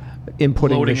else,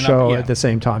 inputting Loading the show at the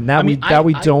same time.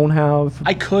 We don't have.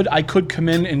 I could come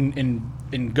in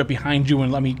and go behind you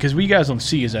and let me, because what you guys don't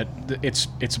see is that it's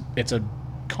a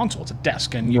console, it's a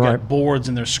desk, and you got boards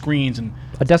and there's screens and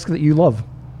a desk that you love.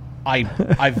 I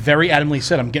very adamantly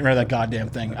said I'm getting rid of that goddamn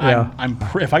thing.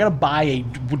 If I gotta buy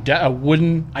a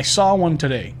wooden, I saw one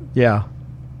today. Yeah.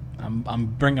 I'm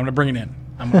gonna bring it in.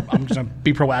 I'm just gonna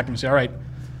be proactive and say, all right.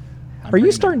 Are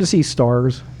you starting to see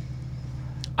stars?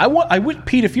 I would,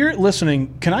 Pete, if you're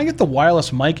listening, can I get the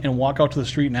wireless mic and walk out to the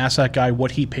street and ask that guy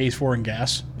what he pays for in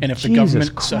gas, and if the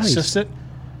government assists it?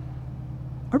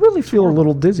 I really feel a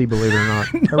little dizzy, believe it or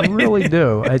not. I really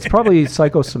do. It's probably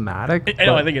psychosomatic.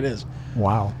 I think it is.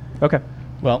 Wow. Okay.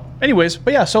 Well, anyways,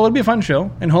 but yeah, so it'll be a fun show,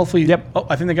 and hopefully. Yep. Oh,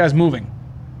 I think the guy's moving.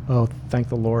 Oh, thank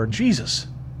the Lord. Jesus.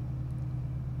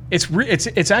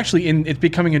 It's actually it's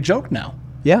becoming a joke now.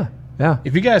 Yeah.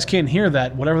 If you guys can't hear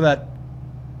that, whatever that.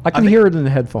 I can hear it in the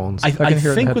headphones. I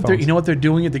think what they're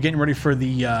doing is they're getting ready for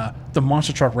the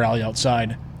monster truck rally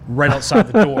outside, right outside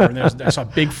the door, and there's a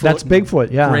Bigfoot. That's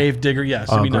Bigfoot, yeah. Grave Digger, yes.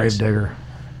 Yeah, Grave Digger.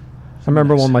 I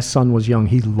remember when my son was young,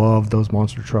 he loved those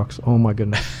monster trucks. Oh my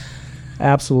goodness.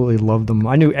 Absolutely loved them.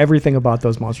 I knew everything about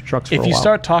those monster trucks for a while. If you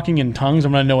start talking in tongues,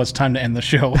 I'm going to know it's time to end the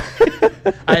show.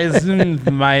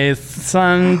 My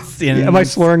son's in... Am I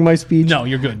slurring my speech? No,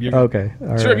 you're good. Okay. All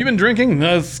right. Have you been drinking?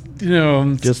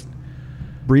 Just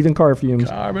breathing car fumes.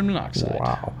 Carbon monoxide.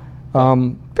 Wow.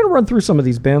 Gonna run through some of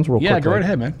these bands real quick. Yeah, go right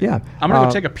ahead, man. Yeah. I'm going to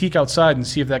go take a peek outside and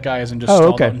see if that guy isn't just Oh,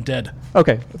 stalled okay. out and dead.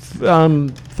 Okay.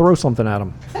 Throw something at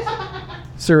him.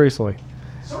 Seriously.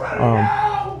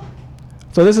 So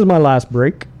this is my last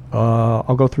break.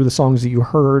 I'll go through the songs that you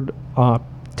heard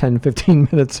 10, 15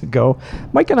 minutes ago.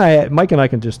 Mike and I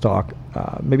can just talk.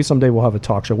 Maybe someday we'll have a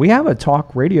talk show. We have a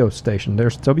talk radio station.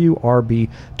 There's WRB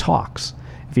Talks.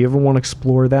 If you ever want to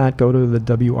explore that, go to the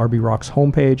WRB Rocks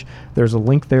homepage. There's a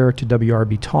link there to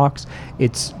WRB Talks.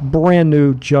 It's brand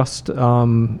new, just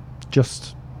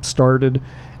started,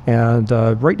 and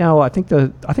right now I think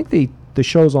the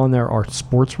shows on there are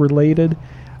sports related.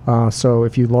 So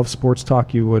if you love sports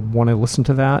talk, you would want to listen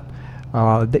to that.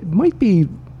 It might be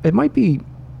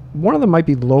one of them might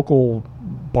be local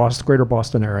greater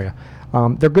Boston area.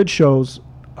 They're good shows.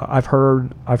 I've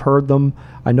heard them.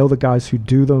 I know the guys who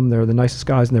do them. They're the nicest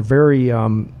guys, and they're very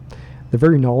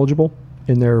knowledgeable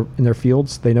in their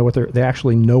fields. They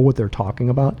actually know what they're talking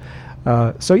about.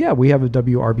 So yeah, we have a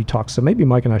WRB Talk. So maybe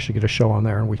Mike and I should get a show on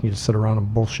there, and we can just sit around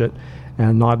and bullshit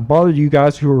and not bother you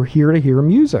guys who are here to hear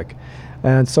music.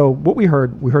 And so what we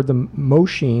heard the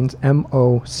Mochines,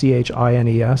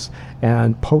 Mochines,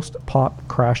 and Post Pop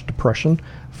Crash Depression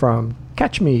from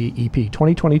Catch Me EP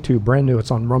 2022, brand new. It's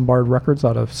on Rumbard Records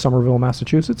out of Somerville,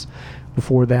 Massachusetts.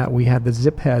 Before that, we had the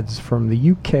Zip Heads from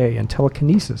the UK and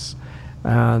Telekinesis,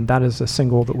 and that is a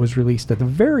single that was released at the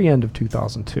very end of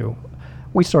 2002.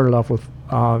 We started off with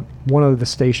one of the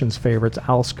station's favorites,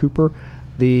 Alice Cooper,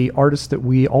 the artist that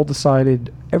we all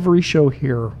decided every show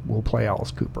here will play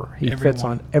Alice Cooper. He fits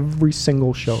on every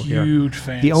single show here. Huge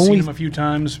fan. Seen him a few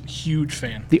times. Huge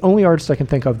fan. The only artist I can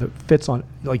think of that fits on,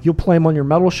 like, you'll play him on your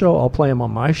metal show, I'll play him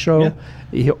on my show.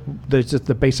 Yeah. There's just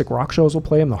the basic rock shows will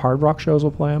play him, the hard rock shows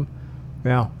will play him.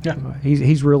 Yeah.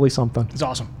 He's really something. It's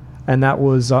awesome. And that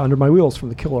was Under My Wheels from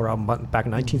the Killer album back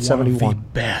in 1971. One of the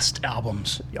best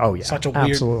albums. Oh yeah,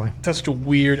 absolutely. Such a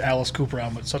weird Alice Cooper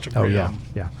album. It's such a great album.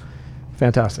 Yeah.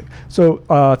 Fantastic. So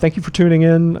thank you for tuning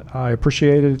in. I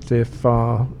appreciate it. If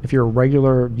you're a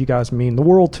regular, you guys mean the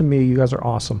world to me. You guys are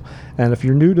awesome. And if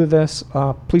you're new to this,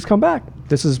 please come back.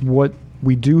 This is what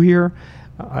we do here.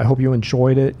 I hope you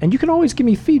enjoyed it. And you can always give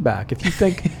me feedback if you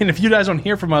think. And if you guys don't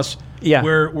hear from us,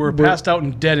 we're passed out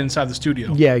and dead inside the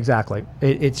studio. Yeah, exactly.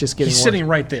 It's just getting. He's worse. Sitting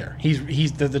right there.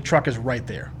 The truck is right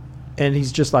there. And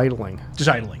he's just idling.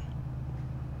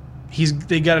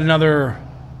 They got another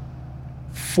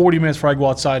 40 minutes before I go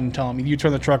outside and tell him, you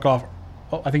turn the truck off.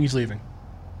 Oh, I think he's leaving.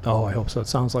 Oh, I hope so. It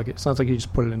sounds like you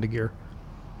just put it into gear.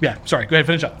 Yeah, sorry. Go ahead,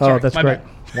 finish up. Oh, Sorry, that's my great.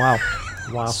 bad.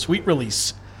 Wow. Sweet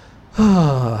release.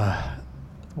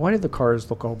 Why did the cars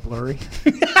look all blurry?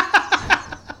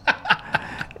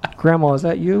 Grandma, is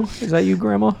that you? Is that you,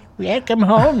 Grandma? Welcome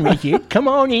home, Richard. Come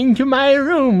on into my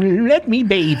room. Let me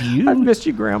bathe you. I missed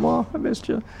you, Grandma. I missed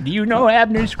you. Do you know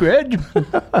Abner Scrooge?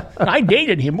 I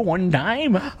dated him one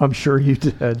time. I'm sure you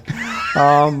did.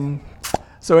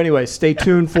 So anyway, stay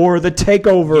tuned for The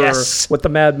Takeover with the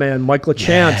Madman, Mike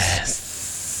LaChance.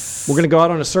 Yes. We're going to go out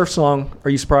on a surf song.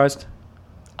 Are you surprised?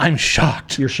 I'm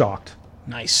shocked. You're shocked.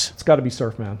 Nice. It's got to be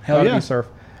surf, man. Hell Gotta yeah. be surf.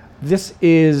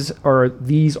 These are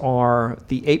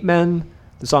the 8 Men.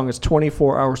 The song is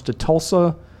 24 Hours to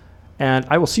Tulsa. And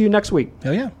I will see you next week.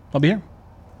 Hell yeah. I'll be here.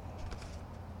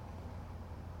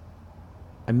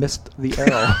 I missed the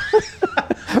arrow.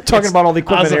 I'm talking about all the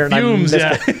equipment here, and fumes, I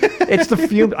missed it. It's the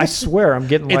fume. I swear, I'm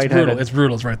getting lightheaded. It's brutal. It's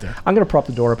brutal. It's right there. I'm going to prop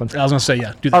the door open. I was going to say,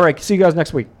 yeah. Do that. All right. See you guys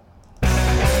next week.